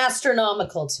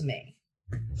astronomical to me.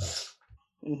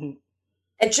 Mm-hmm.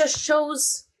 It just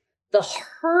shows the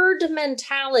herd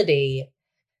mentality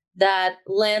that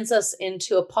lands us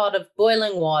into a pot of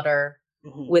boiling water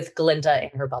with Glinda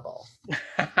in her bubble.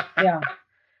 Yeah.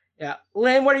 Yeah.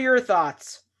 Lynn, what are your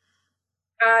thoughts?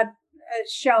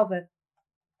 Shelve it.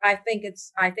 I think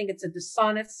it's a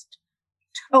dishonest,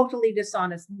 totally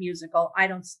dishonest musical. I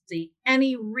don't see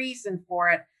any reason for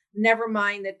it. Never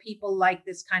mind that people like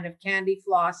this kind of candy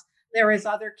floss. There is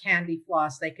other candy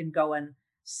floss they can go and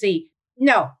see.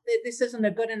 No, this isn't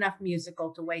a good enough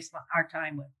musical to waste our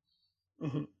time with.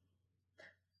 Mm-hmm.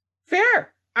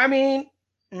 Fair. I mean,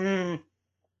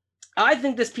 I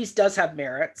think this piece does have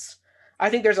merits. I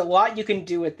think there's a lot you can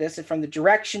do with this, and from the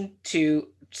direction to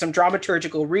some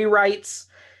dramaturgical rewrites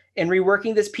and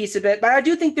reworking this piece a bit. But I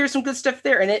do think there's some good stuff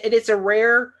there, and it's a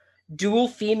rare dual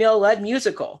female-led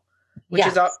musical, which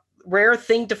is a rare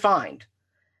thing to find.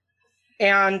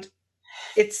 And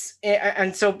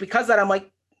so because of that, I'm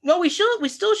like, no, we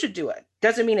still should do it.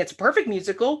 Doesn't mean it's a perfect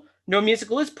musical. No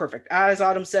musical is perfect. As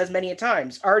Autumn says many a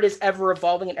times, art is ever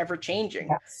evolving and ever changing.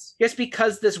 Yes. Just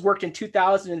because this worked in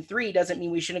 2003 doesn't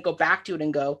mean we shouldn't go back to it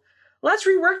and go, let's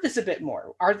rework this a bit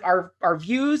more. Our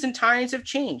views and times have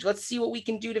changed. Let's see what we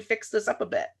can do to fix this up a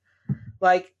bit.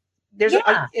 Like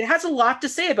it has a lot to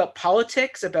say about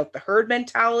politics, about the herd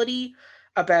mentality,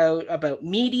 about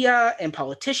media and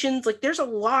politicians. Like there's a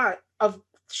lot of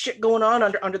shit going on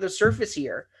under the surface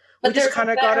here. But there's kind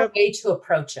of got a way to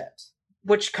approach it,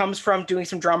 which comes from doing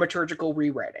some dramaturgical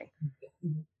rewriting.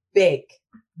 Big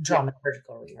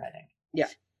dramaturgical rewriting. Yeah.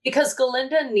 Because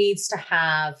Glinda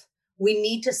we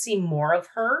need to see more of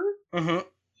her. Mm-hmm.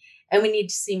 And we need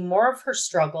to see more of her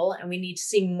struggle. And we need to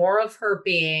see more of her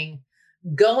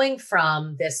going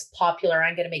from this popular,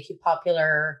 I'm going to make you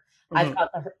popular.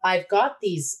 Mm-hmm. I've got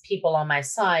these people on my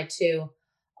side to,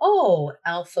 oh,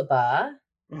 Elphaba,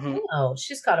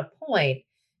 she's got a point,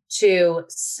 to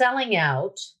selling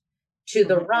out, to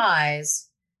the rise,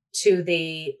 to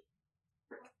the,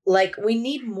 we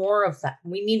need more of that.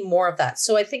 We need more of that.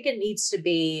 So I think it needs to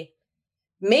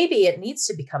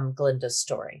become Glinda's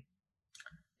story.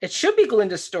 It should be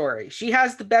Glinda's story. She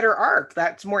has the better arc.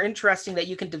 That's more interesting that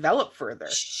you can develop further.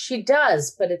 She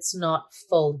does, but it's not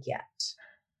full yet.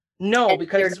 No, and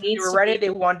because when they were writing, they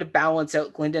wanted to balance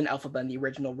out Glinda and Elphaba in the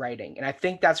original writing. And I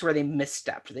think that's where they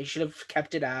misstepped. They should have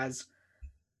kept it as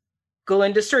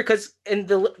Glinda's story. Because in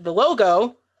the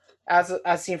logo, as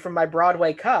seen from my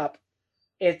Broadway cup,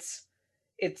 it's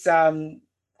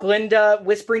Glinda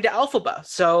whispering to Elphaba.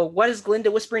 So what is Glinda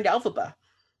whispering to Elphaba?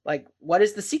 Like, what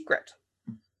is the secret?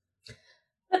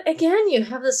 But again, you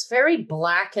have this very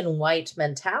black and white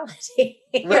mentality.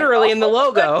 Literally in the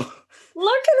logo.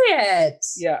 Look at it.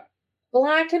 Yeah.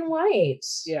 Black and white.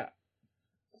 Yeah.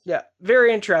 Yeah.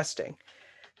 Very interesting.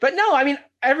 But no, I mean,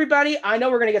 everybody, I know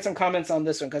we're going to get some comments on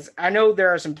this one because I know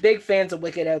there are some big fans of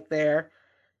Wicked out there.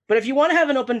 But if you want to have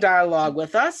an open dialogue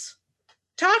with us,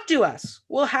 talk to us.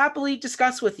 We'll happily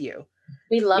discuss with you.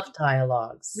 We love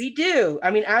dialogues. We do.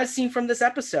 I mean, as seen from this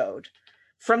episode,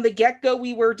 from the get-go,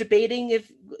 we were debating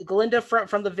if Glinda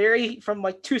from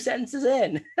like 2 sentences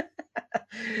in.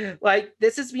 Like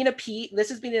this has been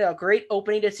a great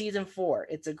opening to season 4.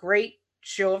 It's a great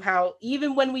show of how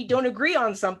even when we don't agree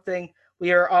on something,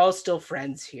 we are all still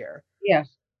friends here. Yes.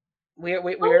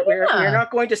 We're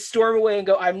not going to storm away and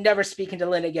go, I'm never speaking to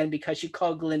Lynn again because she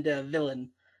called Glinda a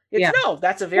villain. No,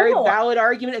 that's a very No. valid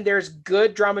argument, and there's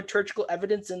good dramaturgical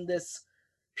evidence in this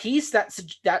piece that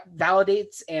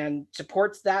validates and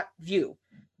supports that view.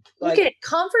 Look at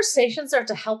conversations are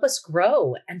to help us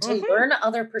grow and to learn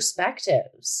other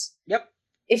perspectives. Yep.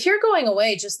 If you're going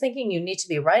away just thinking you need to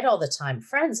be right all the time,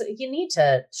 friends, you need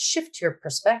to shift your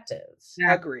perspective.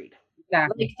 Yeah. Agreed.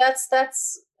 Exactly. Like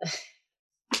that's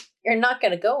you're not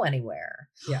going to go anywhere.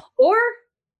 Yeah. Or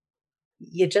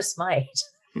you just might.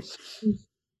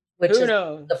 Which Who is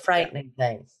knows? the frightening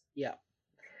thing. Yeah.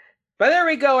 But there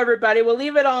we go, everybody. We'll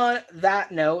leave it on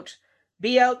that note.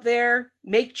 Be out there,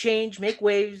 make change, make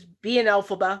waves, be an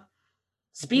Elphaba.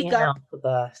 Speak up.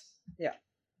 Yeah.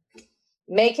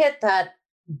 Make it that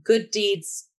good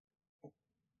deeds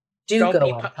do Don't go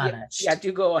be unpunished. Yeah,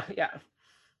 do go. Yeah,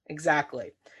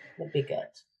 exactly. Would be good.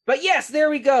 But yes, there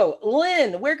we go.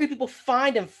 Lynn, where can people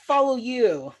find and follow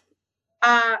you?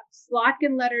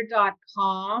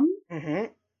 Slotkinletter.com. Mm-hmm.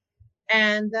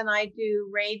 And then I do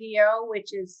radio,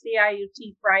 which is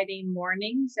CIUT Friday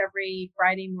mornings, every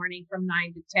Friday morning from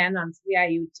 9 to 10 on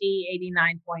CIUT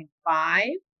 89.5.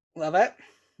 Love it.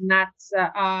 And that's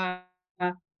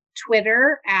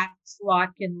Twitter at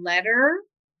Slotkinletter.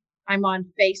 I'm on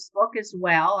Facebook as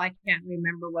well. I can't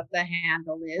remember what the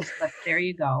handle is, but there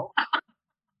you go.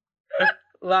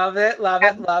 Love it. Love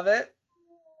it. Love it.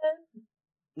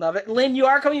 Love it. Lynn, you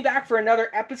are coming back for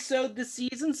another episode this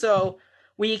season, so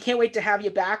we can't wait to have you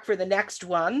back for the next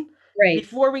one. Great.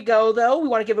 Before we go, though, we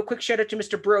want to give a quick shout out to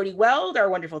Mr. Brody Weld, our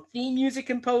wonderful theme music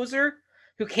composer,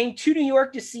 who came to New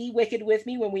York to see Wicked with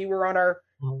me when we were on our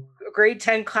grade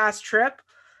 10 class trip.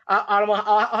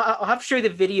 I'll have to show you the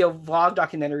video vlog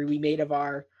documentary we made of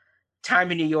our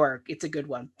time in New York. It's a good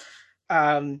one.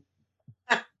 Yeah.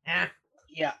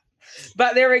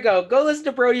 But there we go. Go listen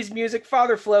to Brody's music.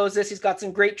 Father flows this. He's got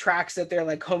some great tracks out there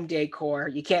like Home Decor.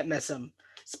 You can't miss them.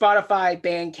 Spotify,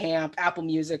 Bandcamp, Apple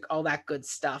Music, all that good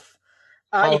stuff.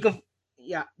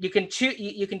 You can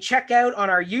check out on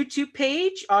our YouTube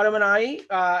page, Autumn and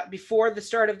I, before the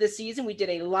start of this season, we did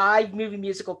a live movie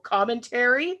musical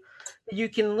commentary that you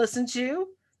can listen to.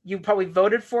 You probably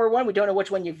voted for one. We don't know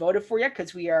which one you voted for yet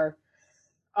because we are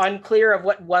unclear of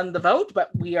what won the vote,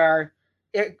 but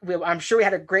I'm sure we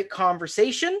had a great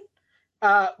conversation.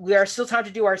 We are still time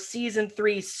to do our season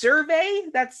 3 survey.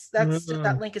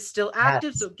 That link is still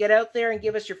active. Yes. So get out there and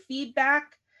give us your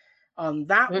feedback on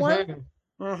that one.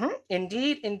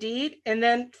 Indeed. And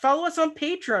then follow us on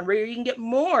Patreon where you can get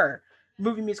more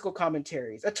movie musical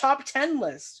commentaries, a top 10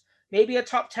 list, maybe a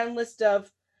top 10 list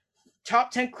of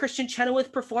top 10 Kristin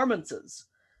Chenoweth performances.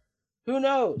 Who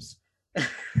knows?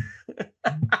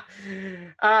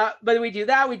 But we do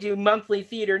that. We do monthly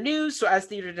theater news. So as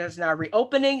theater is now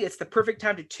reopening, it's the perfect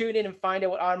time to tune in and find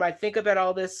out what I might think about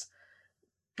all this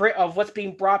of what's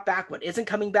being brought back, what isn't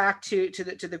coming back to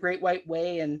the Great White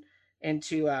Way and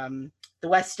to the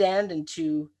West End and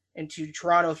to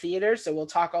Toronto theaters. So we'll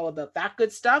talk all about that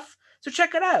good stuff. So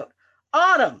check it out.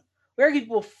 Autumn, where can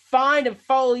people find and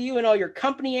follow you and all your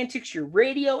company antics, your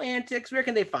radio antics? Where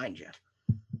can they find you?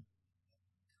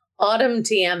 Autumn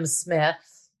TM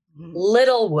Smith,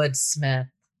 Littlewood Smith,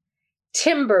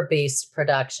 Timber Beast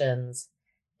Productions,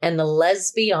 and the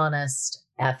Lesbianist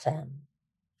FM.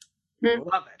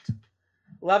 Love it.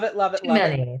 Love it, love it, Too love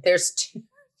many. it. There's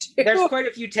There's quite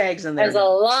a few tags in there. There's a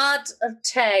lot of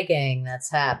tagging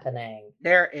that's happening.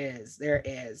 There is.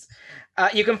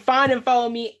 You can find and follow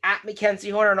me at Mackenzie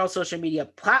Horner on all social media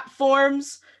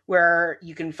platforms where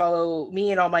you can follow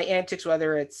me and all my antics,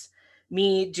 whether it's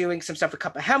me doing some stuff with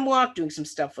Cup of Hemlock, doing some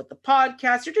stuff with the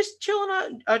podcast, or just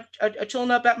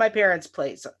chilling up at my parents'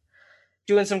 place,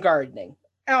 doing some gardening,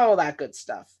 all that good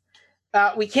stuff.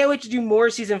 We can't wait to do more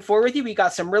season 4 with you. We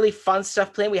got some really fun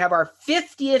stuff planned. We have our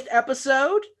 50th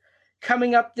episode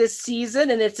coming up this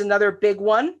season, and it's another big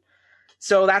one.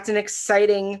 So that's an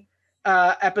exciting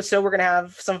episode. We're going to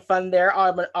have some fun there,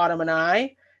 Autumn and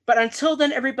I. But until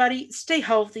then, everybody, stay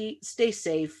healthy, stay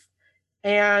safe,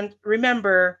 and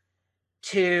remember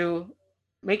to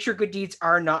make sure good deeds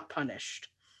are not punished.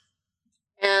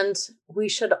 And we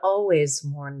should always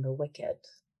mourn the wicked.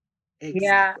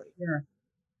 Exactly. Yeah.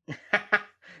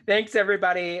 Thanks,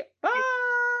 everybody. Bye.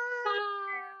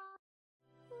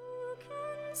 Who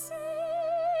can say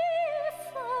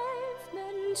 5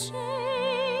 men change?